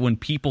loves it when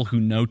people who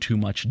know too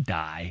much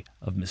die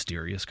of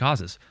mysterious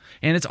causes.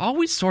 And it's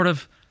always sort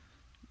of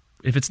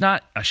if it's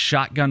not a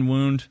shotgun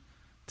wound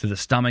to the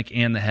stomach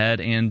and the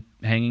head and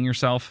hanging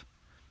yourself,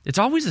 it's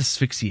always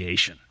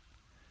asphyxiation.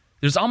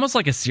 There's almost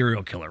like a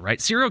serial killer,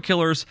 right? Serial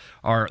killers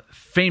are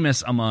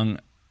famous among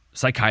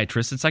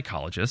psychiatrists and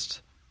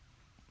psychologists.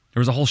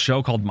 There was a whole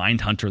show called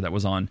Mindhunter that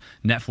was on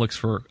Netflix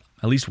for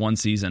at least one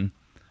season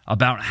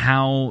about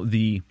how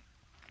the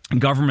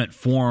government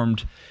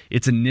formed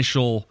its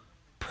initial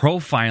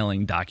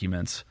profiling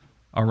documents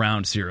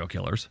around serial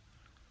killers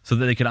so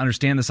that they could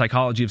understand the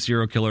psychology of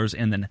serial killers,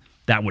 and then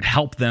that would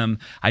help them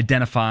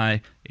identify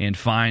and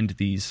find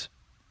these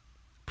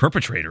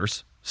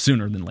perpetrators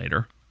sooner than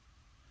later.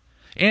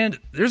 And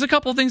there's a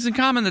couple of things in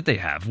common that they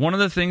have. One of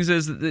the things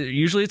is that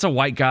usually it's a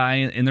white guy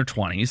in their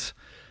 20s.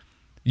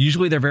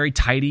 Usually they're very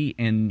tidy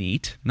and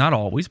neat. Not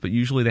always, but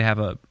usually they have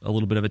a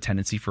little bit of a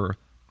tendency for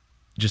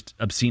just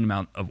obscene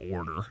amount of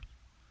order.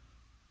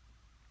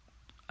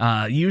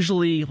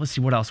 Usually, let's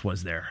see, what else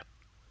was there?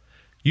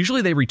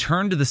 Usually they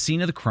return to the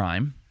scene of the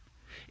crime,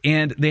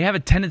 and they have a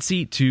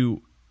tendency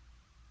to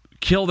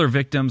kill their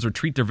victims or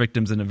treat their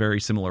victims in a very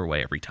similar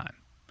way every time.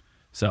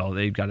 So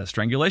they've got a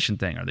strangulation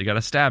thing, or they got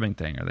a stabbing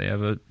thing, or they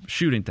have a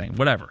shooting thing,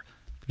 whatever.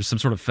 There's some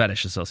sort of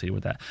fetish associated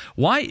with that.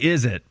 Why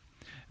is it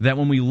that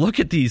when we look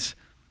at these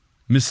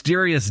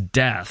mysterious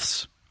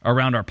deaths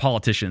around our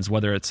politicians,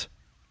 whether it's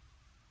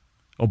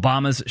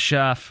Obama's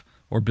chef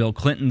or Bill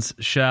Clinton's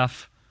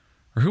chef,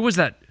 or who was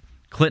that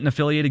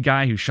Clinton-affiliated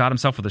guy who shot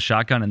himself with a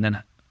shotgun and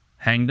then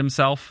hanged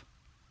himself?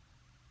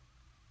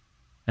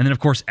 And then, of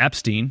course,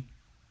 Epstein.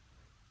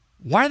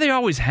 Why are they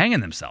always hanging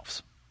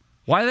themselves?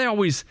 Why are they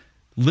always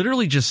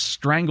literally just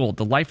strangled?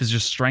 The life is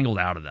just strangled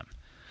out of them.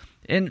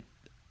 And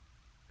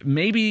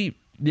maybe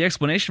the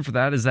explanation for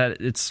that is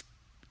that it's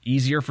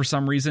easier for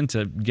some reason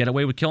to get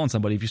away with killing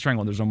somebody if you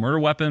strangle them. There's no murder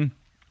weapon,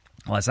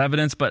 less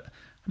evidence, but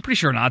I'm pretty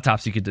sure an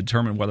autopsy could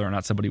determine whether or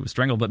not somebody was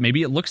strangled, but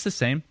maybe it looks the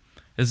same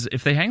as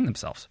if they hang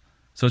themselves.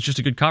 So it's just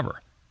a good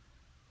cover.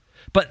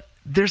 But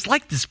there's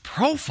like this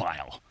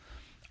profile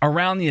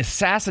around the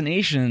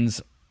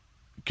assassinations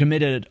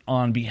committed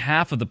on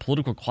behalf of the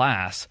political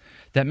class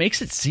that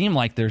makes it seem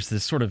like there's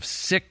this sort of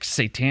sick,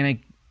 satanic,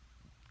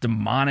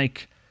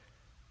 demonic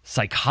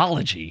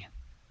psychology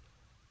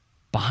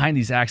behind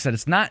these acts, that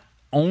it's not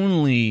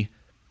only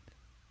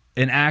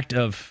an act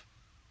of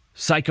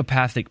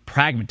psychopathic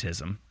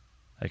pragmatism,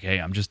 like, hey,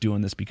 I'm just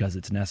doing this because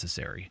it's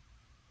necessary,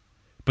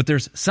 but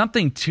there's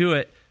something to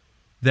it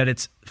that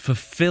it's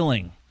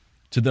fulfilling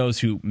to those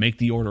who make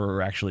the order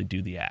or actually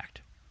do the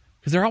act.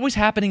 Because they're always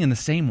happening in the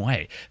same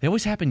way. They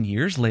always happen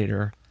years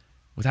later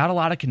without a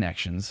lot of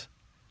connections.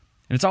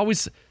 And it's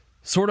always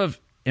sort of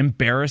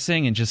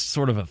embarrassing and just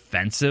sort of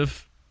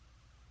offensive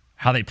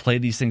how they play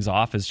these things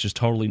off as just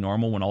totally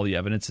normal when all the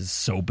evidence is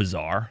so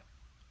bizarre.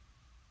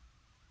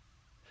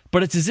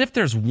 But it's as if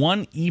there's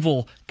one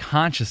evil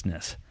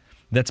consciousness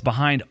that's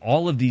behind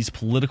all of these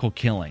political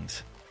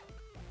killings.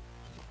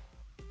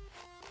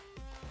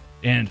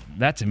 And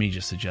that to me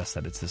just suggests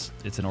that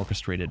it's an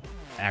orchestrated,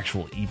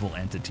 actual evil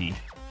entity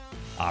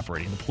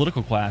operating. The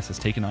political class has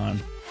taken on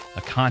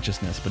a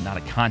consciousness but not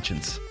a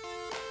conscience,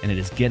 and it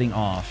is getting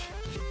off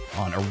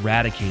on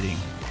eradicating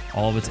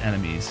all of its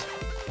enemies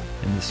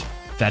in this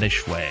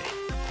fetish way.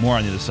 More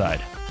on the other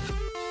side.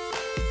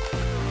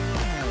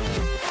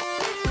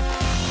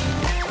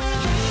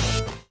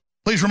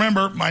 Please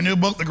remember, my new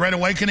book, The Great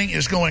Awakening,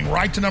 is going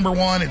right to number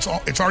one. It's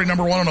already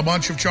number one on a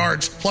bunch of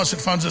charts. Plus,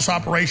 it funds this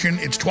operation.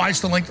 It's twice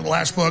the length of the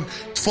last book.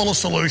 It's full of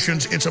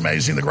solutions. It's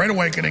amazing. The Great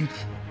Awakening,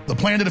 the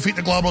plan to defeat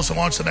the globalists and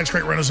launch the next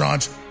great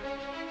renaissance.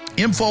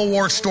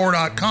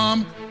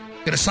 InfoWarsStore.com.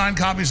 Get a signed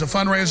copies of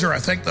Fundraiser. I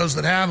thank those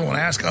that have. I want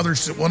to ask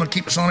others that want to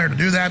keep us on air to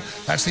do that.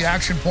 That's the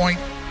action point.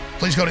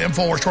 Please go to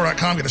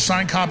InfoWarsStore.com. Get a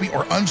signed copy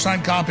or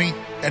unsigned copy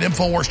at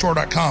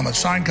InfoWarsStore.com. A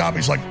signed copy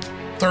is like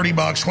 $30,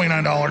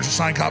 $29. A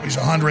signed copy is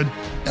 $100.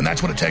 And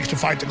that's what it takes to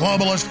fight the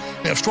globalists.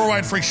 They have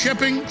store-wide free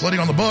shipping, including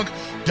on the book,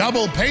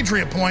 double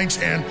Patriot points,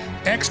 and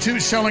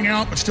X2 selling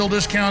out but still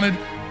discounted.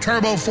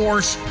 Turbo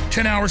Force,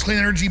 10 hours clean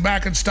energy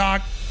back in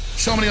stock.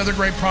 So many other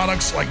great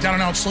products like Down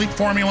and Out Sleep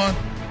Formula,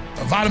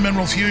 Vitamin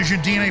Mineral Fusion,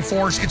 DNA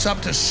Force. It's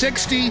up to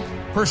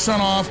 60%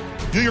 off.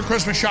 Do your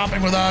Christmas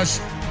shopping with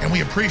us, and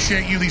we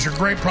appreciate you. These are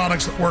great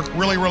products that work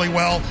really, really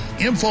well.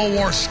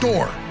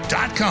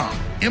 InfoWarsStore.com.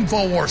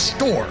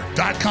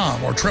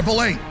 InfoWarsStore.com or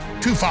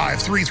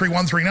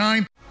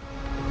 888-253-3139.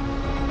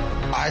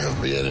 I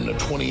have been in a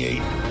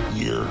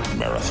 28-year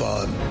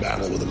marathon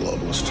battle with the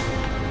globalist.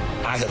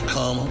 I have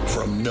come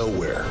from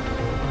nowhere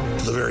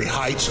to the very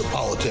heights of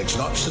politics,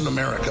 not just in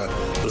America,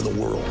 but in the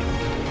world.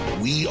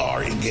 We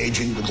are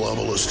engaging the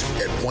globalists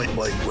at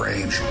point-blank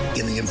range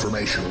in the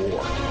information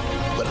war.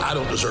 But I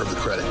don't deserve the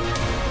credit.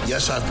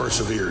 Yes, I've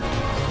persevered,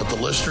 but the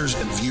listeners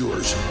and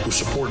viewers who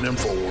support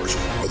InfoWars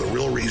are the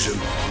real reason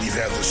we've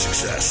had this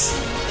success.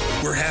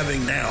 We're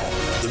having now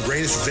the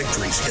greatest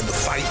victories in the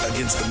fight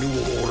against the New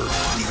World Order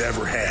we've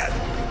ever had.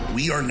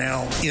 We are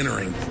now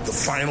entering the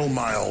final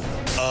mile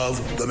of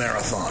the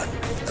marathon.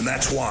 And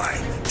that's why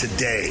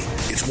today,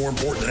 it's more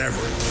important than ever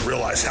to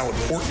realize how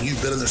important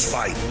you've been in this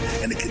fight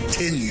and to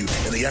continue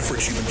in the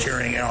efforts you've been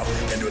carrying out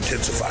and to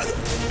intensify them.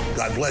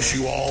 God bless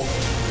you all.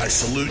 I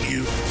salute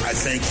you. I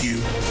thank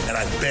you. And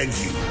I beg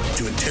you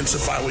to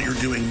intensify what you're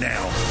doing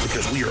now,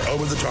 because we are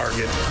over the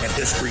target and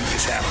history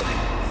is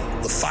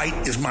happening. The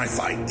fight is my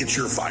fight. It's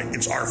your fight.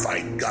 It's our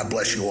fight. God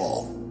bless you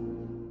all.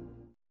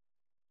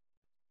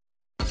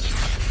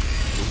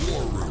 The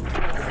War Room.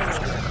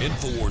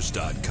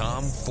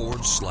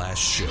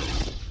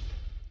 Infowars.com/show.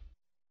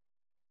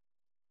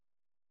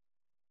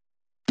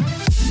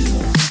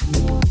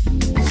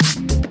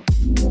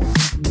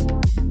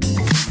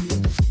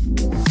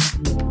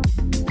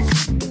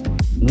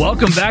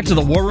 Welcome back to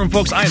the War Room,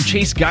 folks. I am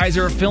Chase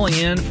Geiser, filling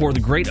in for the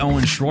great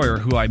Owen Schroyer,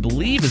 who I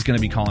believe is going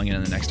to be calling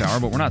in the next hour,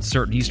 but we're not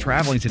certain. He's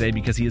traveling today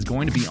because he is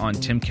going to be on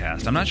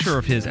Timcast. I'm not sure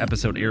if his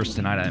episode airs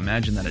tonight. I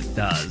imagine that it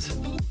does.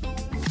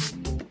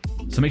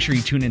 So make sure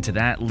you tune into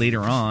that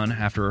later on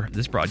after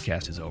this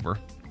broadcast is over.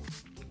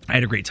 I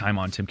had a great time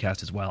on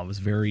Timcast as well. I was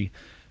very,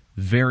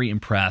 very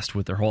impressed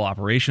with their whole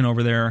operation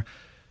over there.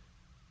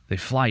 They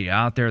fly you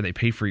out there. They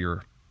pay for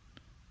your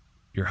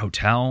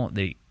hotel.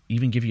 They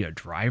even give you a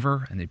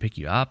driver, and they pick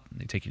you up, and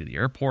they take you to the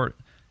airport.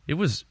 It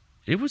was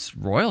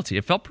royalty.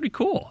 It felt pretty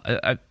cool.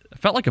 I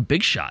felt like a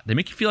big shot. They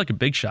make you feel like a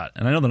big shot,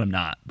 and I know that I'm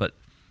not, but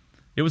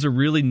it was a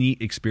really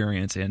neat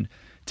experience, and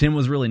Tim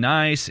was really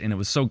nice, and it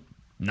was so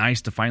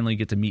nice to finally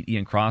get to meet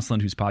Ian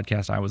Crossland, whose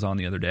podcast I was on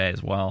the other day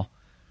as well.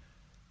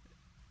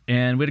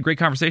 And we had a great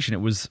conversation.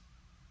 It was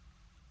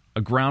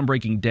a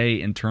groundbreaking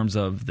day in terms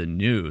of the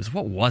news.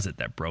 What was it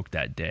that broke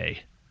that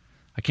day?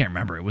 I can't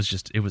remember. It was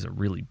a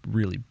really,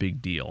 really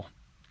big deal.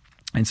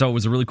 And so it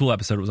was a really cool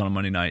episode. It was on a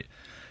Monday night.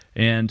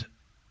 And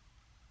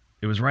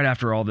it was right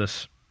after all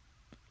this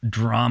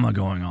drama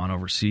going on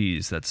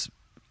overseas that's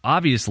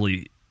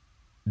obviously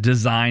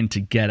designed to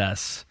get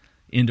us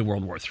into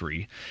World War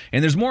III.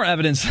 And there's more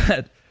evidence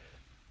that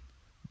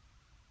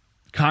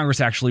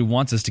Congress actually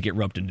wants us to get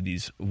roped into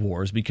these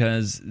wars,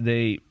 because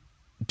they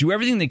do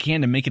everything they can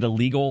to make it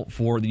illegal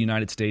for the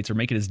United States, or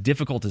make it as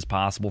difficult as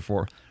possible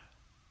for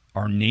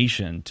our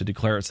nation to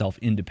declare itself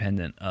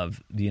independent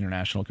of the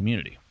international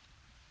community.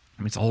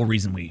 I mean, it's the whole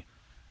reason we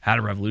had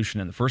a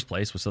revolution in the first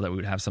place, was so that we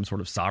would have some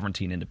sort of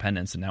sovereignty and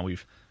independence, and now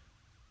we've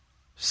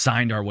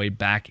signed our way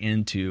back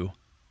into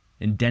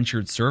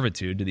indentured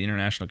servitude to the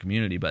international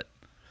community. But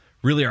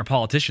really, our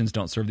politicians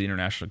don't serve the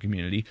international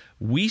community.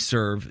 We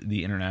serve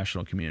the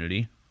international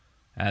community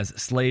as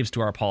slaves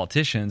to our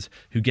politicians,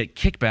 who get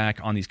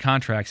kickback on these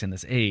contracts and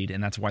this aid,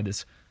 and that's why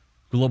this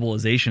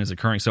globalization is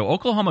occurring. So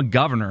Oklahoma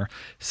governor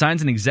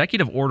signs an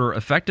executive order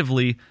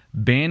effectively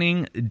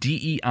banning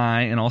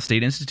DEI in all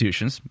state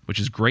institutions, which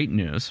is great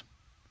news.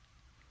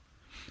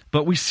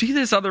 But we see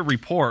this other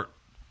report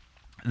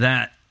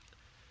that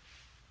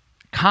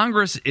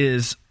Congress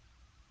is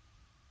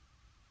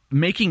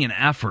making an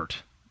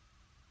effort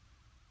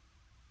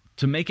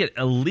to make it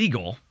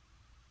illegal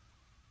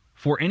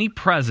for any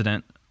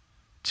president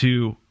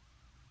to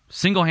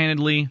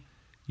single-handedly,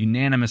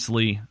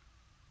 unanimously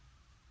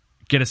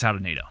get us out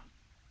of NATO.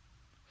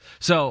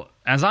 So,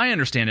 as I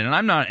understand it, and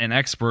I'm not an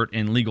expert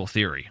in legal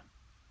theory,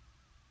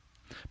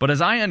 but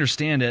as I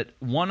understand it,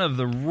 one of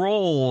the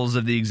roles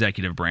of the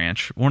executive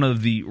branch, one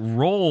of the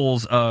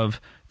roles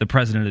of the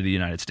President of the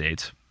United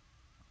States,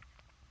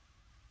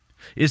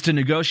 is to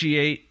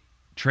negotiate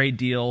trade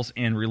deals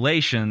and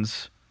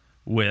relations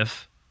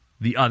with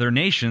the other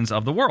nations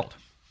of the world.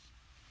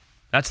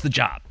 That's the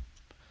job.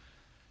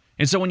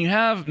 And so when you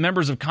have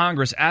members of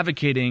Congress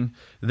advocating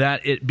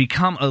that it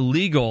become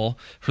illegal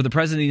for the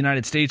President of the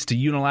United States to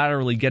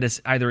unilaterally get us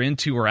either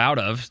into or out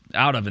of,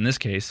 in this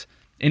case,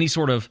 any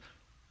sort of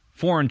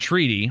foreign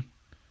treaty,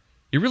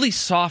 it really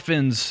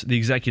softens the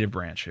executive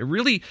branch. It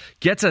really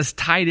gets us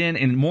tied in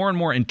and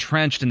more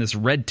entrenched in this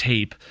red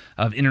tape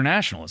of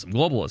internationalism,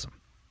 globalism.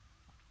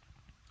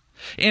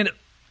 And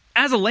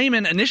as a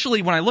layman,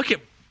 initially, when I look at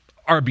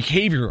our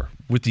behavior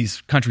with these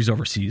countries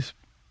overseas,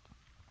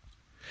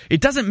 it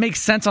doesn't make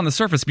sense on the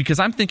surface, because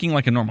I'm thinking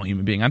like a normal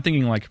human being. I'm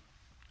thinking like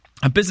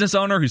a business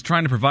owner who's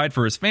trying to provide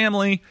for his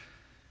family,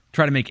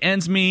 try to make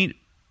ends meet,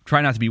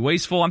 try not to be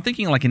wasteful. I'm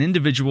thinking like an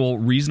individual,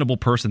 reasonable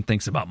person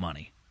thinks about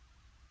money.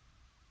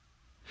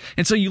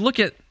 And so you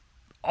look at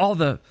all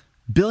the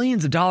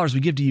billions of dollars we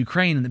give to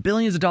Ukraine, and the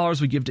billions of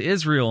dollars we give to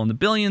Israel, and the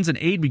billions in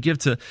aid we give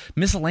to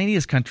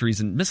miscellaneous countries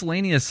and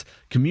miscellaneous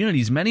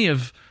communities, many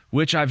of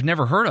which I've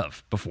never heard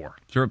of before.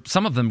 There are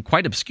some of them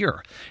quite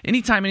obscure.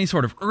 Anytime any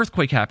sort of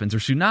earthquake happens or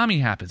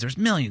tsunami happens, there's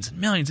millions and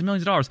millions and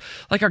millions of dollars.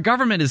 Like, our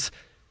government is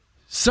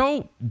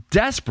so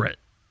desperate.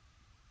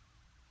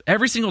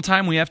 Every single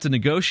time we have to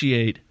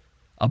negotiate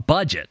a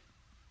budget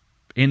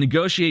and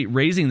negotiate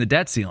raising the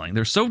debt ceiling,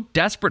 they're so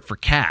desperate for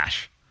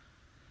cash.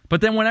 But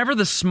then whenever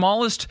the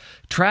smallest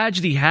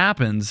tragedy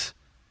happens,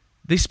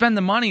 they spend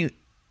the money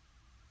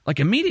like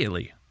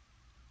immediately.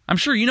 I'm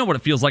sure you know what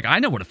it feels like. I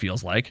know what it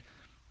feels like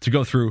to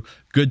go through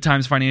good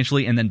times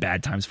financially and then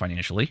bad times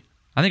financially.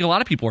 I think a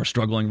lot of people are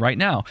struggling right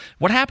now.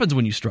 What happens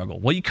when you struggle?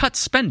 Well, you cut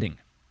spending.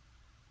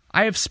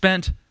 I have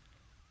spent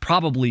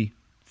probably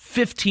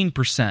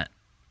 15%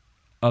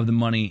 of the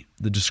money,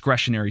 the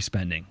discretionary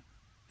spending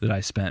that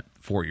I spent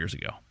 3 years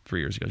ago,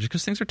 just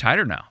because things are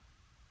tighter now.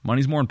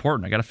 Money's more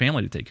important. I got a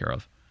family to take care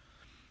of.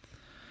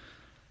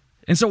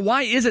 And so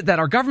why is it that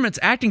our government's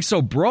acting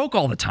so broke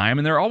all the time,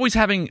 and they're always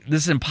having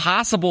this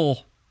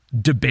impossible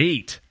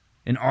debate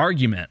and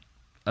argument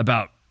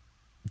about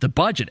the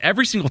budget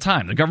every single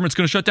time? The government's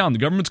going to shut down. The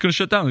government's going to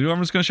shut down. The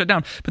government's going to shut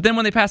down. But then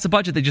when they pass the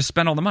budget, they just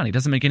spend all the money. It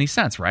doesn't make any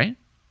sense, right?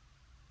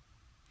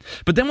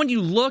 But then when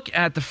you look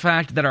at the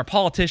fact that our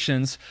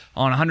politicians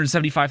on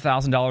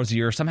 $175,000 a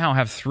year somehow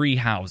have 3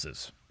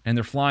 houses, and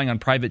they're flying on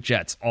private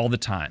jets all the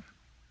time,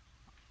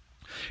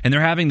 and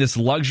they're having this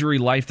luxury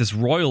life, this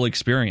royal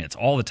experience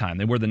all the time.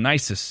 They wear the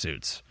nicest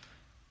suits.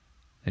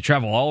 They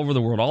travel all over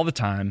the world all the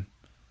time.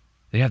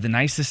 They have the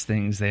nicest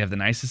things. They have the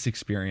nicest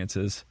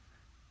experiences.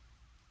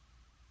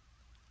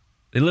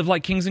 They live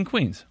like kings and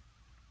queens.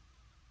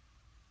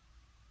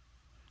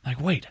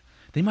 Like, wait,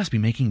 they must be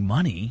making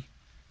money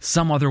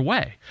some other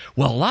way.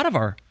 Well, a lot of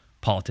our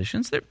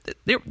politicians,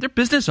 they're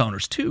business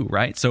owners too,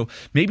 right? So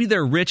maybe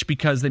they're rich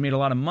because they made a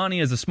lot of money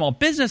as a small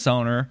business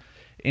owner,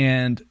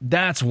 and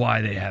that's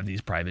why they have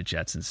these private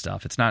jets and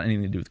stuff. It's not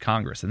anything to do with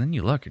Congress. And then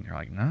you look and you're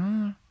like,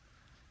 no,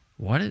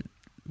 what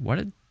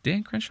did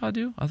Dan Crenshaw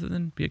do other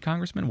than be a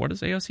congressman? What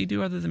does AOC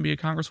do other than be a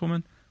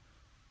congresswoman?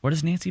 What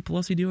does Nancy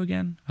Pelosi do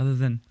again other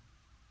than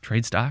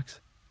trade stocks?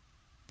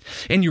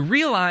 And you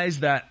realize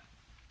that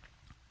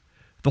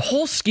the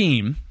whole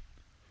scheme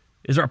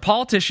is our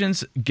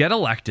politicians get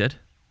elected,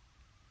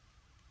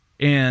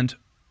 and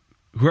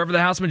whoever the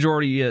House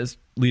Majority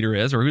Leader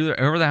is, or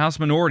whoever the House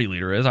Minority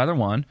Leader is, either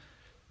one,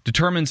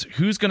 determines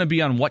who's going to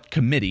be on what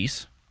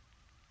committees.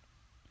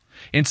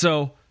 And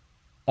so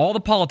all the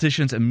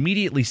politicians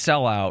immediately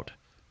sell out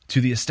to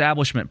the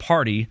establishment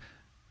party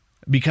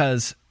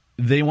because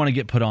they want to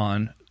get put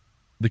on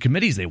the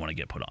committees they want to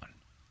get put on.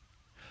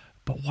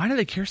 But why do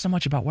they care so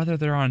much about whether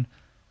they're on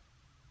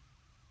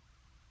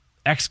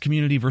X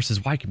community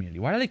versus Y community?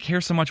 Why do they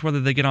care so much whether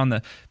they get on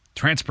the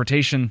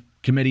transportation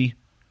committee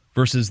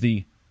versus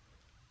the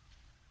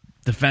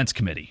defense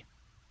committee?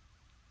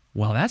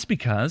 Well, that's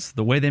because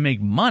the way they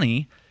make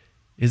money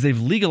is they've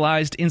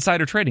legalized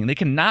insider trading. They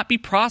cannot be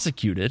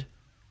prosecuted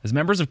as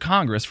members of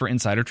Congress for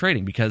insider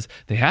trading because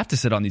they have to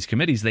sit on these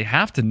committees. They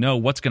have to know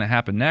what's going to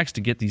happen next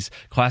to get these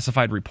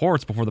classified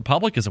reports before the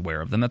public is aware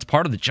of them. That's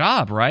part of the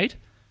job, right?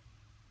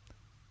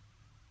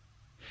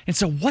 And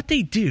so what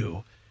they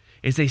do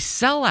is they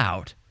sell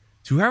out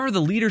to whoever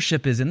the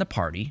leadership is in the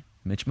party,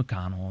 Mitch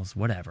McConnell's,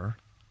 whatever,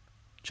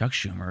 Chuck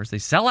Schumer's. They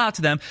sell out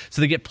to them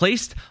so they get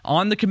placed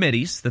on the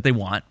committees that they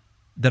want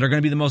that are going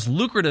to be the most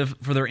lucrative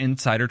for their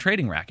insider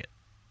trading racket.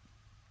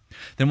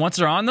 Then once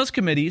they're on those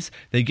committees,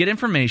 they get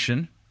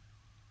information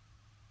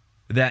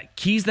that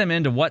keys them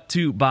into what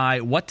to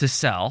buy, what to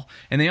sell,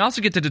 and they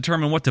also get to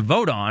determine what to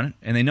vote on,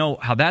 and they know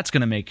how that's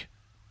going to make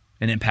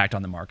an impact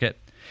on the market.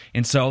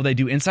 And so they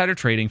do insider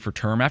trading for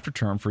term after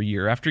term, for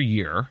year after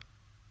year,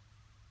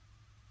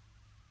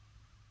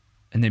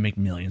 and they make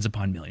millions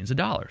upon millions of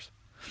dollars.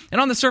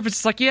 And on the surface,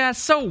 it's like, yeah,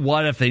 so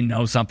what if they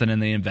know something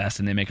and they invest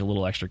and they make a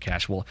little extra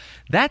cash? Well,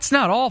 that's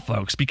not all,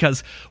 folks,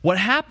 because what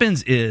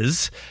happens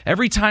is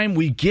every time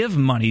we give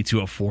money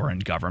to a foreign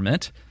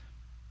government,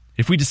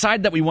 if we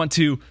decide that we want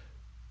to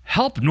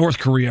help North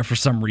Korea for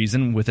some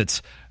reason with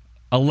its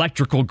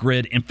electrical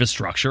grid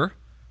infrastructure,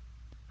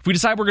 if we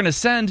decide we're going to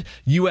send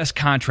U.S.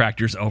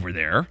 contractors over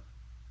there,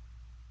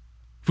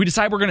 if we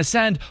decide we're going to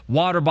send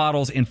water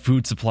bottles and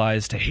food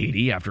supplies to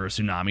Haiti after a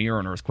tsunami or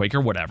an earthquake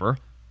or whatever,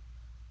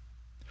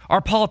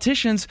 our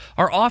politicians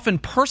are often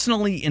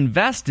personally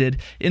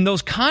invested in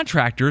those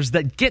contractors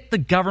that get the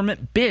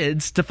government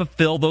bids to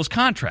fulfill those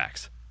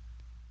contracts.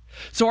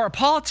 So our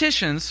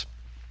politicians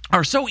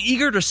are so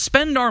eager to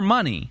spend our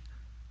money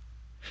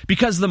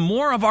because the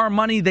more of our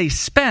money they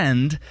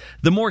spend,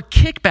 the more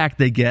kickback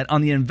they get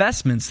on the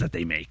investments that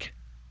they make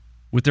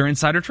with their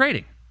insider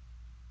trading.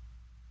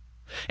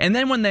 And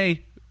then when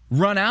they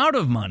run out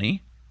of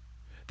money,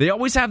 they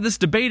always have this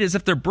debate as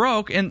if they're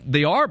broke, and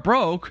they are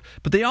broke,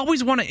 but they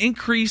always want to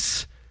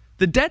increase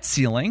the debt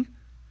ceiling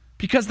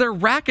because their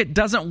racket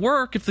doesn't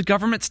work if the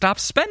government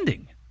stops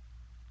spending.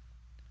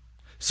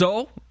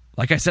 So,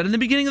 like I said in the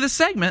beginning of the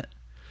segment,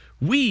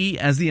 we,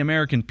 as the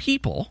American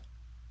people,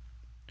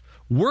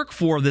 work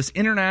for this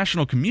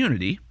international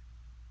community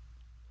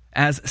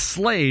as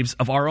slaves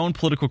of our own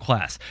political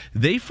class.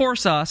 They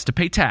force us to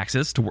pay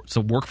taxes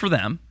to work for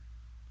them.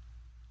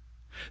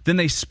 Then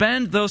they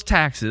spend those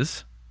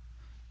taxes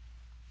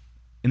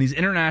in these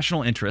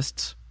international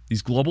interests,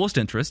 these globalist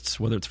interests,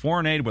 whether it's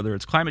foreign aid, whether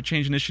it's climate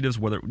change initiatives,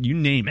 whether you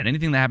name it,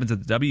 anything that happens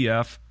at the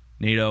WEF,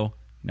 NATO,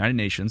 United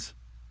Nations.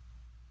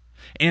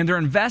 And they're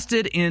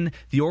invested in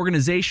the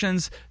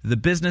organizations, the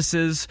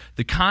businesses,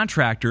 the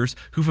contractors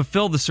who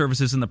fulfill the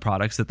services and the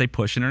products that they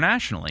push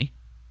internationally.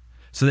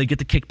 So they get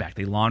the kickback.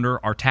 They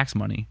launder our tax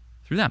money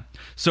through them.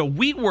 So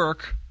we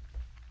work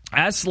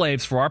as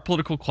slaves for our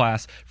political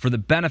class for the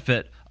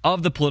benefit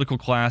of the political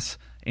class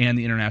and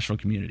the international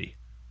community.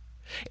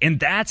 And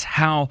that's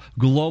how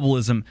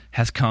globalism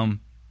has come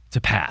to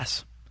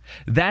pass.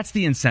 That's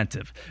the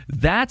incentive.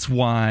 That's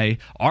why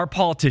our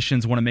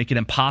politicians want to make it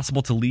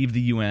impossible to leave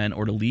the UN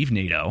or to leave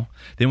NATO.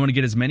 They want to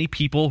get as many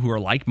people who are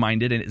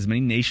like-minded and as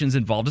many nations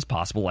involved as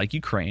possible, like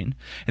Ukraine.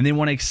 And they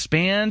want to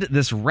expand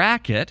this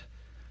racket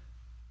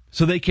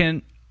so they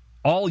can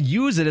all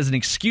use it as an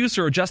excuse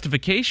or a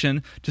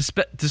justification to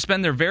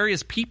spend their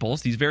various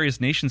peoples, these various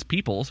nations'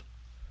 peoples,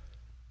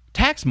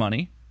 tax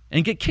money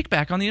and get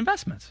kickback on the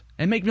investments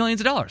and make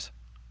millions of dollars.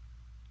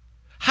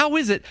 How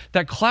is it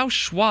that Klaus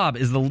Schwab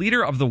is the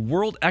leader of the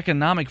World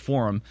Economic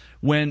Forum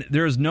when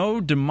there is no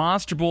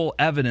demonstrable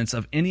evidence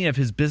of any of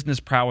his business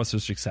prowess or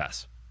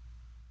success?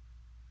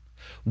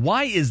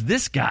 Why is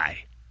this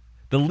guy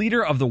the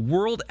leader of the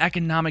World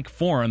Economic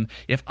Forum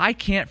if I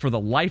can't for the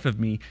life of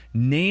me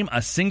name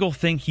a single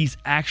thing he's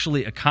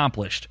actually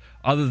accomplished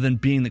other than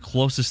being the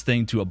closest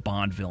thing to a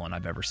Bond villain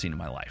I've ever seen in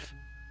my life?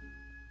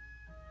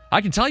 I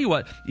can tell you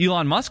what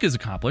Elon Musk has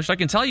accomplished. I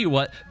can tell you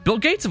what Bill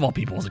Gates, of all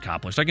people, has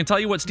accomplished. I can tell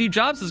you what Steve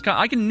Jobs has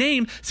accomplished. I can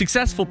name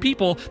successful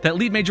people that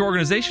lead major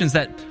organizations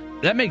that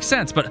makes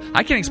sense, but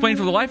I can't explain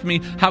for the life of me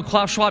how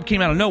Klaus Schwab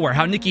came out of nowhere,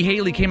 how Nikki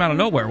Haley came out of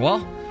nowhere.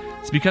 Well,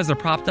 it's because they're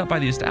propped up by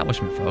the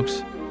establishment,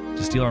 folks,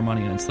 to steal our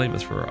money and enslave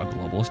us for a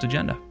globalist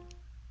agenda.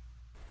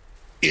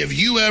 If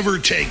you ever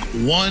take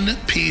one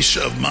piece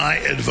of my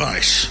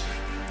advice,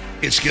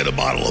 it's get a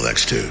bottle of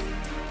X2.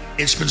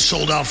 It's been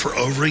sold out for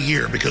over a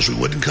year because we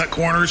wouldn't cut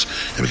corners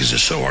and because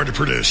it's so hard to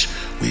produce.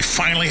 We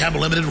finally have a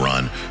limited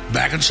run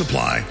back in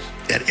supply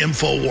at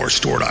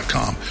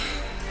InfoWarsStore.com.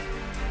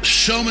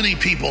 So many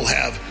people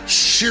have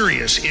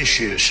serious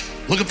issues.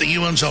 Look up the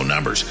UN's own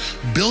numbers.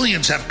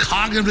 Billions have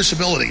cognitive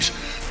disabilities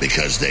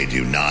because they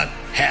do not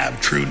have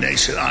true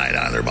nascent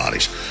iodine in their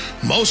bodies.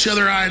 Most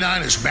other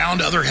iodine is bound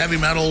to other heavy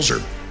metals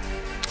or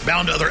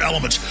bound to other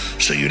elements,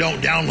 so you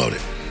don't download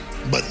it.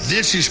 But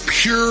this is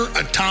pure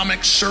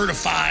atomic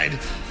certified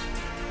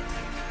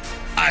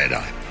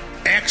iodine.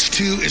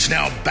 X2 is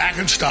now back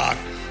in stock,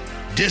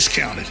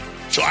 discounted.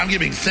 So I'm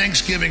giving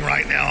Thanksgiving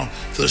right now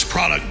for this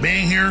product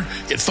being here.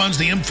 It funds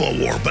the info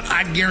war, but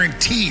I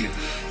guarantee you,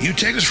 you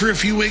take this for a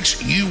few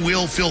weeks, you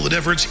will feel the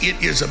difference.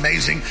 It is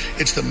amazing.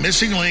 It's the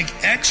missing link,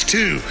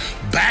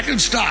 X2, back in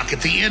stock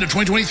at the end of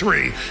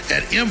 2023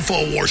 at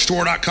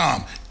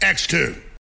InfoWarsStore.com. X2.